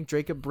point. I think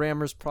Jacob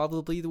Brammer's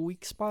probably the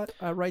weak spot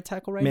at right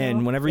tackle right now.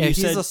 Man, whenever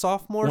he's a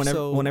sophomore,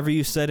 whenever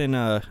you said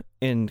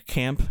in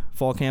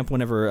fall camp,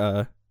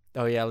 whenever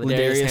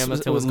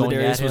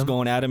Ladarius was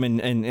going at him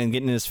and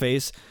getting in his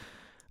face,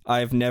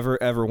 I've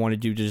never ever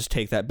wanted you to just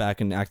take that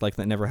back and act like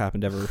that never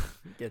happened ever.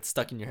 Get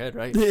stuck in your head,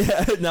 right?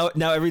 Yeah.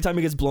 Now every time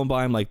he gets blown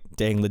by, I'm like,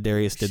 dang,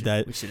 Ladarius did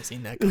that. We should have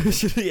seen that.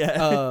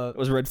 Yeah. It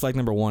was red flag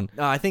number 1.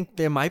 I think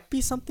there might be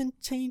something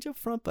change up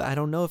front, but I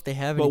don't know if they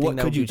have anything. What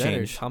that could you better.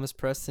 change? Thomas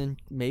Preston,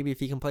 maybe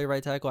if he can play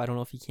right tackle. I don't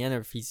know if he can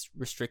or if he's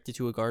restricted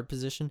to a guard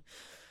position.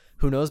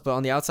 Who knows? But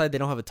on the outside, they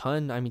don't have a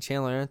ton. I mean,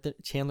 Chandler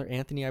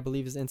Anthony, I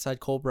believe, is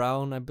inside. Cole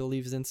Brown, I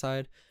believe, is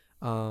inside.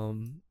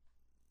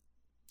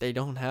 They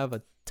don't have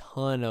a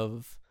ton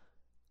of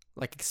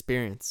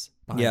experience.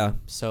 Yeah.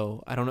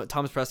 So I don't know.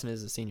 Thomas Preston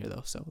is a senior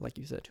though, so like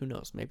you said, who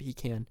knows? Maybe he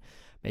can.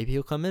 Maybe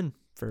he'll come in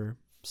for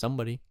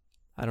somebody.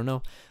 I don't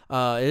know.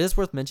 It is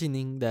worth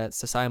mentioning that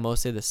Sasai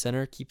Mose, the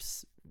center,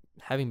 keeps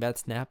having bad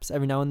snaps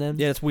every now and then.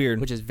 Yeah, it's weird.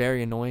 Which is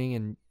very annoying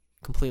and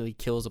completely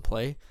kills a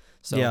play.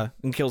 So yeah,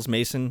 and kills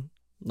Mason.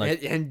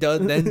 Then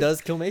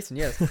does kill Mason.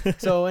 Yes.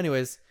 So,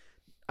 anyways,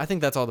 I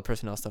think that's all the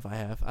personnel stuff I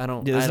have.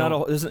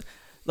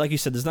 Like you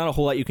said, there's not a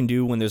whole lot you can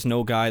do when there's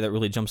no guy that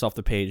really jumps off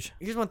the page.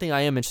 Here's one thing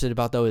I am interested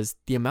about, though, is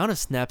the amount of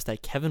snaps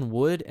that Kevin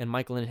Wood and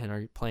Mike Linehan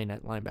are playing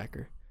at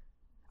linebacker.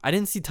 I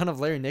didn't see a ton of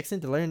Larry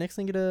Nixon. Did Larry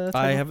Nixon get a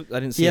tackle? I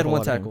didn't see. He had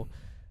 1 tackle.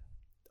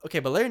 Okay,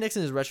 but Larry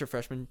Nixon is a redshirt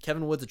freshman.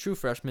 Kevin Wood's a true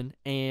freshman.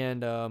 And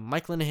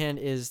Mike Linehan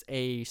is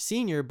a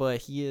senior, but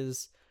he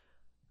is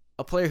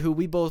a player who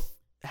we both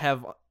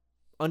have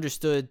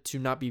understood to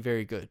not be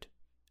very good.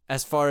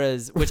 As far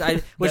as which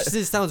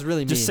sounds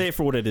really mean. Just say it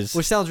for what it is.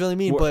 Which sounds really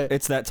mean, but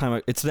it's that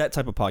type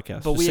of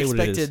podcast. But we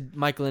expected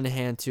Mike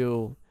Linehan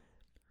to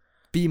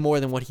be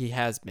more than what he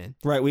has been.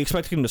 Right, we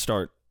expected him to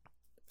start.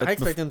 I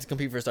expect him to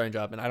compete for a starting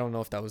job, and I don't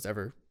know if that was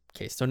ever the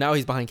case. So now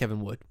he's behind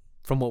Kevin Wood,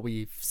 from what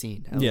we've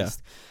seen at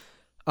least.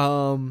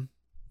 I'm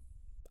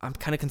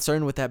kind of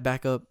concerned with that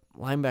backup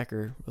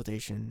linebacker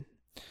rotation.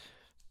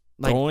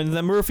 Throwing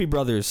the Murphy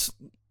brothers.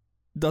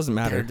 Doesn't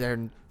matter. They're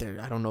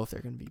I don't know if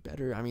they're going to be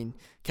better. I mean,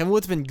 Kevin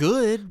Wood's been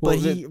good, but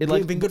he's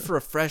been good for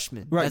a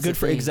freshman. Right, good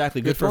for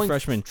a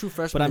freshman. True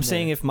freshman. But I'm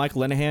saying if Mike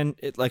Linehan,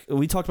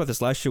 we talked about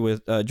this last year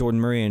with Jordan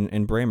Murray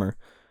and Bramer,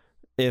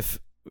 if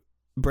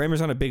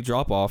Bramer's on a big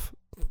drop off,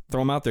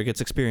 throw him out there,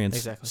 gets experience.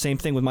 Exactly. Same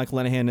thing with Mike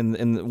Linehan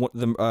and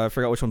the I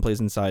forgot which one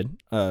plays inside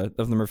of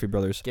the Murphy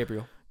brothers.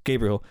 Gabriel.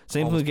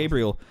 Same thing with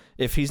Gabriel.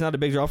 If he's not a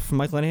big drop from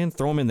Mike Linehan,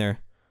 throw him in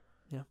there.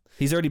 Yeah.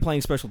 He's already playing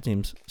special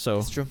teams, so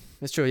it's true.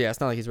 It's true. Yeah, it's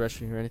not like he's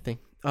redshirting or anything.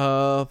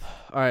 All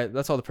right,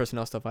 that's all the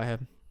personnel stuff I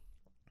have.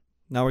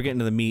 Now we're getting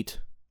to the meat.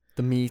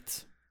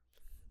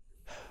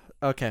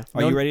 Okay.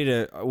 Are you ready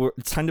to?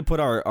 It's time to put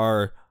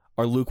our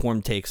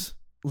lukewarm takes,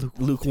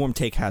 lukewarm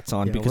take hats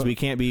on because we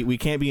can't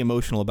be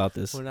emotional about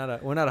this. We're not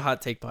a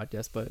hot take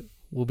podcast, but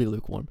we'll be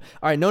lukewarm.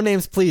 All right, no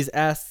names, please.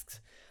 Asks.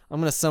 I'm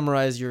gonna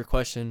summarize your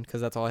question because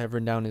that's all I have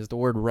written down is the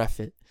word ref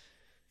it.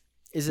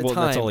 Is it time?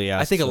 That's all he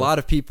asked, I think a lot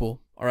of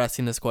people are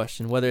asking this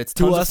question, whether it's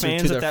to us or to their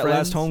friends. At that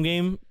last home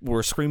game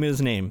were screaming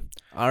his name.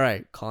 All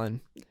right, Colin.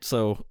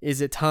 So,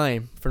 is it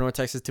time for North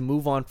Texas to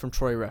move on from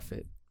Troy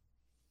Reffitt?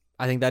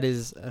 I think that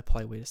is a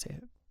polite way to say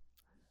it.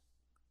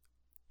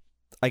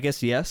 I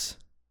guess yes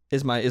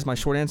is my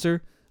short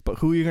answer, but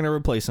who are you going to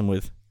replace him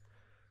with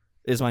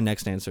is my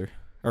next answer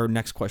or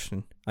next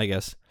question, I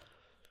guess.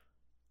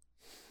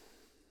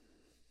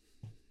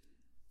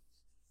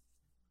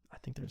 I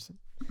think there's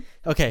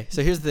Okay,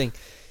 so here's the thing.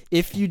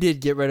 If you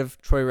did get rid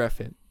of Troy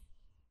Reffitt,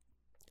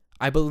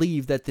 I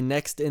believe that the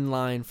next in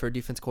line for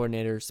defense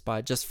coordinator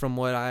spot, just from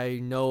what I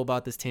know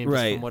about this team,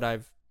 just from what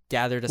I've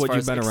gathered as far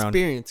as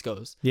experience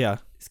goes,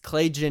 is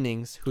Clay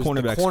Jennings, who's the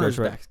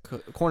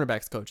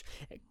cornerbacks coach.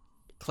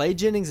 Clay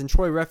Jennings and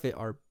Troy Reffitt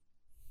are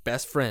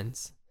best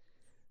friends.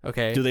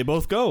 Okay. Do they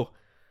both go?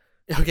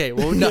 Okay,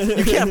 well, no,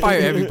 you can't fire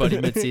everybody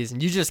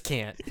midseason. You just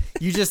can't.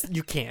 You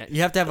can't.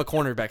 You have to have a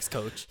cornerbacks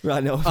coach.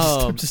 Right. No.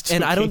 I'm just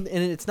and and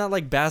it's not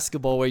like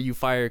basketball where you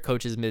fire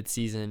coaches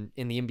midseason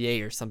in the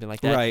NBA or something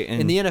like that. Right.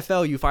 In the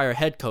NFL, you fire a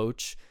head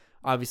coach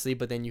obviously,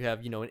 but then you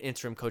have, an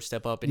interim coach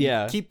step up, and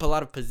you keep a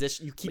lot of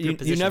position. You keep your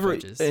position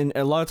coaches. And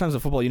a lot of times in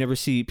football, you never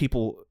see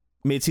people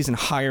mid-season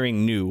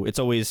hiring new. It's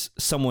always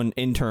someone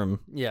interim.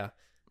 Yeah.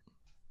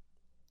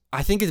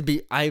 I think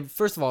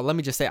first of all, let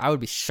me just say, I would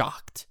be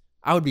shocked.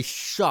 I would be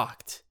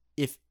shocked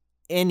if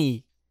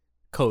any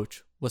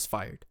coach was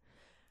fired.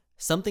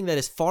 Something that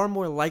is far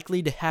more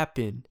likely to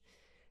happen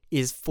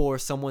is for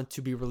someone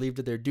to be relieved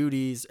of their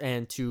duties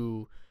and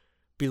to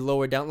be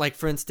lowered down. Like,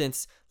 for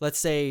instance, let's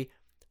say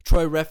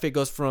Troy Reffitt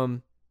goes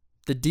from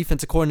the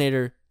defensive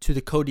coordinator to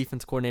the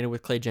co-defensive coordinator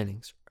with Clay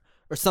Jennings,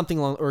 or something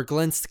along, or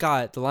Glenn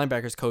Scott, the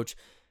linebackers coach,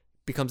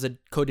 becomes a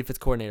co-defense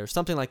coordinator,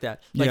 something like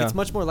that. Like, it's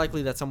much more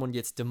likely that someone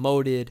gets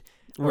demoted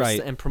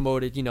and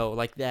promoted,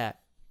 like that,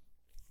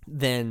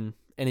 than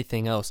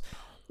anything else.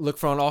 Look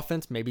for on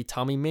offense, maybe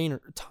Tommy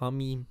Maynard.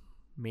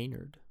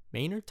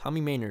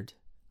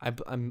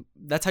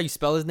 That's how you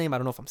spell his name. I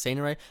don't know if I'm saying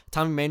it right.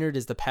 Tommy Maynard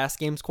is the pass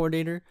games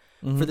coordinator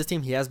for this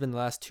team. He has been the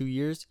last 2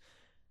 years.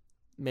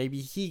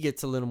 Maybe he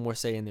gets a little more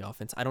say in the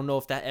offense. I don't know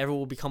if that ever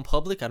will become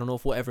public. I don't know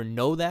if we'll ever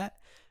know that,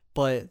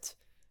 but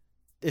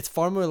it's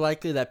far more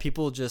likely that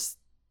people just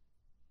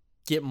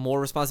get more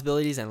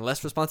responsibilities and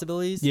less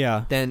responsibilities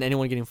than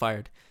anyone getting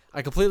fired.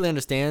 I completely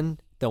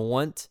understand the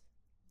want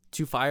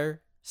to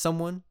fire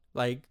someone,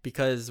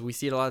 because we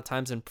see it a lot of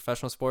times in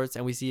professional sports,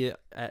 and we see it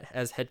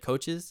as head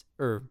coaches,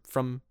 or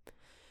from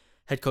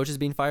head coaches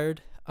being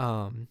fired,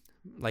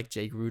 like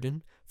Jay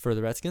Gruden for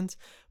the Redskins.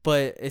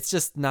 But it's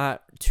just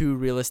not too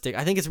realistic.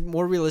 I think it's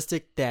more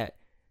realistic that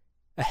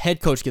a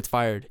head coach gets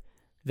fired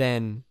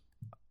than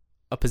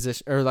a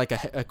position, or like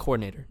a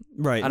coordinator.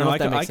 Right. I don't know if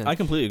that makes sense. I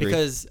completely agree.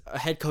 Because a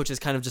head coach is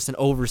kind of just an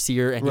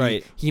overseer,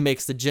 and he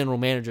makes the general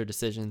manager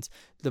decisions.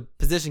 The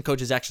position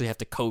coaches actually have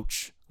to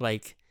coach,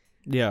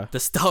 the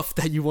stuff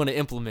that you want to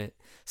implement.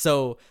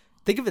 So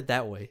think of it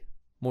that way,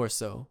 more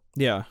so.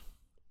 Yeah.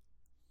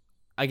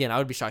 Again, I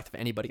would be shocked if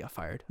anybody got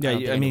fired.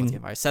 Yeah, I mean,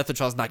 Seth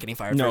Littrell's not getting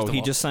fired. No,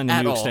 he just signed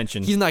a new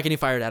extension. He's not getting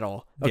fired at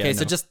all. Okay,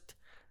 so just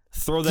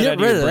throw that out of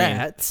your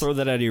brain. Throw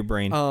that out of your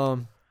brain.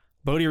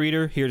 Bodie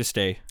Reeder, here to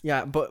stay.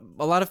 Yeah, but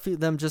a lot of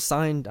them just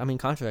signed,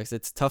 contracts.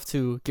 It's tough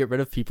to get rid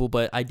of people,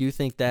 but I do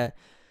think there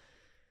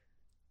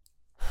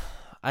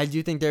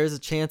is a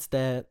chance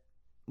that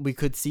we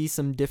could see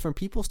some different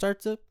people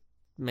start to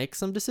make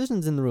some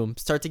decisions in the room,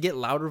 start to get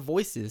louder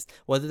voices,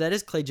 whether that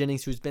is Clay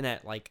Jennings, who's been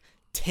at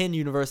 10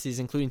 universities,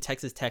 including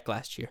Texas Tech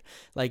last year.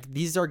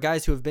 These are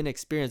guys who have been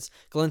experienced.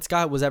 Glenn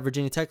Scott was at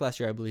Virginia Tech last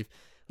year, I believe.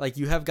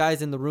 You have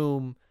guys in the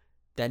room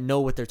that know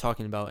what they're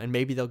talking about, and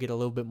maybe they'll get a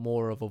little bit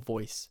more of a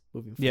voice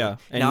moving forward. Yeah,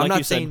 and now, I'm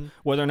not saying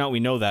whether or not we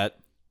know that.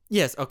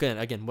 Yes, okay,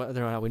 again,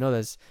 whether or not we know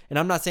this. And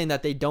I'm not saying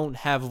that they don't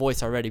have a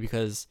voice already,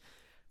 because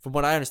from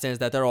what I understand is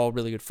that they're all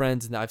really good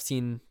friends, and I've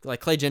seen,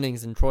 Clay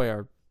Jennings and Troy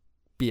are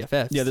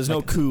BFFs. Yeah, there's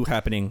no coup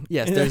happening.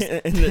 Yes, there's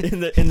in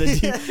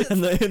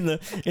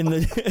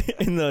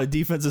the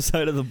defensive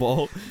side of the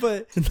ball.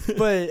 But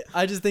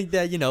I just think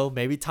that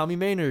maybe Tommy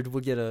Maynard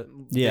will get a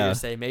bigger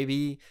say.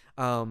 Maybe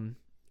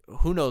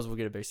who knows? We'll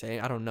get a bigger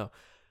say. I don't know.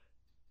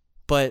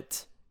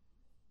 But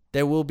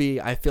there will be,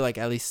 I feel like,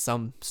 at least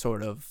some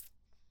sort of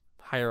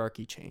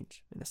hierarchy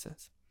change in a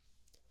sense.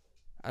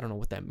 I don't know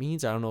what that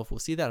means. I don't know if we'll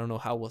see that. I don't know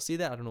how we'll see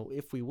that. I don't know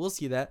if we will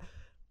see that.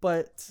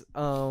 But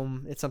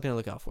it's something to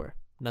look out for.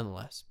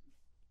 Nonetheless,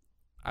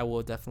 I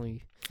will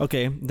definitely.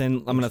 Okay,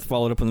 then I'm going to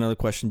follow it up with another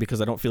question,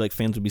 because I don't feel like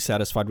fans would be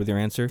satisfied with your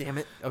answer. Damn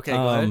it. Okay,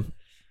 go ahead.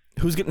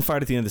 Who's getting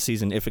fired at the end of the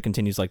season if it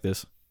continues like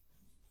this?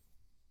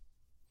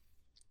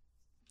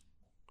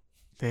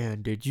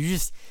 Man, dude,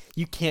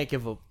 you can't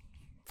give up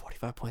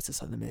 45 points to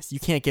Southern Miss. You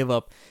can't give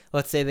up.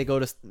 Let's say they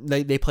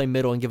they play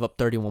middle and give up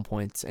 31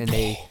 points, and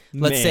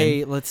let's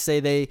say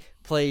they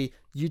play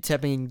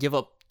UTEP and give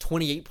up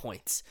 28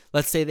 points.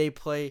 Let's say they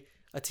play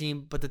a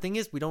team, but the thing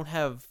is, we don't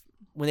have.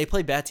 When they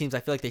play bad teams, I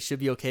feel like they should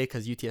be okay,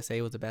 because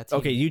UTSA was a bad team.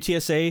 Okay,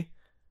 UTSA.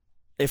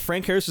 If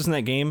Frank Harris was in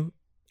that game,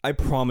 I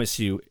promise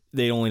you,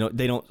 they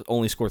don't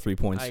only score 3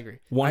 points. I agree.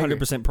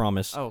 100%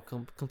 promise. Oh,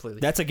 completely.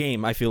 That's a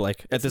game. I feel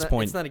like at this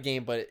point, it's not a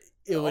game, but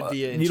it would be.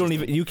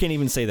 You can't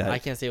even say that. I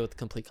can't say it with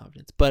complete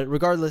confidence. But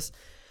regardless,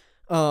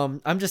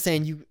 I'm just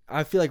saying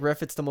I feel like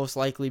Reffitt's the most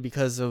likely,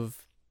 because of.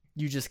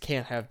 You just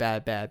can't have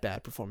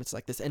bad performance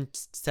like this. And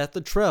Seth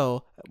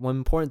Littrell, one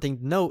important thing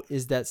to note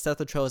is that Seth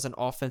Littrell is an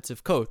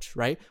offensive coach,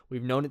 right?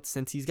 We've known it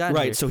since he's gotten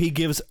here. Right, so he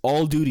gives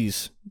all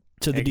duties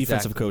to the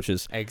defensive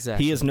coaches.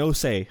 Exactly. He has no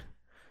say.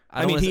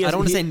 I don't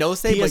want to say no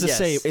say, he but has a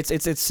say.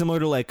 It's similar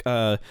to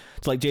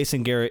like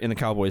Jason Garrett in the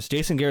Cowboys.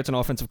 Jason Garrett's an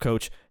offensive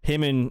coach.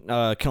 Him and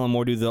Kellen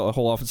Moore do the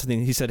whole offensive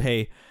thing. He said,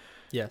 "Hey,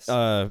 yes,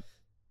 man,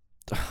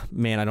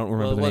 I don't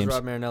remember the names." It was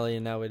Rob Marinelli,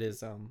 and now it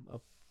is a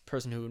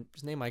person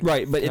whose name I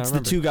right, but it's the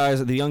two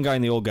guys, the young guy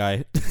and the old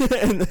guy,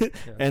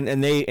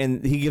 and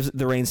he gives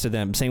the reins to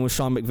them. Same with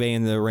Sean McVay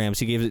and the Rams.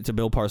 He gave it to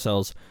Bill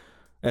Parcells.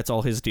 That's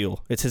all his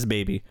deal. It's his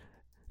baby.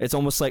 It's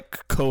almost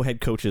like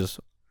co-head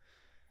coaches,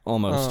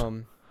 almost.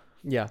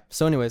 Yeah.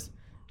 So, anyways,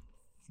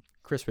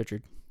 Chris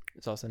Richard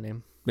is also a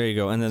name. There you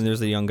go. And then there's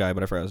the young guy,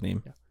 but I forgot his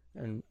name. Yeah.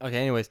 And okay.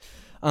 Anyways,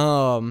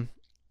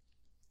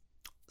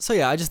 So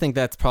yeah, I just think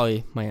that's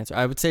probably my answer.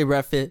 I would say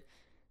ref it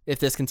if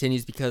this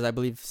continues because I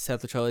believe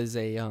Seth Littrell is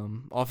a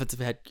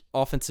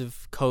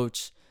offensive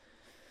coach,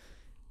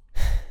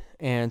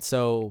 and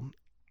so,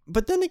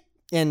 but then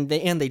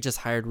they just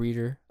hired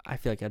Reeder. I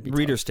feel like that'd be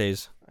Reeder tough.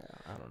 Stays.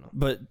 I don't know,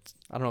 but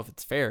I don't know if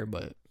it's fair,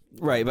 but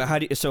right. But how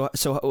do you, so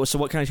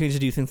what kind of changes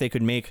do you think they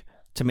could make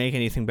to make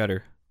anything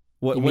better?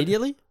 What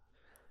immediately?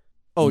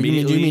 Oh, you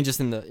mean just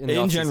in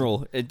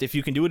general? If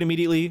you can do it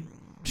immediately,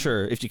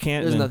 sure. If you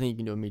can't, there's nothing you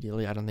can do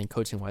immediately. I don't think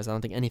coaching wise. I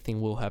don't think anything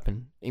will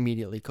happen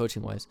immediately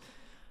coaching wise.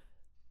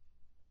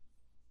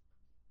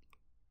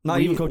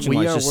 Not even coaching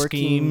wise, just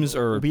schemes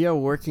or. We are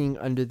working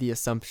under the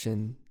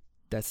assumption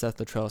that Seth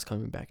Littrell is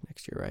coming back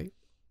next year, right?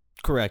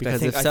 Correct. Because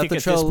I think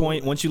at this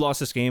point, once you lost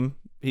this game,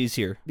 he's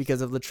here.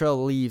 Because if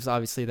Littrell leaves,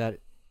 obviously that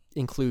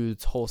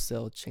includes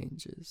wholesale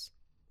changes.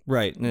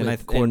 Right,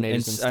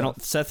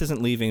 Seth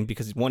isn't leaving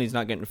because one, he's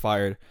not getting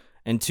fired,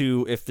 and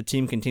two, if the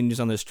team continues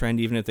on this trend,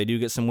 even if they do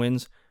get some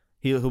wins,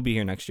 he'll be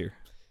here next year.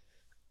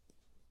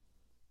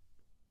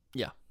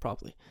 Yeah,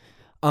 probably.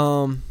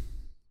 So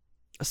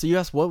you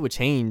asked what would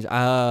change.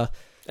 And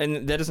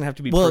that doesn't have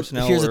to be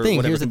personnel. Here's the thing.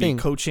 Whatever. Here's the thing.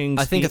 Coaching.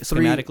 I think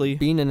schematically,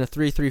 being in a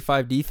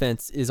 3-3-5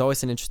 defense is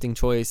always an interesting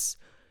choice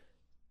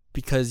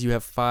because you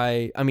have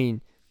five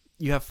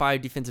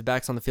defensive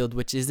backs on the field,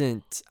 which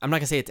isn't. I'm not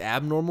gonna say it's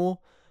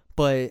abnormal.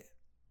 But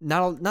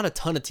not a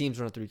ton of teams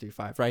run a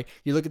 3-3-5, right?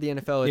 You look at the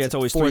NFL. It's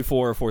always 3-4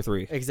 or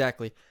 4-3.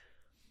 Exactly.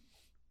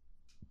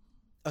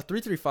 A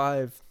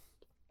 3-3-5.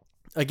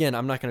 Again,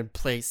 I'm not going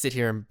to sit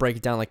here and break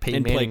it down like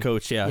Peyton Manning. Play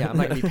coach, yeah. Yeah, I'm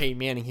not going to be Peyton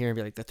Manning here and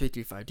be like, the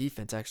 3-3-5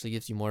 defense actually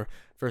gives you more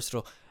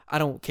versatile. I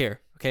don't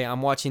care, okay?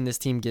 I'm watching this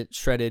team get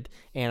shredded,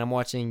 and I'm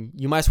watching,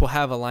 you might as well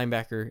have a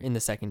linebacker in the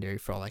secondary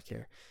for all I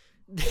care.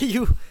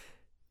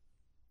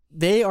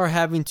 They are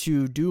having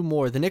to do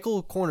more. The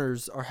nickel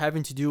corners are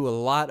having to do a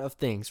lot of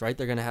things, right?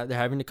 They're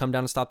having to come down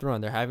and stop the run.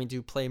 They're having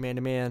to play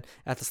man-to-man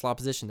at the slot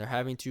position. They're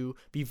having to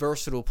be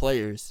versatile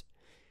players.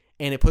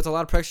 And it puts a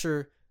lot of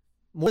pressure,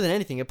 more than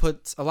anything, it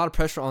puts a lot of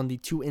pressure on the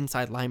two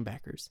inside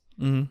linebackers.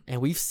 Mm-hmm.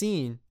 And we've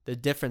seen the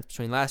difference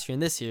between last year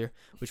and this year,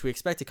 which we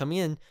expect to come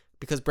in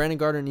because Brandon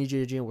Gardner and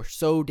EJ Ajian were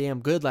so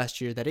damn good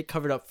last year that it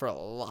covered up for a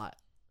lot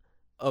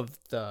of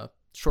the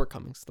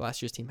shortcomings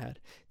last year's team had.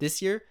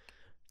 This year,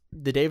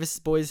 the Davis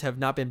boys have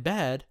not been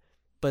bad,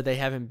 but they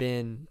haven't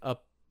been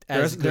up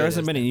as good. There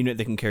hasn't been a unit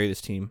that can carry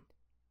this team.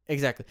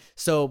 Exactly.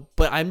 So,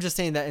 but I'm just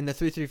saying that in the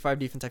 3-3-5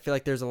 defense, I feel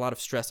like there's a lot of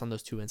stress on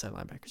those two inside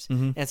linebackers.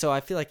 Mm-hmm. And so I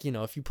feel like,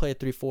 if you play a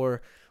 3-4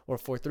 or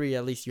 4-3,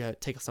 at least you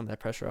take some of that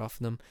pressure off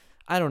them.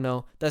 I don't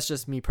know. That's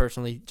just me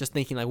personally, just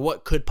thinking like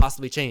what could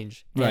possibly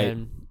change. Right.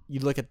 And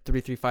you look at the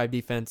 3-3-5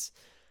 defense,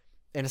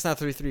 and it's not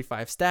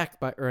 3-3-5 stack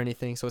or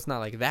anything, so it's not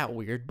like that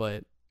weird,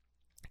 but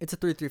it's a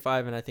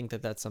 3-3-5, and I think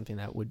that that's something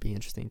that would be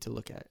interesting to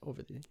look at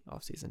over the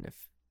offseason if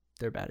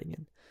they're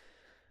batting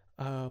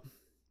in,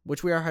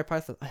 which we are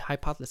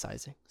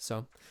hypothesizing.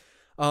 So,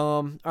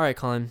 all right,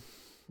 Colin.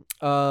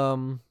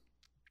 How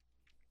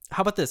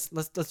about this?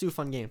 Let's do a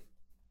fun game.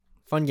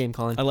 Fun game,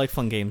 Colin. I like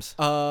fun games.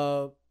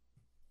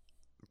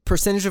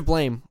 Percentage of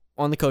blame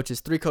on the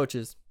coaches. 3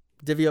 coaches.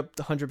 Divvy up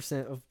the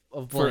 100%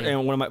 of blame.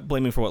 And what am I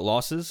blaming for? What,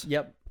 losses?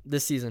 Yep,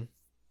 this season.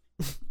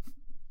 Oh,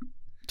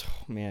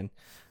 man.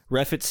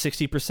 Ref at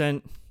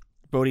 60%.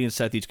 Bodie and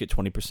Seth each get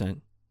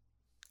 20%.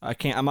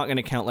 I'm not going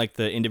to count like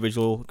the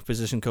individual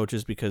position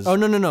coaches because. Oh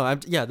no!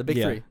 The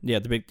big 3.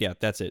 Yeah,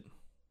 that's it.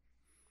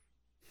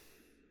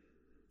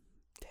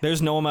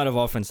 There's no amount of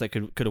offense that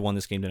could have won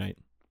this game tonight.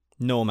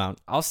 No amount.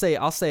 I'll say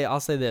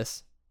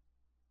this.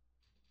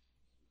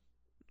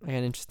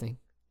 Again, interesting.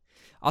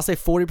 I'll say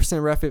 40%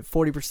 Reffitt,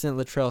 40%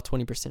 Littrell,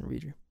 20%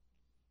 Reeder.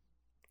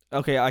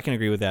 Okay, I can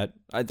agree with that.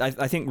 I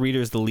think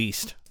Reeder is the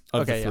least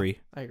of the 3. Yeah,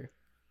 I agree.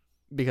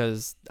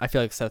 Because I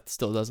feel like Seth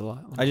still does a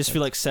lot. I just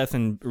feel like Seth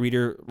and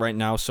Reeder right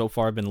now so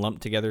far have been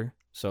lumped together.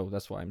 So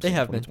that's why I'm saying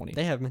 2020.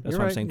 They have been. That's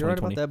why I'm saying 2020. You're right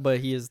about that, but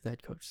he is the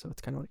head coach, so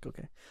it's kind of like,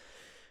 okay.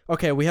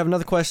 Okay, we have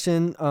another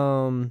question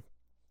from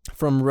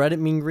Reddit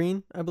Mean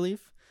Green, I believe.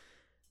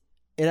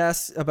 It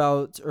asks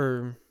about,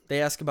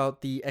 they ask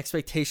about the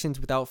expectations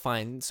without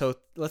fine. So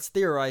let's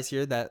theorize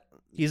here that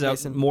he's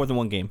out more than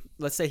one game.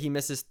 Let's say he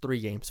misses 4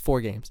 games.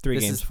 4 games,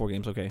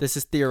 okay. This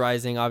is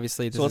theorizing,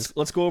 obviously.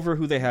 Let's go over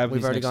who they have.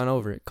 We've already gone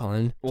over it,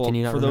 Colin. Well, Can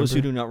you not for those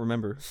who do not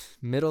remember.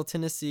 Middle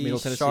Tennessee,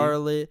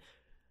 Charlotte,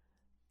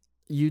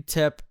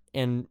 UTEP,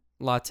 and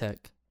La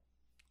Tech.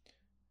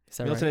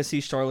 Middle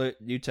Tennessee, Charlotte,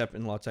 UTEP,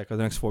 and La Tech are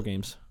the next 4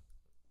 games.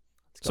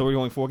 So we're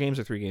going 4 games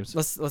or 3 games?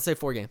 Let's say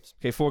 4 games.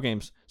 Okay, 4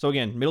 games. So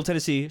again, Middle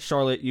Tennessee,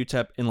 Charlotte,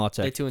 UTEP, and La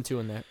Tech. They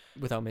 2-2 in that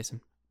without Mason.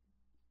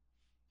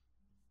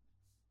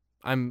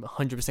 I'm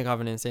 100%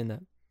 confident in saying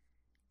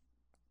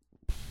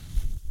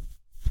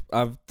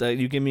that.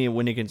 You give me a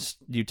win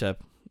against UTEP.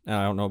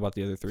 I don't know about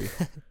the other 3.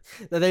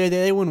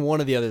 They win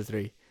one of the other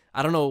 3.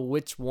 I don't know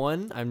which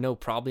one. I know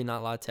probably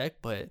not La Tech,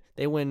 but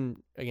they win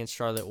against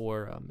Charlotte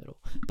or Middle.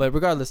 But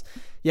regardless,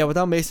 yeah,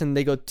 without Mason,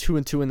 they go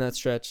 2-2 in that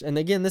stretch. And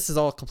again, this is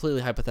all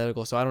completely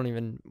hypothetical, so I don't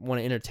even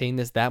want to entertain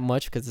this that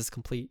much because it's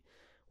complete.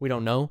 We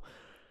don't know.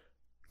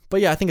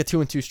 But yeah, I think a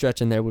 2-2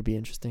 stretch in there would be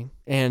interesting,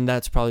 and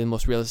that's probably the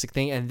most realistic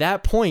thing. And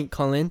that point,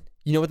 Colin,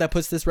 you know what that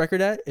puts this record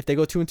at? If they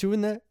go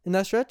 2-2 in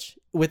that stretch,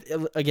 with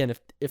again,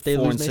 if they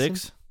lose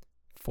Mason,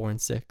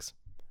 4-6.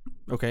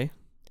 Okay.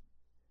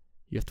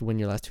 You have to win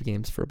your last 2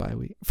 games for a bye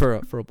week for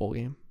a bowl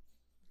game.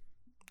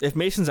 If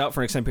Mason's out for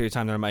an extended period of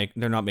time,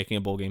 they're not making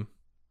a bowl game.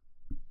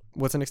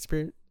 What's an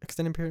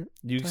extended period?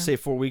 You say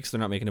 4 weeks, they're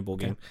not making a bowl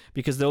game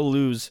because they'll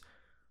lose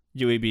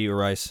UAB or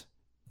Rice.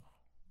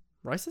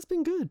 Rice has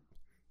been good.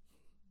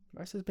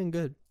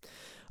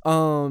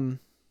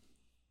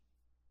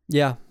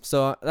 Yeah,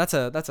 so that's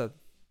a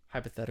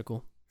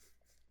hypothetical.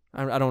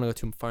 I don't want to go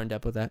too far in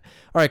depth with that.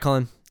 All right,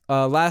 Colin.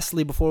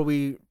 Lastly, before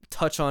we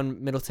touch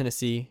on Middle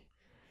Tennessee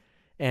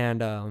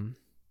and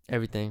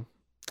everything,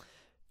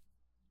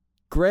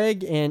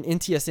 Greg and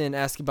NTSN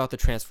ask about the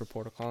transfer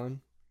portal,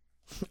 Colin.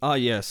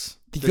 Yes.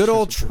 The good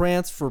old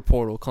transfer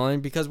portal,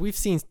 Colin, because we've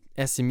seen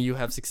SMU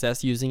have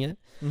success using it.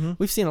 Mm-hmm.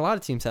 We've seen a lot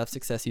of teams have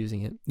success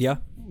using it. Yeah.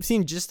 We've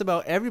seen just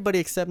about everybody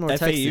except North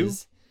FAU.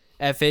 Texas.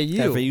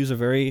 FAU is a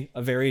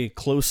very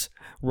close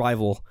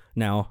rival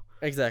now.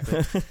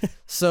 Exactly.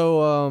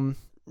 So,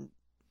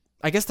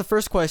 I guess the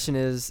first question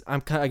is,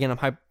 I'm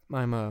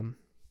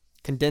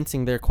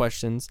condensing their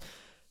questions.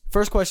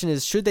 First question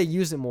is, should they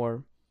use it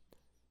more?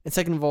 And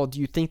second of all, do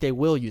you think they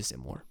will use it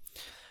more?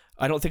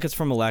 I don't think it's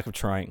from a lack of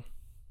trying.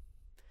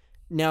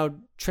 Now,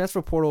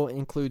 transfer portal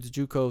includes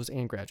JUCOs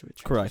and graduates.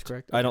 Correct.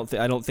 Okay. I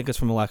don't think it's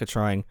from a lack of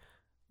trying.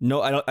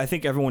 No, I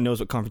think everyone knows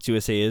what Conference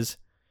USA is.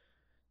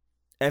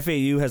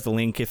 FAU has the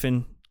Lane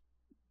Kiffin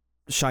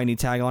shiny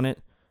tag on it,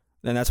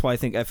 and that's why I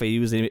think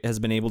FAU has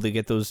been able to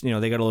get those.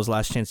 They got all those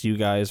last chance you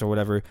guys or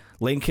whatever.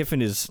 Lane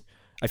Kiffin is,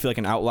 I feel like,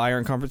 an outlier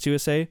in Conference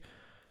USA.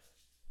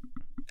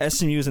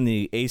 SMU is in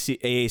the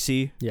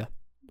AAC. Yeah.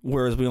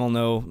 Whereas we all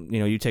know,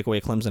 you take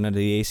away Clemson out of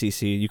the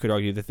ACC, you could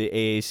argue that the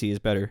AAC is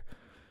better.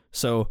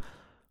 So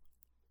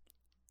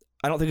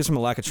I don't think it's from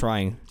a lack of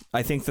trying.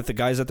 I think that the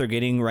guys that they're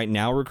getting right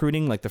now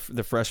recruiting, like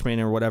the freshmen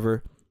or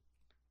whatever,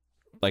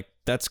 like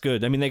that's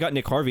good. I mean, they got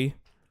Nick Harvey.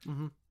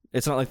 Mm-hmm.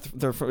 It's not like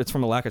it's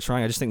from a lack of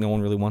trying. I just think no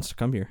one really wants to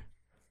come here.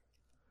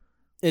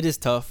 It is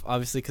tough,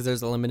 obviously, because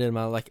there's a limited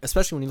amount,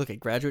 especially when you look at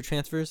graduate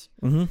transfers.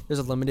 Mm-hmm. There's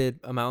a limited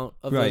amount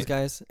of those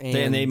guys,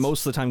 and they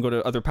most of the time go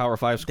to other Power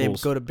 5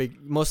 schools. They go to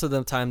most of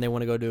the time they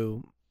want to go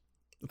to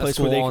a place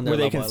where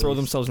they can throw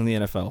themselves in the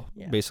NFL,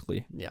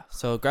 basically. Yeah.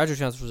 So graduate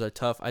transfers are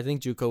tough. I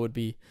think JUCO would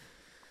be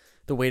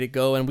the way to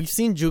go, and we've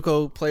seen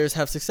JUCO players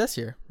have success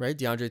here, right?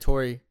 DeAndre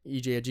Torrey,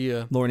 EJ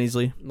Agia, Lauren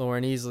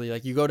Easley.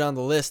 Like, you go down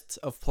the list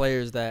of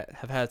players that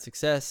have had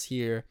success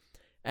here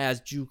as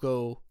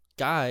JUCO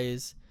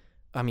guys.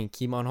 I mean,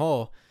 Keemon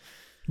Hall.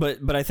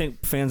 But I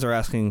think fans are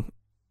asking,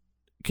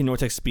 can North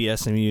Texas be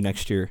SMU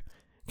next year?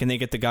 Can they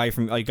get the guy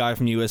from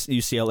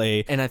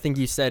UCLA? And I think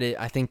you said it.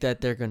 I think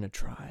that they're going to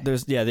try.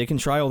 They can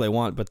try all they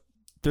want, but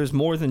there's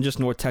more than just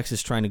North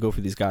Texas trying to go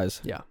for these guys.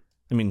 Yeah.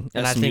 I mean,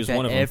 and SMU is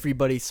one of them.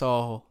 Everybody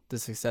saw the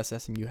success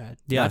SMU had.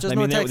 Yeah,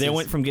 they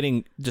went from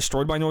getting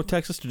destroyed by North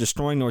Texas to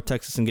destroying North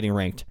Texas and getting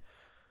ranked.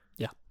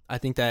 Yeah, I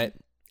think that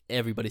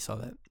everybody saw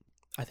that.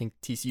 I think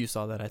TCU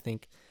saw that. I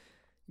think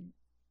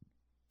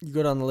you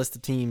go down the list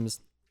of teams,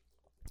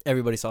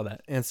 everybody saw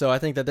that. And so I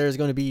think that there's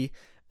going to be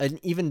an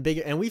even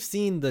bigger, and we've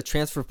seen the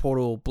transfer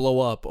portal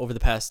blow up over the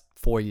past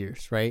 4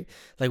 years, right?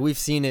 Like, we've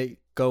seen it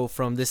go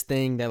from this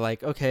thing that,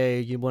 like, okay,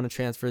 you want to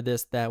transfer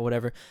this, that,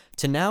 whatever,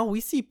 to now we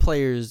see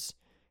players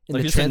in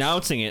like the just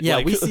announcing it.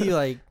 Yeah, we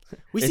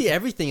see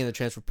everything in the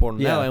transfer portal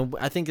now, and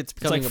I think it's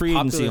becoming like free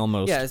agency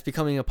almost. Yeah, it's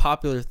becoming a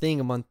popular thing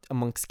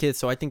amongst kids.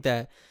 So I think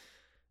that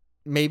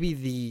maybe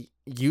the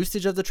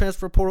usage of the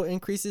transfer portal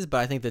increases,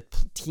 but I think that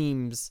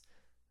teams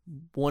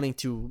wanting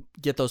to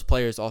get those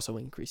players also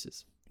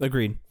increases.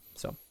 Agreed.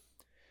 So,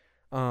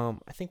 I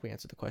think we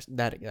answered the question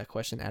that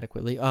question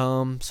adequately.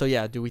 So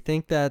yeah, do we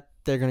think that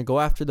they're gonna go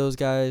after those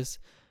guys?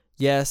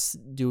 Yes.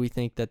 Do we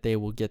think that they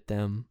will get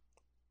them?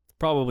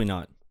 Probably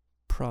not.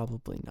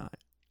 Probably not.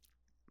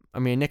 I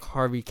mean, Nick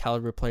Harvey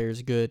caliber player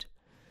is good.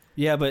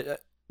 Yeah,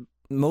 but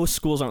most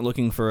schools aren't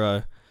looking for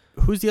a.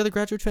 Who's the other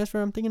graduate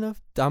transfer I'm thinking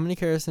of? Dominic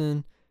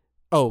Harrison.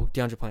 Oh,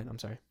 DeAndre Plant. I'm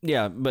sorry.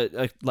 Yeah, but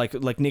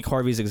like Nick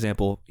Harvey's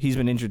example, he's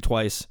been injured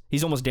twice.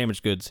 He's almost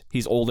damaged goods.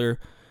 He's older.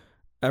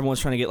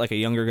 Everyone's trying to get like a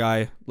younger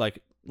guy, like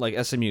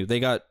SMU. They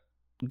got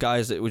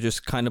guys that were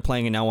just kind of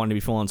playing and now wanted to be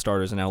full-on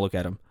starters, and now look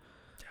at them.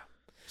 Yeah.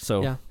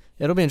 So yeah,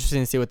 it'll be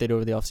interesting to see what they do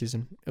over the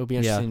offseason. It'll be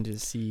interesting to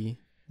see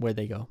where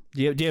they go.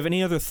 Do you have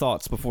any other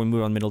thoughts before we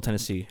move on Middle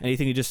Tennessee?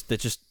 Anything that's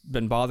just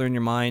been bothering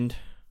your mind?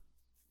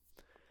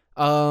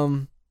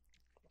 Man,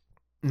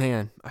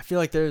 I feel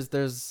like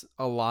there's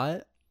a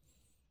lot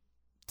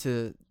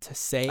to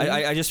say.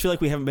 I just feel like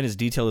we haven't been as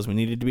detailed as we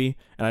needed to be,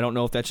 and I don't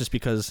know if that's just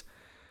because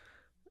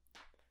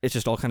it's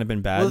just all kind of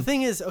been bad. Well, the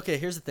thing is, okay,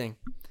 here's the thing.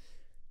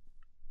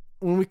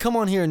 When we come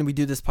on here and we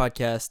do this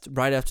podcast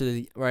right after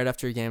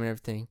a game and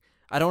everything,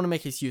 I don't want to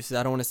make excuses.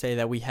 I don't want to say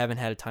that we haven't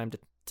had a time to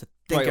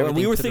think. Right,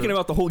 we were thinking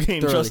about the whole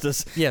game, thoroughly.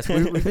 Justice. Yes,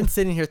 we've been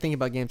sitting here thinking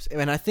about games,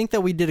 and I think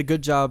that we did a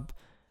good job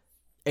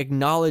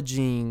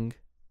acknowledging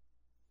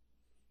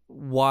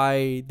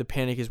why the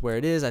panic is where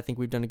it is. I think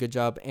we've done a good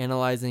job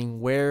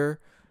analyzing where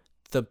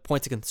the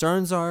points of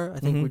concerns are. I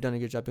think we've done a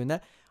good job doing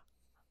that.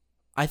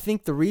 I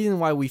think the reason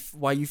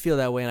why you feel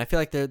that way, and I feel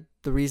like the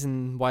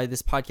reason why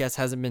this podcast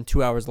hasn't been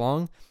 2 hours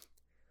long,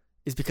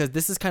 is because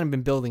this has kind of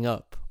been building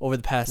up over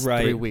the past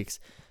 3 weeks.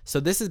 So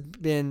this has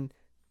been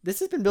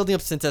building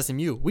up since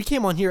SMU. We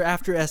came on here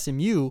after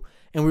SMU,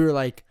 and we were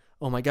like,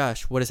 oh my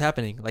gosh, what is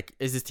happening? Like,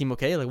 is this team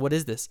okay? Like, what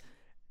is this?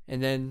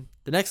 And then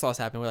the next loss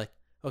happened. We're like,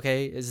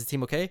 okay, is this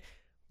team okay?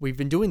 We've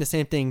been doing the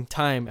same thing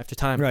time after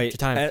time after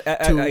time.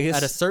 I guess,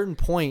 at a certain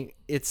point,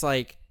 it's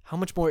like, how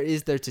much more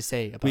is there to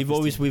say about this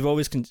team? We've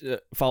always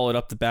followed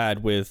up the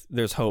bad with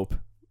there's hope.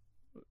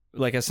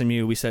 Like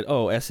SMU, we said,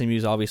 oh, SMU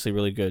is obviously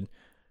really good.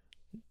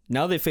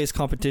 Now they face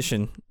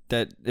competition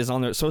that is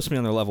supposed to be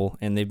on their level,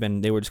 and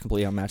they were just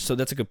completely outmatched. So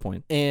that's a good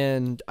point.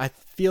 And I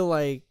feel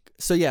like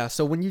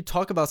so when you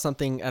talk about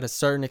something at a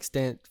certain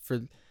extent,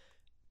 for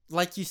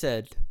like you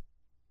said,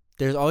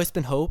 there's always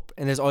been hope,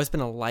 and there's always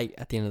been a light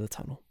at the end of the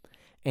tunnel.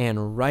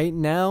 And right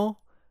now,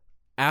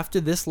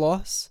 after this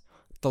loss,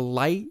 the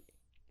light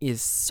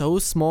is so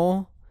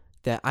small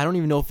that I don't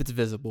even know if it's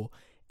visible.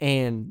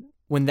 And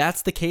when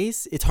that's the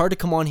case, it's hard to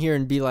come on here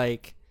and be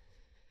like,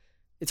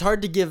 it's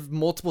hard to give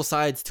multiple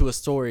sides to a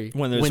story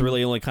when there's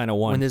really only kind of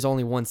one. When there's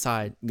only one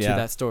side to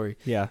that story.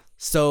 Yeah.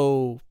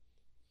 So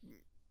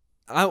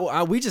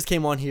we just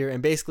came on here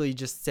and basically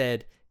just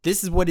said,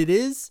 this is what it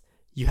is.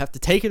 You have to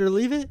take it or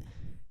leave it.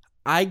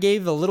 I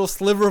gave a little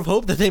sliver of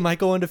hope that they might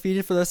go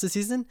undefeated for the rest of the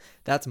season.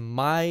 That's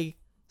my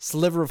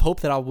sliver of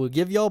hope that I will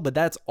give y'all, but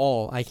that's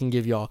all I can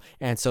give y'all.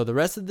 And so the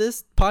rest of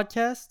this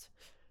podcast,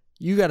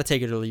 you got to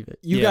take it or leave it.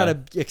 You got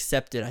to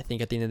accept it, I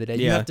think, at the end of the day.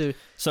 You have to.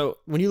 So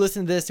when you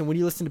listen to this and when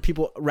you listen to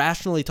people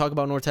rationally talk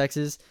about North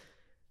Texas,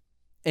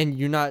 and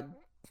you're not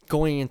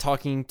going and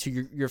talking to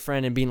your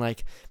friend and being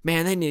like,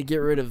 man, they need to get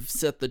rid of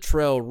Seth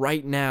Littrell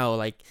right now,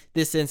 like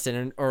this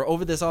instant, or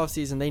over this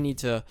offseason, they need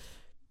to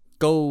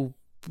go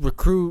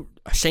recruit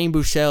Shane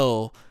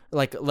Buechele,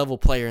 like level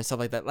player and stuff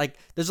like that. Like,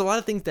 there's a lot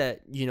of things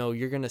that, you know,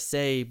 you're going to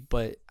say,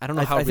 but I don't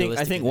know how realistic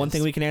I think one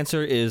thing we can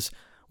answer is,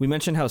 we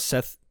mentioned how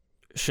Seth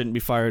shouldn't be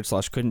fired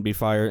 / couldn't be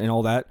fired and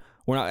all that.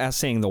 We're not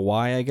saying the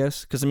why, I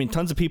guess, because I mean,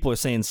 tons of people are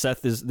saying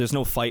there's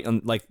no fight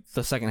on like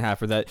the second half,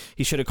 or that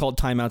he should have called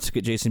timeouts to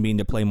get Jason Bean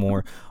to play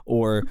more,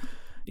 or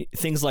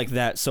things like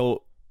that.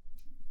 So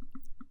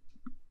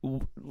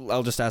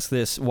I'll just ask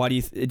this: why do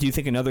you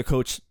think another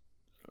coach,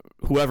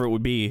 whoever it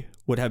would be,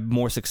 would have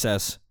more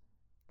success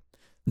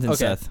than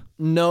Seth?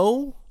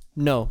 No.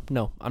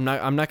 I'm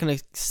not gonna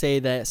say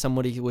that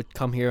somebody would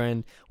come here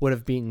and would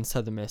have beaten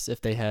Southern Miss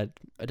if they had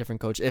a different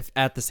coach, if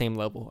at the same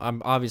level.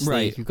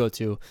 Obviously, if you go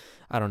to,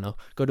 I don't know,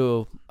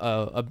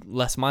 a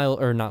Les Miles,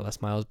 or not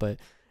Les Miles, but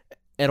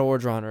Ed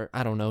Orgeron, or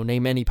I don't know,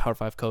 name any Power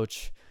 5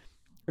 coach.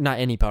 Not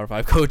any Power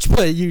 5 coach,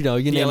 but you know,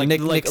 you name like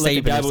Nick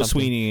Saban, like or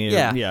Sweeney,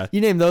 yeah,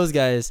 you name those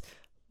guys.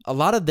 A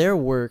lot of their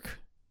work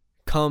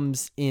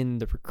comes in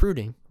the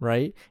recruiting,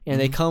 right? And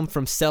they come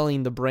from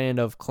selling the brand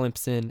of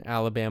Clemson,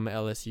 Alabama,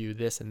 LSU,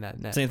 this and that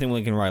and that. Same thing with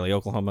Lincoln Riley,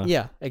 Oklahoma.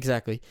 Yeah,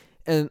 exactly.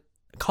 And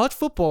college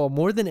football,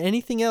 more than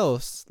anything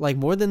else, like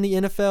more than the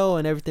NFL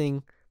and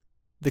everything,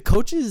 the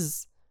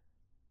coaches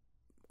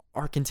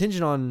are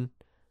contingent on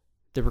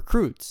the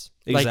recruits.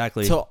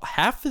 Exactly. Like, so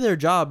half of their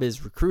job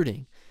is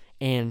recruiting,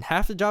 and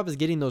half the job is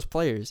getting those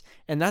players.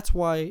 And that's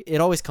why it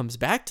always comes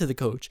back to the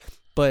coach.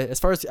 But as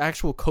far as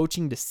actual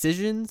coaching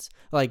decisions,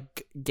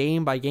 like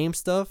game by game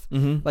stuff,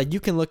 like you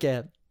can look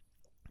at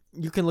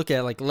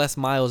like Les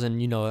Miles,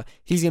 and you know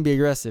he's gonna be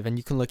aggressive, and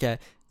you can look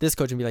at this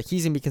coach and be like,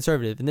 he's gonna be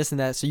conservative and this and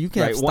that. So you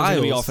can have styles. One's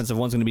gonna be offensive,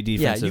 one's gonna be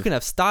defensive. Yeah, you can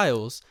have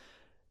styles,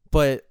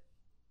 but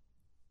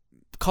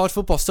college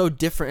football is so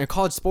different, and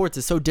college sports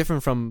is so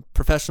different from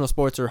professional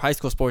sports or high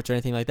school sports or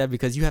anything like that,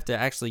 because you have to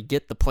actually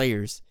get the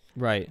players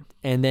right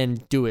and then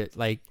do it.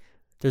 Like,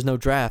 there's no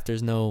draft,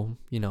 there's no,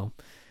 you know,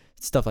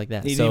 stuff like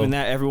that. Even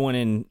that, everyone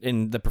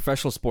in the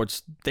professional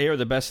sports, they are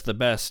the best of the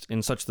best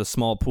in such the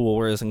small pool,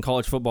 whereas in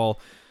college football,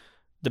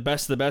 the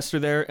best of the best are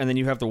there, and then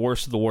you have the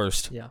worst of the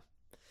worst. Yeah.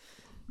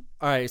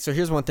 All right, so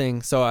here's one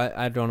thing. So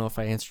I don't know if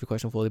I answered your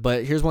question fully,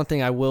 but here's one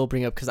thing I will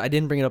bring up, because I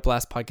didn't bring it up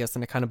last podcast,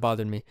 and it kind of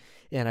bothered me,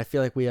 and I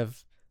feel like we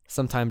have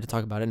some time to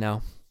talk about it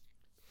now.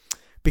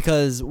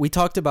 Because we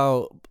talked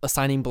about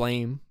assigning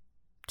blame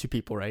to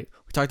people, right?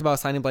 We talked about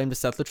assigning blame to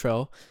Seth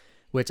Littrell,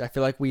 which I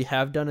feel like we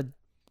have done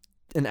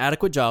an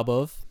adequate job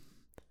of.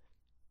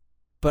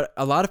 But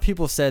a lot of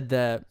people said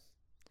that,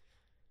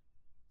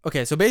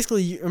 okay, so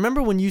basically, you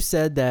remember when you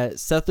said that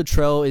Seth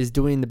Littrell is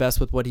doing the best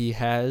with what he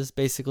has,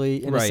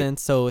 basically, in a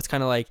sense? So it's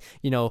kind of like,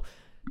 you know,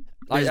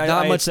 I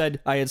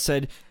had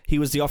said he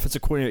was the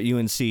offensive coordinator at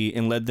UNC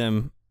and led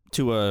them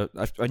to a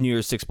New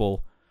Year's Six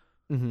Bowl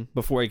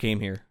before he came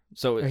here.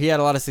 So he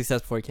had a lot of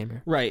success before he came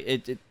here.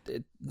 Right.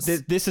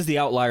 This is the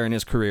outlier in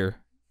his career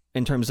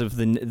in terms of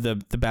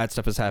the bad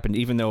stuff has happened,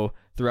 even though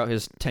throughout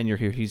his tenure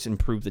here, he's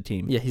improved the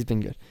team. Yeah, he's been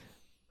good.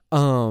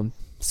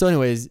 So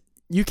anyways,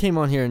 you came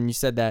on here and you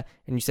said that,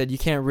 and you said you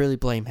can't really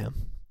blame him.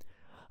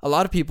 A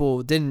lot of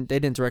people didn't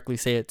directly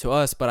say it to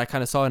us, but I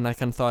kind of saw it, and I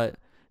kind of thought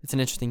it's an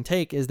interesting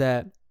take, is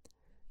that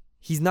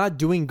he's not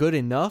doing good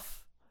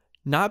enough,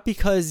 not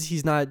because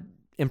he's not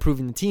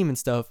improving the team and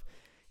stuff.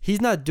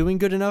 He's not doing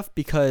good enough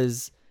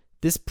because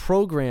this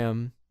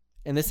program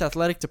and this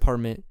athletic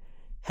department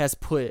has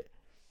put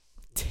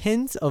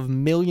tens of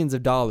millions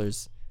of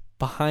dollars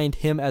behind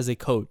him as a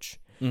coach.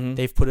 Mm-hmm.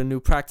 They've put a new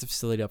practice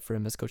facility up for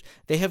him as coach.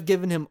 They have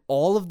given him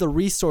all of the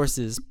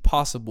resources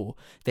possible.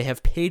 They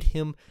have paid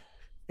him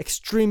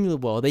extremely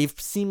well. They've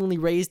seemingly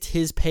raised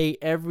his pay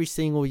every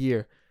single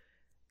year.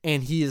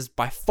 And he is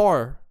by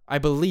far, I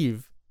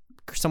believe,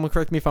 someone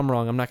correct me if I'm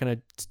wrong, I'm not going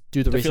to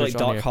do the research on here. I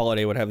feel like Doc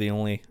Holliday would have the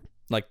only,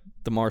 like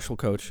the Marshall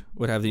coach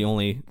would have the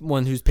only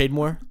one who's paid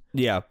more?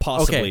 Yeah,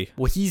 possibly. Okay,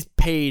 well, he's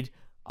paid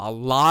a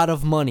lot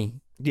of money.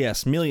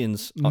 Yes,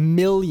 millions.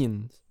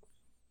 Millions.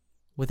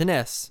 With an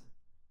S.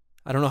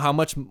 I don't know how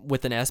much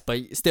with an S,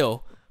 but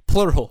still,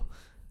 plural.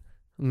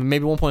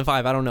 Maybe 1.5,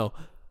 I don't know.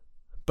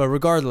 But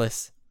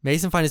regardless,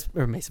 Seth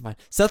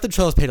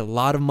Littrell has paid a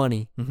lot of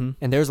money,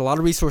 and there's a lot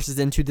of resources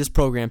into this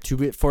program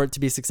for it to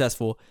be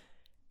successful.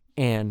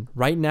 And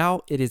right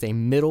now, it is a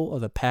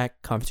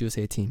middle-of-the-pack Conference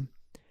USA team.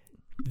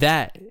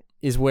 That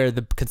is where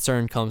the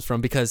concern comes from,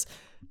 because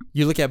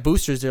you look at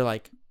boosters, they're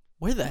like,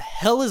 where the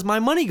hell is my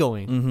money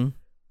going? Mm-hmm.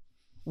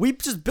 We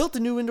just built a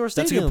new indoor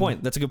stadium.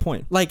 That's a good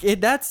point. Like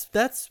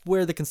that's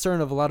where the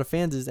concern of a lot of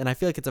fans is, and I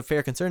feel like it's a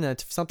fair concern, and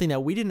it's something that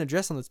we didn't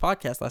address on this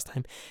podcast last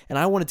time. And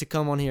I wanted to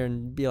come on here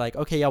and be like,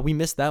 okay, yeah, we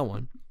missed that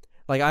one.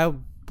 Like, I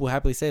will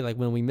happily say, like,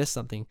 when we missed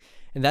something,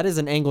 and that is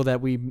an angle that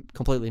we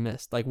completely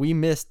missed. Like, we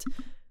missed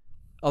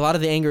a lot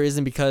of the anger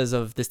isn't because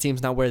of this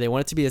team's not where they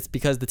want it to be. It's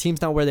because the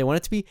team's not where they want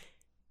it to be,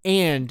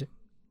 and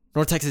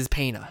North Texas is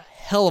paying a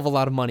hell of a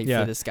lot of money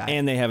for this guy.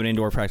 And they have an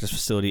indoor practice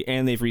facility,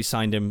 and they've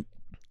re-signed him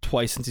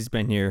twice since he's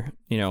been here.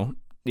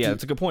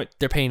 That's a good point.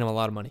 They're paying him a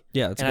lot of money.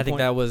 Yeah, and I think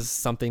that was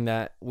something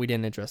that we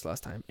didn't address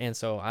last time. And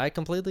so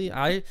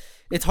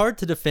it's hard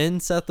to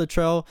defend Seth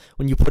Littrell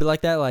when you put it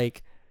like that.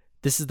 Like,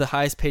 this is the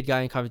highest paid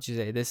guy in Conference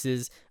USA. This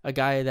is a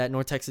guy that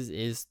North Texas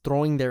is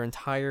throwing their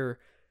entire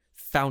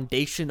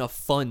foundation of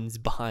funds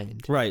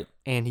behind. Right.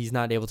 And he's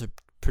not able to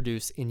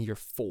produce in year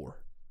 4.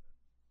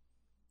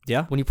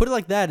 Yeah. When you put it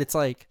like that, it's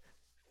like,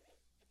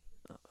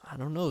 I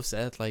don't know,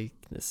 Seth. Like,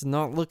 this is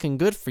not looking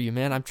good for you,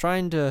 man. I'm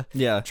trying to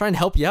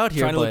help you out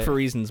here. Trying to look for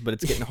reasons, but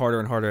it's getting harder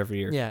and harder every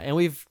year. Yeah,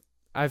 and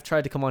I've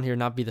tried to come on here and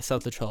not be the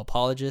Seth Littrell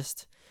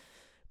apologist,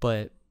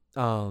 but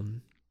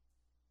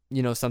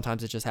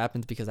sometimes it just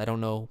happens because I don't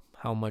know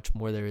how much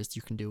more there is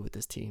you can do with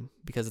this team,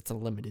 because it's a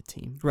limited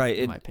team, right?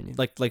 In my opinion,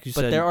 like you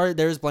said, but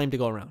there's blame to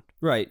go around,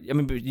 right? I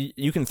mean, but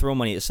you can throw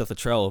money at Seth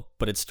Littrell,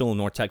 but it's still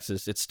North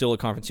Texas. It's still a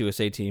Conference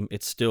USA team.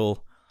 It's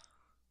still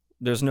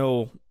there's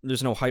no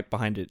hype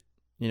behind it.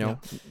 Yeah.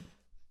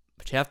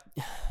 But you have,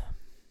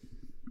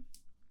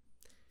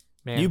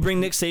 man. You bring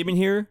Nick Saban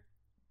here,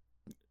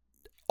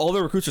 all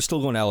the recruits are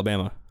still going to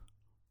Alabama.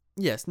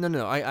 Yes,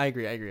 no. I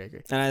agree.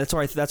 And that's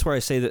where I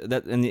say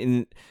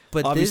that.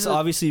 But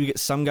obviously you get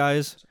some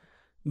guys,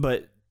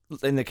 but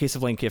in the case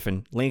of Lane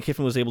Kiffin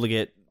was able to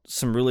get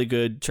some really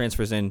good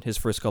transfers in his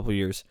first couple of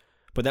years,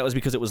 but that was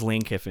because it was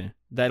Lane Kiffin.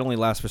 That only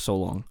lasts for so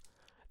long.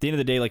 At the end of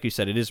the day, like you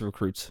said, it is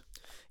recruits.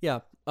 Yeah.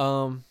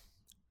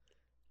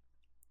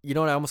 You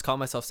know what I almost caught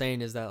myself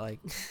saying is that, like,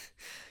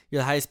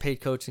 you're the highest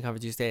paid coach in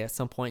Conference USA. At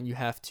some point, you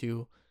have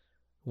to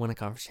win a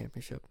conference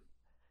championship,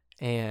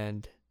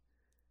 and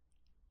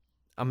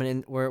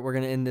we're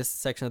gonna end this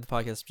section of the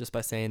podcast just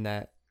by saying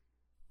that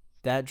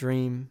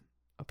dream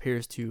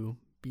appears to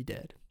be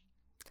dead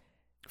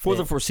for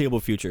the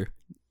foreseeable future.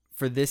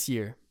 For this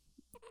year,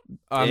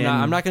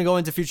 I'm not gonna go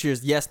into future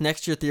years. Yes,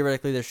 next year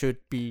theoretically there should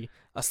be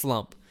a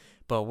slump.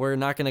 But we're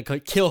not going to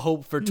kill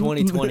hope for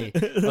 2020,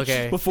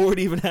 okay? Before it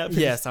even happens.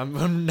 Yes,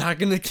 I'm not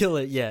going to kill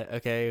it yet,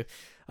 okay?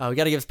 We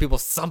got to give people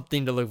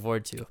something to look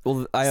forward to.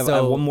 Well, I have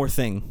one more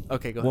thing.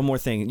 Okay, go ahead. One more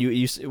thing.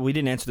 We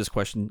didn't answer this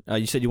question.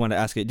 You said you wanted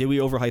to ask it. Did we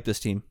overhype this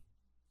team?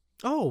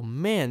 Oh,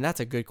 man, that's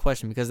a good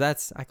question, because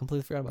I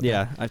completely forgot about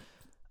that.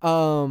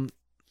 Yeah.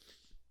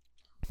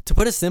 To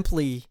put it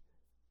simply,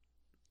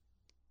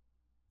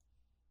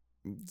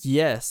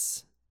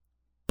 yes,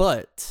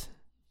 but...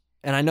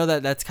 And I know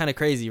that that's kind of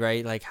crazy,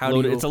 right? Like,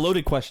 it's a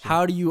loaded question.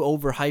 How do you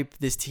overhype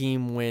this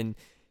team when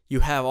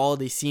you have all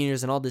these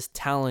seniors and all this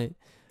talent?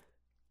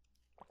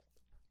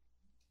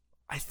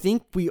 I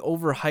think we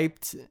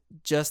overhyped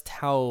just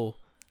how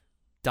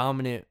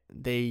dominant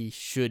they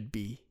should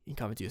be in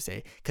Conference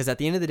USA. Because at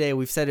the end of the day,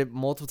 we've said it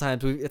multiple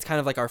times. It's kind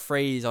of like our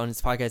phrase on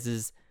this podcast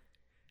is,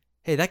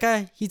 hey, that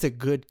guy, he's a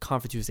good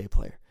Conference USA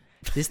player.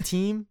 This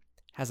team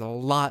has a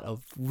lot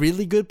of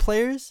really good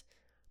players,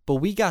 but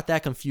we got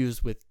that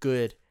confused with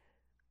good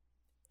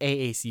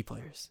AAC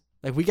players.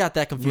 Like, we got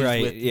that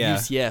confused with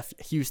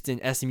UCF, Houston,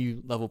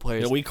 SMU level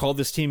players. Yeah, we called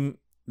this team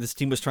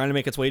was trying to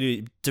make its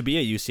way to be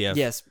a UCF.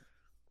 Yes.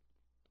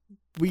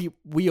 We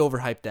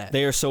overhyped that.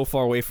 They are so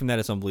far away from that,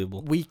 it's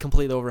unbelievable. We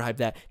completely overhyped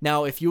that.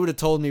 Now, if you would have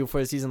told me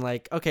before the season,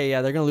 like, okay,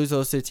 yeah, they're going to lose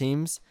those 2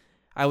 teams,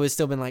 I would have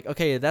still been like,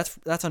 okay,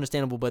 that's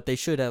understandable, but they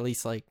should at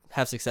least, like,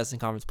 have success in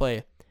conference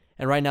play.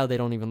 And right now, they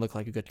don't even look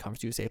like a good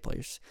Conference USA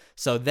players.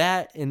 So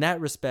that, in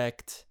that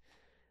respect,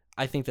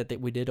 I think that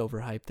we did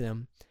overhype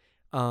them.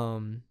 I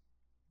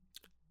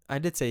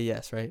did say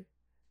yes, right?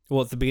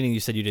 Well, at the beginning you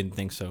said you didn't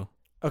think so.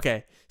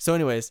 Okay. So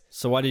anyways.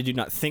 So why did you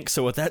not think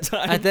so at that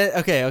time?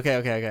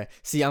 Okay.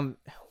 See,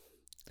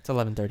 it's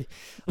 11:30.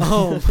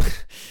 Oh,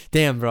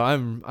 damn, bro.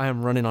 I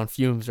am running on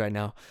fumes right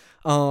now.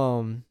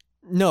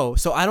 No,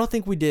 so I don't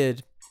think we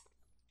did.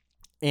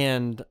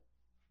 And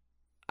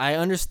I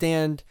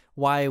understand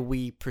why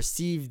we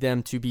perceive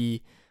them to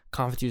be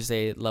Conference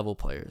USA level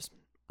players,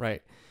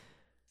 right?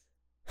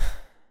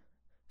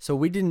 So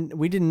we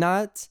did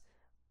not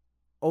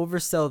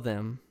oversell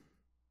them.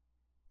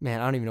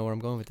 Man, I don't even know where I'm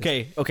going with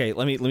this. Okay.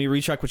 Let me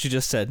retract what you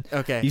just said.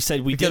 Okay. You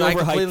said we did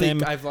overhype them.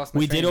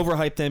 We did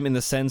overhype them in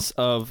the sense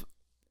of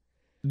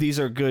these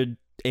are good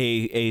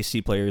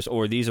AAC players,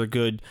 or these are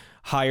good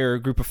higher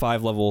Group of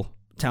 5 level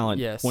talent.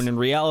 Yes. When in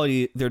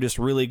reality, they're just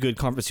really good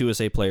Conference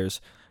USA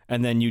players.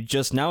 And then you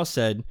just now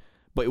said,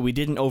 but we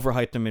didn't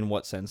overhype them in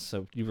what sense?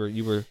 So you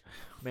were.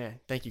 Man,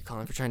 thank you,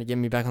 Colin, for trying to get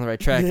me back on the right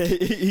track.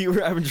 You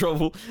were having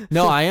trouble.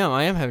 No, I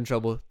am having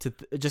trouble.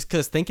 Just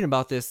because thinking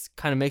about this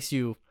kind of makes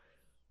you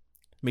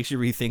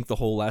rethink the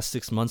whole last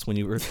 6 months when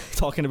you were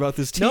talking about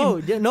this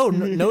team.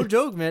 No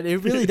joke, man.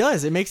 It really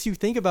does. It makes you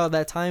think about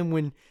that time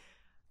when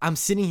I'm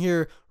sitting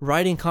here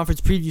writing conference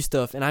preview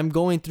stuff and I'm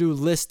going through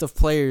list of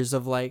players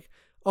of like,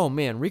 oh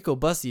man, Rico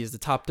Bussey is the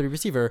top 3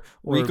 receiver.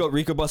 Or,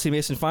 Rico Bussey,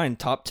 Mason Fine,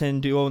 top 10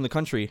 duo in the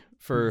country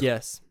for.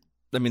 Yes.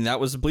 I mean, that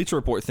was a Bleacher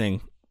Report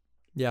thing.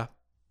 Yeah.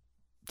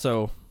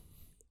 So,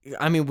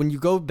 I mean, when you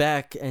go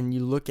back and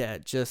you look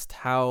at just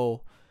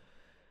how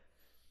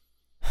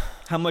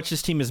much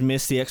this team has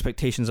missed the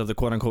expectations of the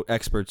quote-unquote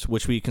experts,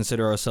 which we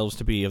consider ourselves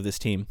to be, of this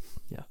team.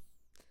 Yeah.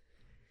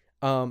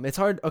 It's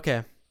hard.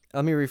 Okay,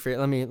 let me rephrase.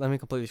 Let me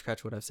completely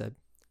scratch what I've said,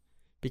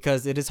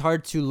 because it is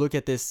hard to look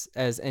at this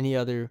as any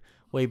other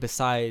way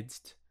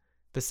besides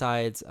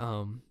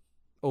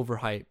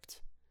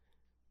overhyped.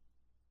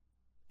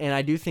 And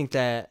I do think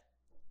that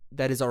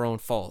is our own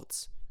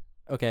faults.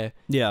 Okay.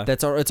 Yeah.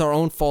 It's our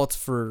own faults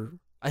for.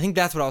 I think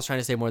that's what I was trying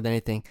to say more than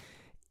anything.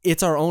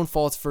 It's our own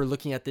faults for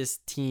looking at this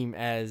team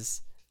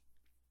as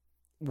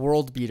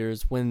world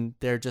beaters when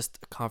they're just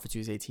a Conference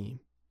USA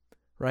team,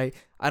 right?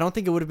 I don't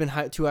think it would have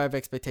been too high of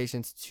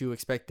expectations to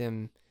expect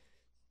them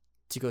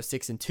to go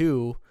 6-2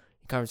 in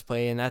conference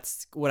play, and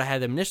that's what I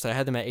had them initially. I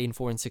had them at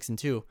 8-4 and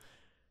 6-2,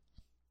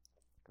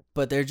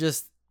 but they're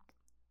just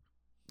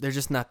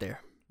not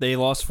there. They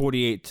lost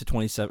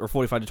 48-27 or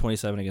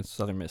 45-27 against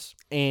Southern Miss,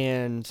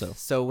 and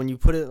so when you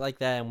put it like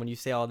that, and when you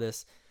say all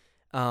this,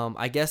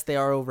 I guess they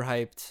are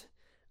overhyped.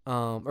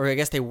 Or I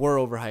guess they were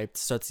overhyped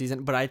to start the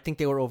season, but I think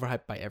they were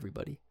overhyped by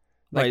everybody.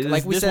 Right.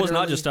 This was earlier,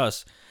 not just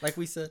us. Like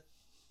we said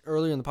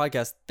earlier in the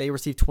podcast, they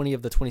received 20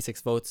 of the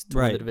 26 votes to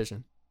win the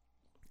division.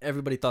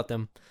 Everybody thought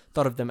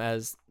of them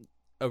as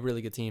a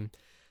really good team.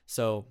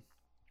 So,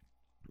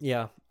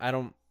 yeah, I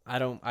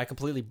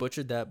completely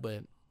butchered that,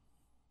 but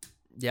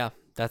yeah,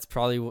 that's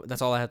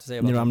all I have to say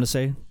about it. You know what I'm going to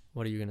say?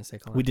 What are you going to say,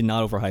 Colin? We did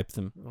not overhype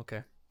them.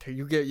 Okay.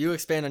 You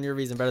expand on your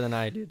reason better than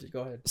I do.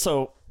 Go ahead.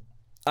 So,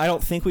 I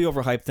don't think we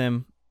overhyped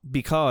them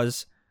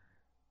because,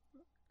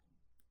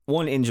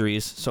 one,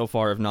 injuries so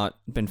far have not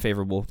been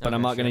favorable, but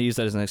I'm not going to use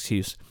that as an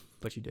excuse.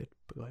 But you did.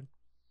 But go ahead.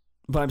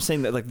 But I'm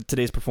saying that, like,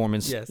 today's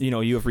performance, yes.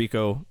 You have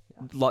Rico,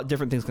 a lot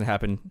different things can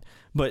happen.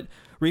 But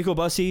Rico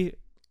Bussey,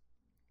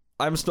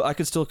 I'm still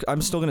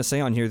going to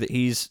say on here that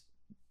he's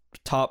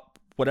top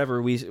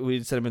whatever we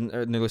said him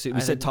in we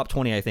said top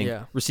 20, I think,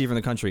 receiver in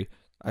the country.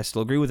 I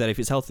still agree with that if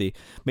he's healthy.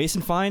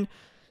 Mason Fine,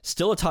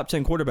 still a top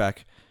 10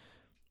 quarterback.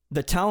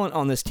 The talent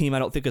on this team, I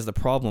don't think, is the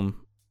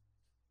problem.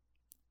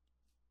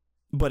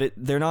 But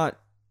they're not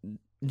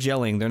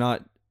gelling. They're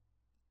not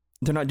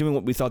doing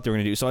what we thought they were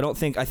going to do. So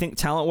I think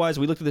talent-wise,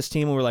 we looked at this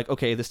team and we're like,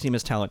 okay, this team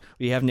has talent.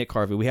 We have Nick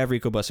Harvey. We have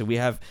Rico Bussey. We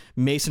have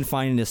Mason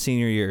Fine in his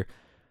senior year.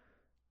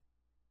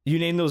 You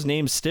name those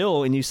names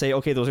still, and you say,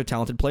 okay, those are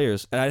talented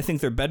players. And I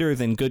think they're better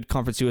than good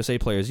Conference USA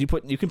players. You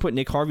can put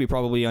Nick Harvey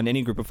probably on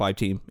any Group of 5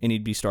 team, and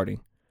he'd be starting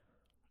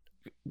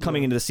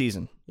coming into the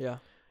season. Yeah.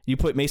 You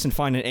put Mason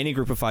Fine in any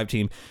Group of 5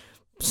 team,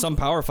 some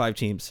Power 5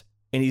 teams,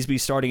 and he'd be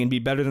starting and be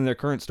better than their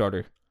current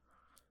starter.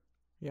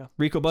 Yeah.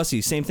 Rico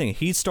Bussey, same thing.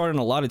 He's started on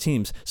a lot of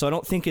teams. So I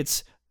don't think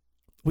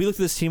we looked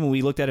at this team and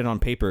we looked at it on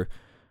paper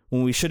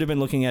when we should have been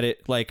looking at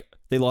it like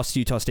they lost to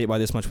Utah State by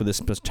this much with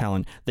this much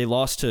talent. They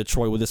lost to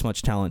Troy with this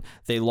much talent.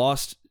 They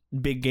lost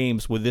big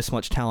games with this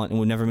much talent and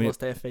would never lost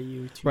to FAU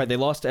too. Right, they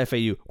lost to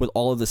FAU with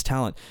all of this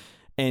talent.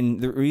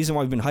 And the reason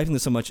why we've been hyping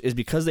this so much is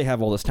because they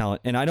have all this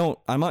talent. And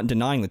I'm not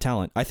denying the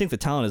talent. I think the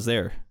talent is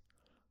there.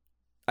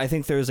 I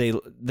think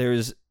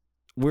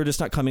we're just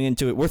not coming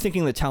into it. We're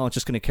thinking the talent's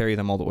just going to carry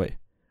them all the way.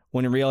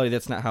 When in reality,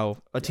 that's not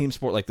how a team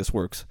sport like this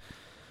works.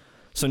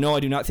 So no, I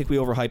do not think we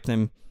overhyped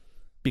them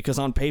because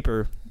on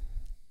paper,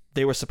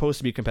 they were supposed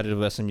to be competitive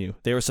with SMU.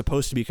 They were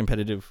supposed to be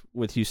competitive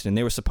with Houston.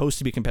 They were supposed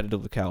to be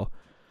competitive with Cal.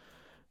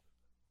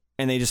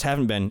 And they just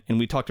haven't been. And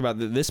we talked about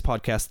this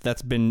podcast,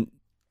 that's been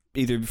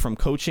either from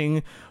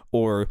coaching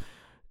or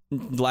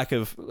lack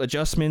of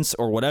adjustments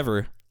or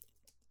whatever.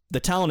 The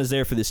talent is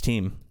there for this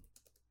team.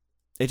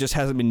 It just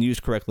hasn't been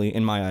used correctly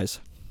in my eyes.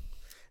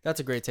 That's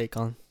a great take,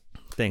 Colin.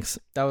 Thanks.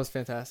 That was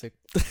fantastic.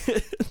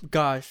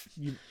 Gosh,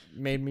 you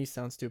made me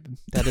sound stupid.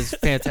 That is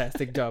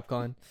fantastic job,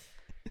 Colin.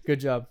 Good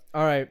job.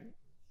 All right.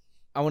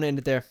 I want to end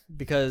it there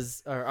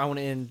I want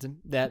to end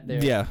that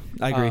there. Yeah,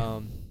 I agree.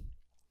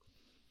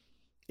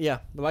 Yeah,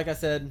 but like I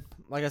said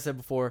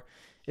before,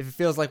 if it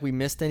feels like we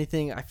missed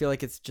anything, I feel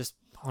like it's just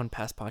on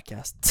past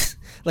podcasts.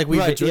 Like we've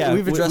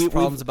addressed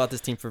problems about this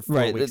team for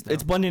 4 weeks now.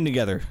 It's blending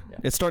together. Yeah.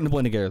 It's starting to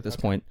blend together at this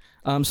point.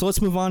 So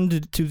let's move on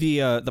to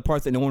the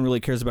part that no one really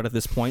cares about at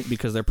this point,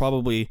 because they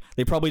probably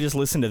just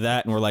listened to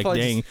that and were like,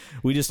 dang,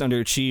 we just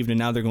underachieved and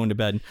now they're going to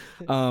bed.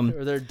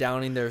 Or they're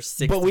downing their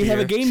sixth But we beer. have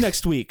a game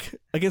next week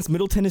against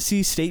Middle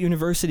Tennessee State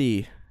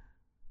University.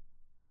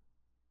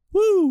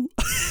 Woo!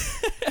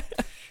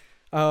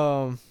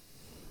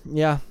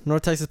 Yeah,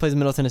 North Texas plays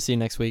Middle Tennessee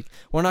next week.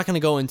 We're not going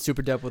to go in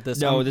super depth with this.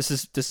 No, this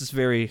is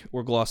very,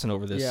 we're glossing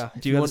over this. Yeah.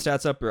 Do you have the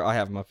stats up, or I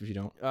have them up if you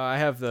don't? I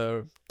have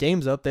the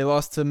games up. They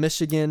lost to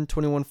Michigan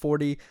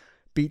 21-40,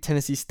 beat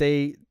Tennessee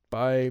State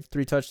by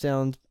 3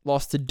 touchdowns,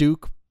 lost to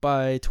Duke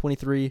by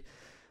 23,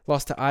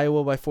 lost to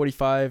Iowa by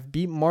 45,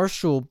 beat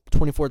Marshall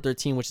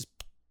 24-13, which is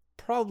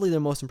probably their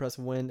most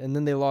impressive win, and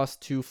then they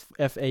lost to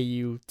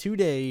FAU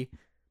today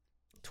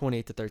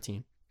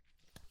 28-13.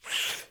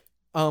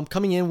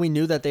 Coming in, we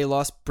knew that they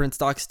lost Brent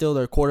Stockstill,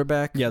 their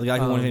quarterback. Yeah, the guy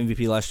who won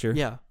MVP last year.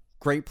 Yeah,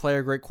 great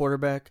player, great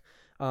quarterback.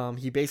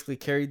 He basically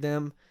carried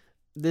them.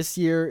 This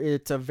year,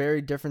 it's a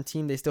very different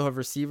team. They still have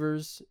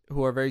receivers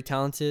who are very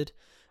talented.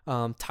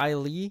 Ty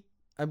Lee,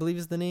 I believe,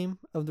 is the name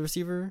of the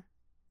receiver.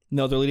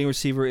 No, their leading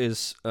receiver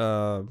is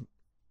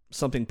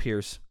something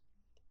Pierce.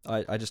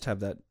 I just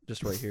have that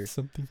just right here.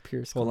 Something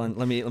Pierce. Hold on,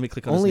 let me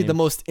click on only his name. The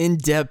most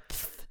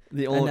in-depth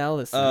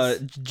analysis.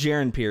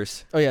 Jaron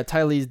Pierce. Oh yeah,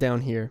 Ty Lee's down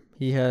here.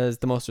 He has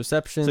the most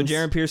receptions. So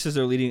Jaron Pierce is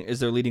their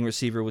leading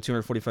receiver with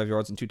 245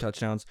 yards and 2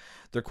 touchdowns.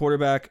 Their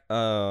quarterback,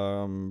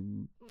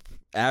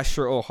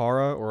 Asher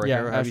O'Hara, or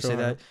O'Hara, how do you say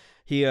that?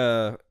 He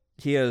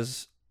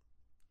has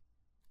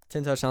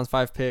 10 touchdowns,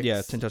 5 picks.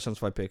 Yeah, 10 touchdowns,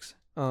 5 picks.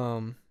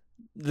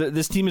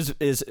 This team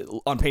is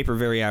on paper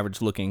very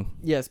average looking.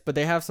 Yes, but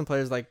they have some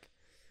players like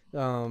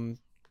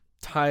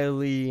Ty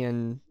Lee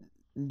and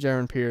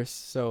Jaron Pierce.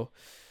 So,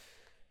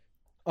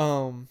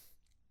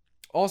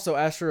 also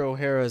Asher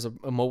O'Hara is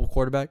a mobile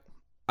quarterback.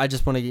 I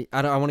want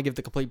to give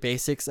the complete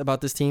basics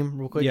about this team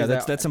real quick. Yeah,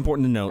 that's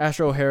important to note.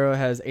 Asher O'Hara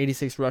has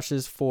 86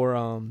 rushes for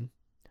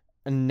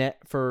a net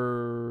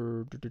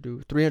for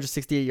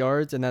 368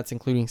 yards, and that's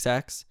including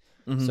sacks.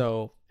 Mm-hmm.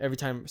 So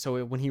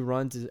when he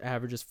runs, his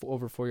average is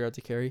over 4 yards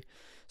a carry.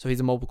 So he's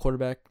a mobile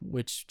quarterback,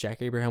 which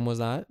Jack Abraham was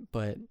not,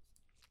 but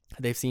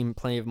they've seen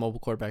plenty of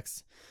mobile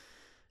quarterbacks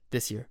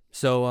this year.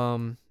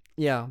 So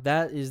yeah,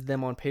 that is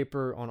them on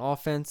paper. On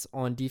offense,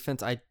 on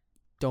defense, I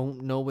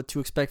don't know what to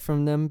expect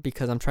from them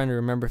because I'm trying to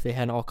remember if they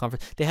had an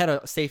all-conference. They had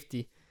a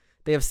safety.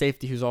 They have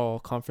safety who's all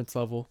conference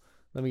level.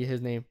 Let me get his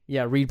name.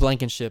 Yeah, Reed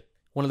Blankenship,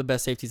 one of the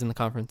best safeties in the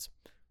conference.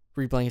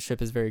 Reed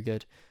Blankenship is very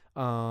good.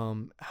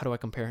 How do I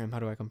compare him?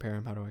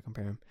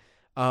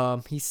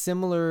 He's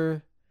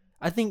similar.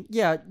 I think,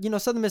 yeah,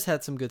 Southern Miss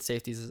had some good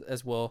safeties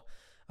as well.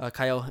 Not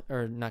Kyle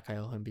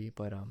Humby,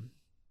 but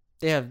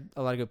they have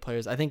a lot of good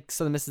players. I think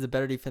Southern Miss is a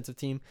better defensive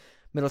team.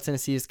 Middle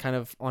Tennessee is kind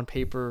of on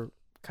paper,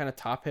 kind of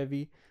top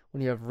heavy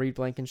when you have Reed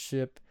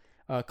Blankenship.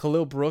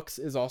 Khalil Brooks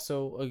is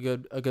also a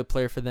good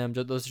player for them.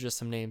 Those are just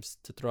some names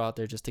to throw out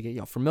there just to get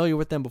y'all familiar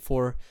with them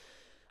before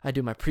I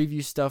do my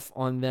preview stuff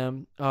on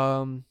them.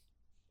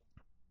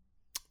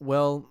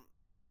 Well,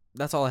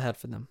 that's all I had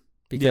for them.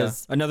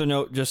 Because another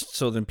note, just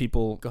so then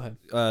people go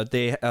ahead.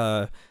 They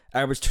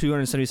average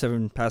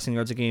 277 passing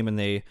yards a game, and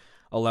they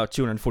allow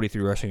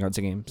 243 rushing yards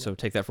a game. So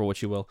take that for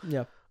what you will.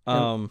 Yeah.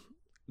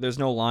 There's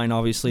no line,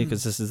 obviously,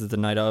 because this is the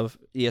night of.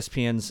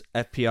 ESPN's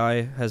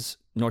FPI has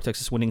North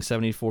Texas winning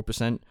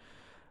 74%.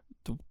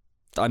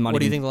 What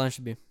do you think the line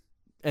should be?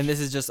 And this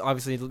is just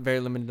obviously very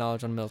limited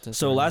knowledge on Milton.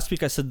 So last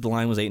week I said the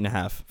line was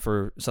 8.5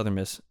 for Southern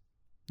Miss.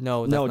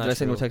 No, did I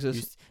say North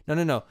Texas?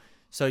 No.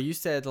 So you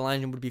said the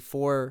line would be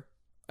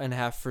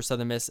 4.5 for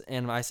Southern Miss,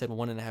 and I said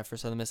 1.5 for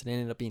Southern Miss, and it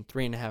ended up being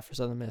 3.5 for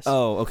Southern Miss.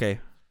 Oh, okay.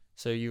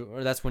 So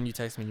that's when you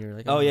texted me. You were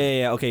like, "Oh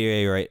yeah. Okay,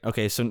 yeah, you're right.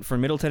 Okay, so for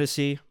Middle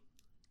Tennessee,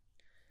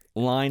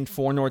 line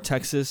for North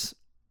Texas,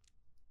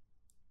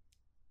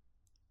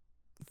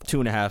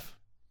 2.5.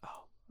 Oh,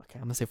 okay.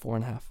 I'm gonna say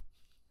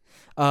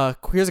 4.5.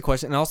 Here's a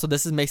question, and also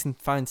this is Mason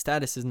Fine's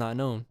status is not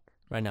known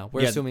right now.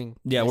 We're assuming.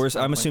 Yeah,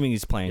 I'm assuming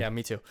he's playing. Yeah,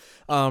 me too.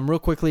 Real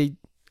quickly,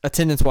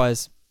 attendance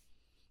wise,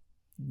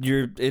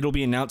 it'll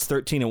be announced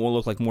 13. It won't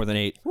look like more than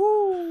 8.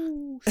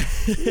 Woo!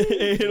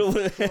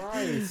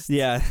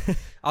 Yeah.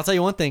 I'll tell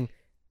you one thing.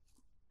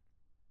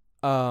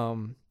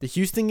 The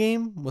Houston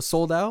game was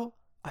sold out.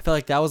 I feel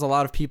like that was a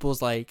lot of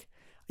people's like,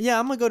 yeah,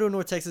 I'm gonna go to a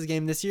North Texas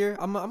game this year.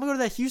 I'm gonna go to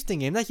that Houston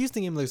game. That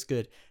Houston game looks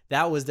good.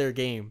 That was their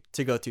game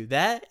to go to.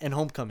 That and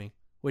homecoming,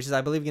 which is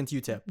I believe against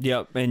UTEP.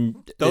 Yep,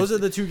 and those are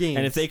the two games.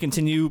 And if they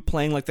continue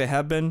playing like they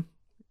have been,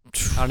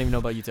 I don't even know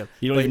about UTEP.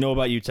 You don't even know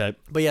about UTEP.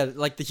 But yeah,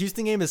 like the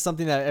Houston game is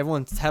something that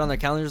everyone's had on their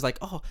calendars. Like,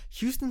 oh,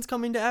 Houston's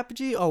coming to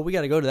Apogee. Oh, we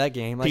got to go to that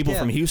game. Like, people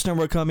from Houston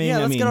were coming. Yeah,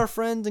 let's get our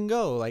friends and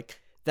go. Like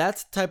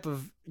that's the type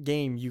of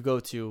game you go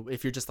to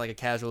if you're just like a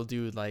casual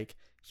dude. Like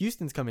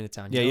Houston's coming to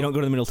town. You don't go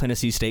to the Middle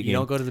Tennessee State game. You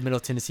don't go to the Middle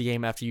Tennessee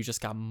game after you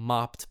just got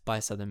mopped by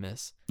Southern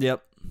Miss.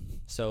 Yep.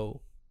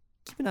 So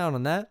keep an eye out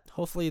on that.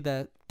 Hopefully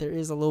that there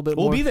is a little bit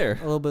more. We'll be there.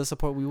 A little bit of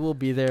support. We will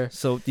be there.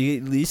 So you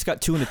at least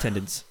got 2 in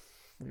attendance.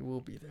 We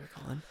will be there,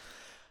 Colin.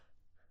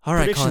 All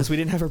right, predictions. Colin. We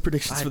didn't have our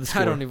predictions for the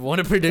score. I don't even want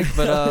to predict,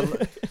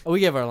 but we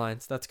gave our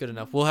lines. That's good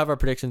enough. We'll have our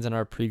predictions in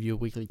our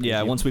weekly preview.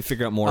 Yeah, once we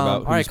figure out more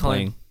about who's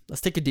playing. Colin,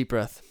 let's take a deep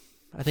breath.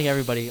 I think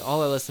everybody,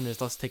 all our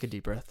listeners, let's take a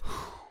deep breath.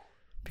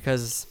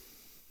 Because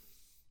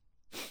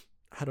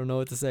I don't know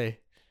what to say.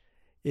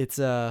 It's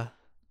been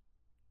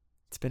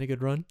a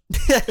good run.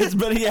 It's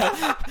been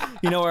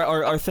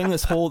our thing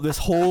this whole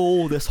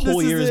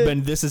year has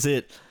been this is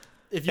it.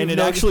 And it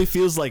actually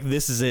feels like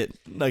this is it.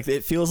 Like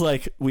it feels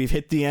like we've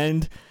hit the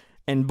end,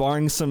 and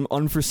barring some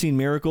unforeseen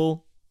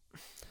miracle,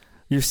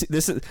 ladies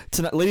and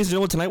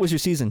gentlemen, tonight was your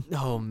season.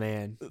 Oh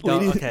man.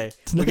 Okay.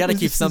 We got to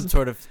keep some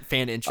sort of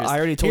fan interest. I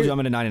already told you I'm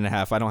at a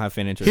 9.5. I don't have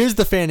fan interest. Here's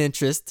the fan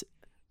interest.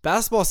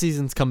 Basketball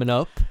season's coming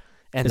up,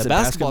 and is the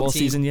basketball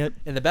season yet?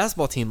 And the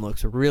basketball team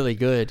looks really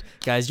good,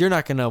 guys. You're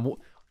not gonna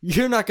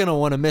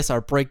want to miss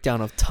our breakdown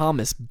of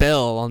Thomas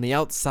Bell on the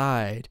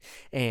outside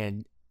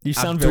and. You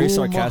sound very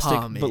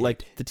sarcastic, but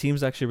like the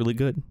team's actually really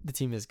good. The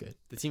team is good.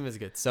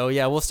 So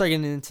yeah, we'll start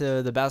getting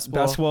into the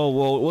basketball.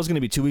 Well, it was going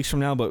to be 2 weeks from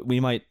now, but we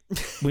might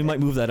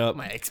move that up.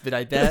 Might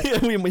expedite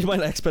that. we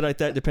might expedite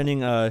that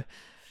depending.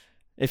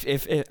 If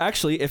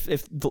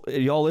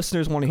y'all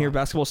listeners want to hear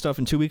basketball stuff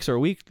in 2 weeks or a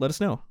week, let us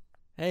know.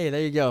 Hey,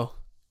 there you go.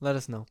 Let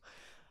us know.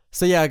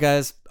 So yeah,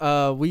 guys,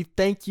 we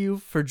thank you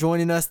for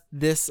joining us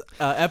this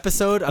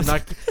episode. I'm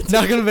not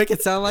gonna make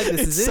it sound like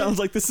this is it. It sounds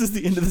like this is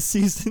the end of the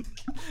season.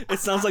 It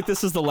sounds like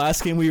this is the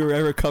last game we were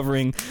ever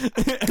covering,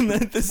 and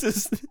then this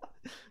is.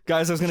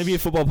 Guys, there's gonna be a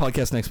football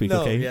podcast next week.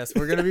 Okay. Yes,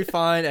 we're gonna be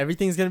fine.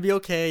 Everything's gonna be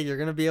okay. You're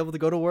gonna be able to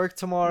go to work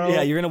tomorrow.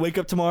 Yeah, you're gonna wake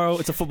up tomorrow.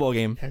 It's a football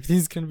game.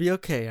 Everything's gonna be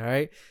okay. All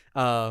right.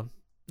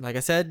 Like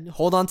I said,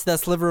 hold on to that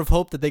sliver of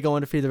hope that they go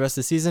undefeated the rest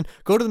of the season.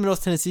 Go to the Middle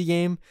Tennessee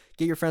game.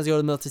 Get your friends to go to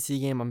the Middle Tennessee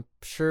game. I'm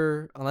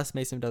sure, unless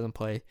Mason doesn't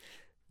play.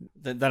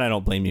 Then I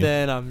don't blame you.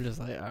 Then I'm just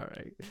like, all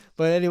right.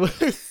 But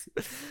anyways,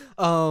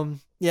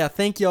 yeah,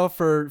 thank y'all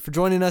for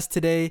joining us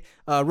today.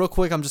 Real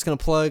quick, I'm just going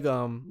to plug,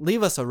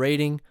 leave us a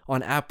rating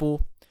on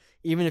Apple.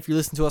 Even if you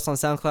listen to us on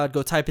SoundCloud,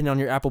 go type in on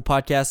your Apple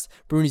podcast,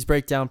 Bruni's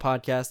Breakdown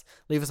Podcast.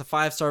 Leave us a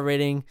 5-star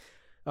rating,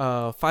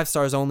 5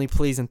 stars only,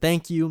 please, and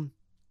thank you.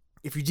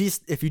 If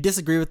you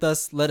disagree with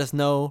us, let us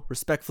know,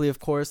 respectfully, of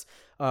course.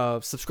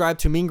 Subscribe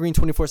to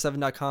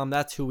meangreen247.com.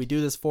 That's who we do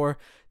this for.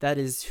 That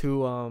is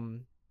who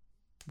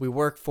we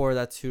work for.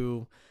 That's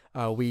who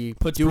we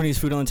put Bruni's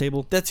food on the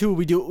table. That's who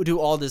we do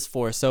all this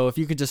for. So if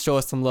you could just show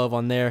us some love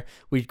on there,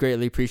 we'd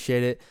greatly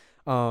appreciate it.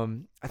 I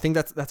think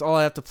that's all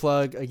I have to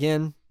plug.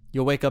 Again,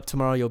 you'll wake up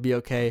tomorrow. You'll be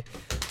okay.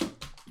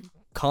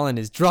 Colin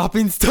is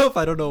dropping stuff.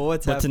 I don't know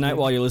what's happening. But tonight,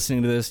 while you're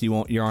listening to this, you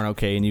aren't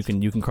okay, and you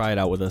can cry it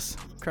out with us.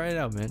 Cry it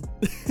out, man.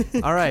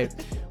 All right.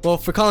 Well,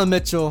 for Colin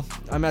Mitchell,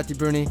 I'm Matthew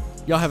Bruni.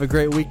 Y'all have a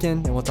great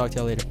weekend, and we'll talk to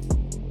y'all later.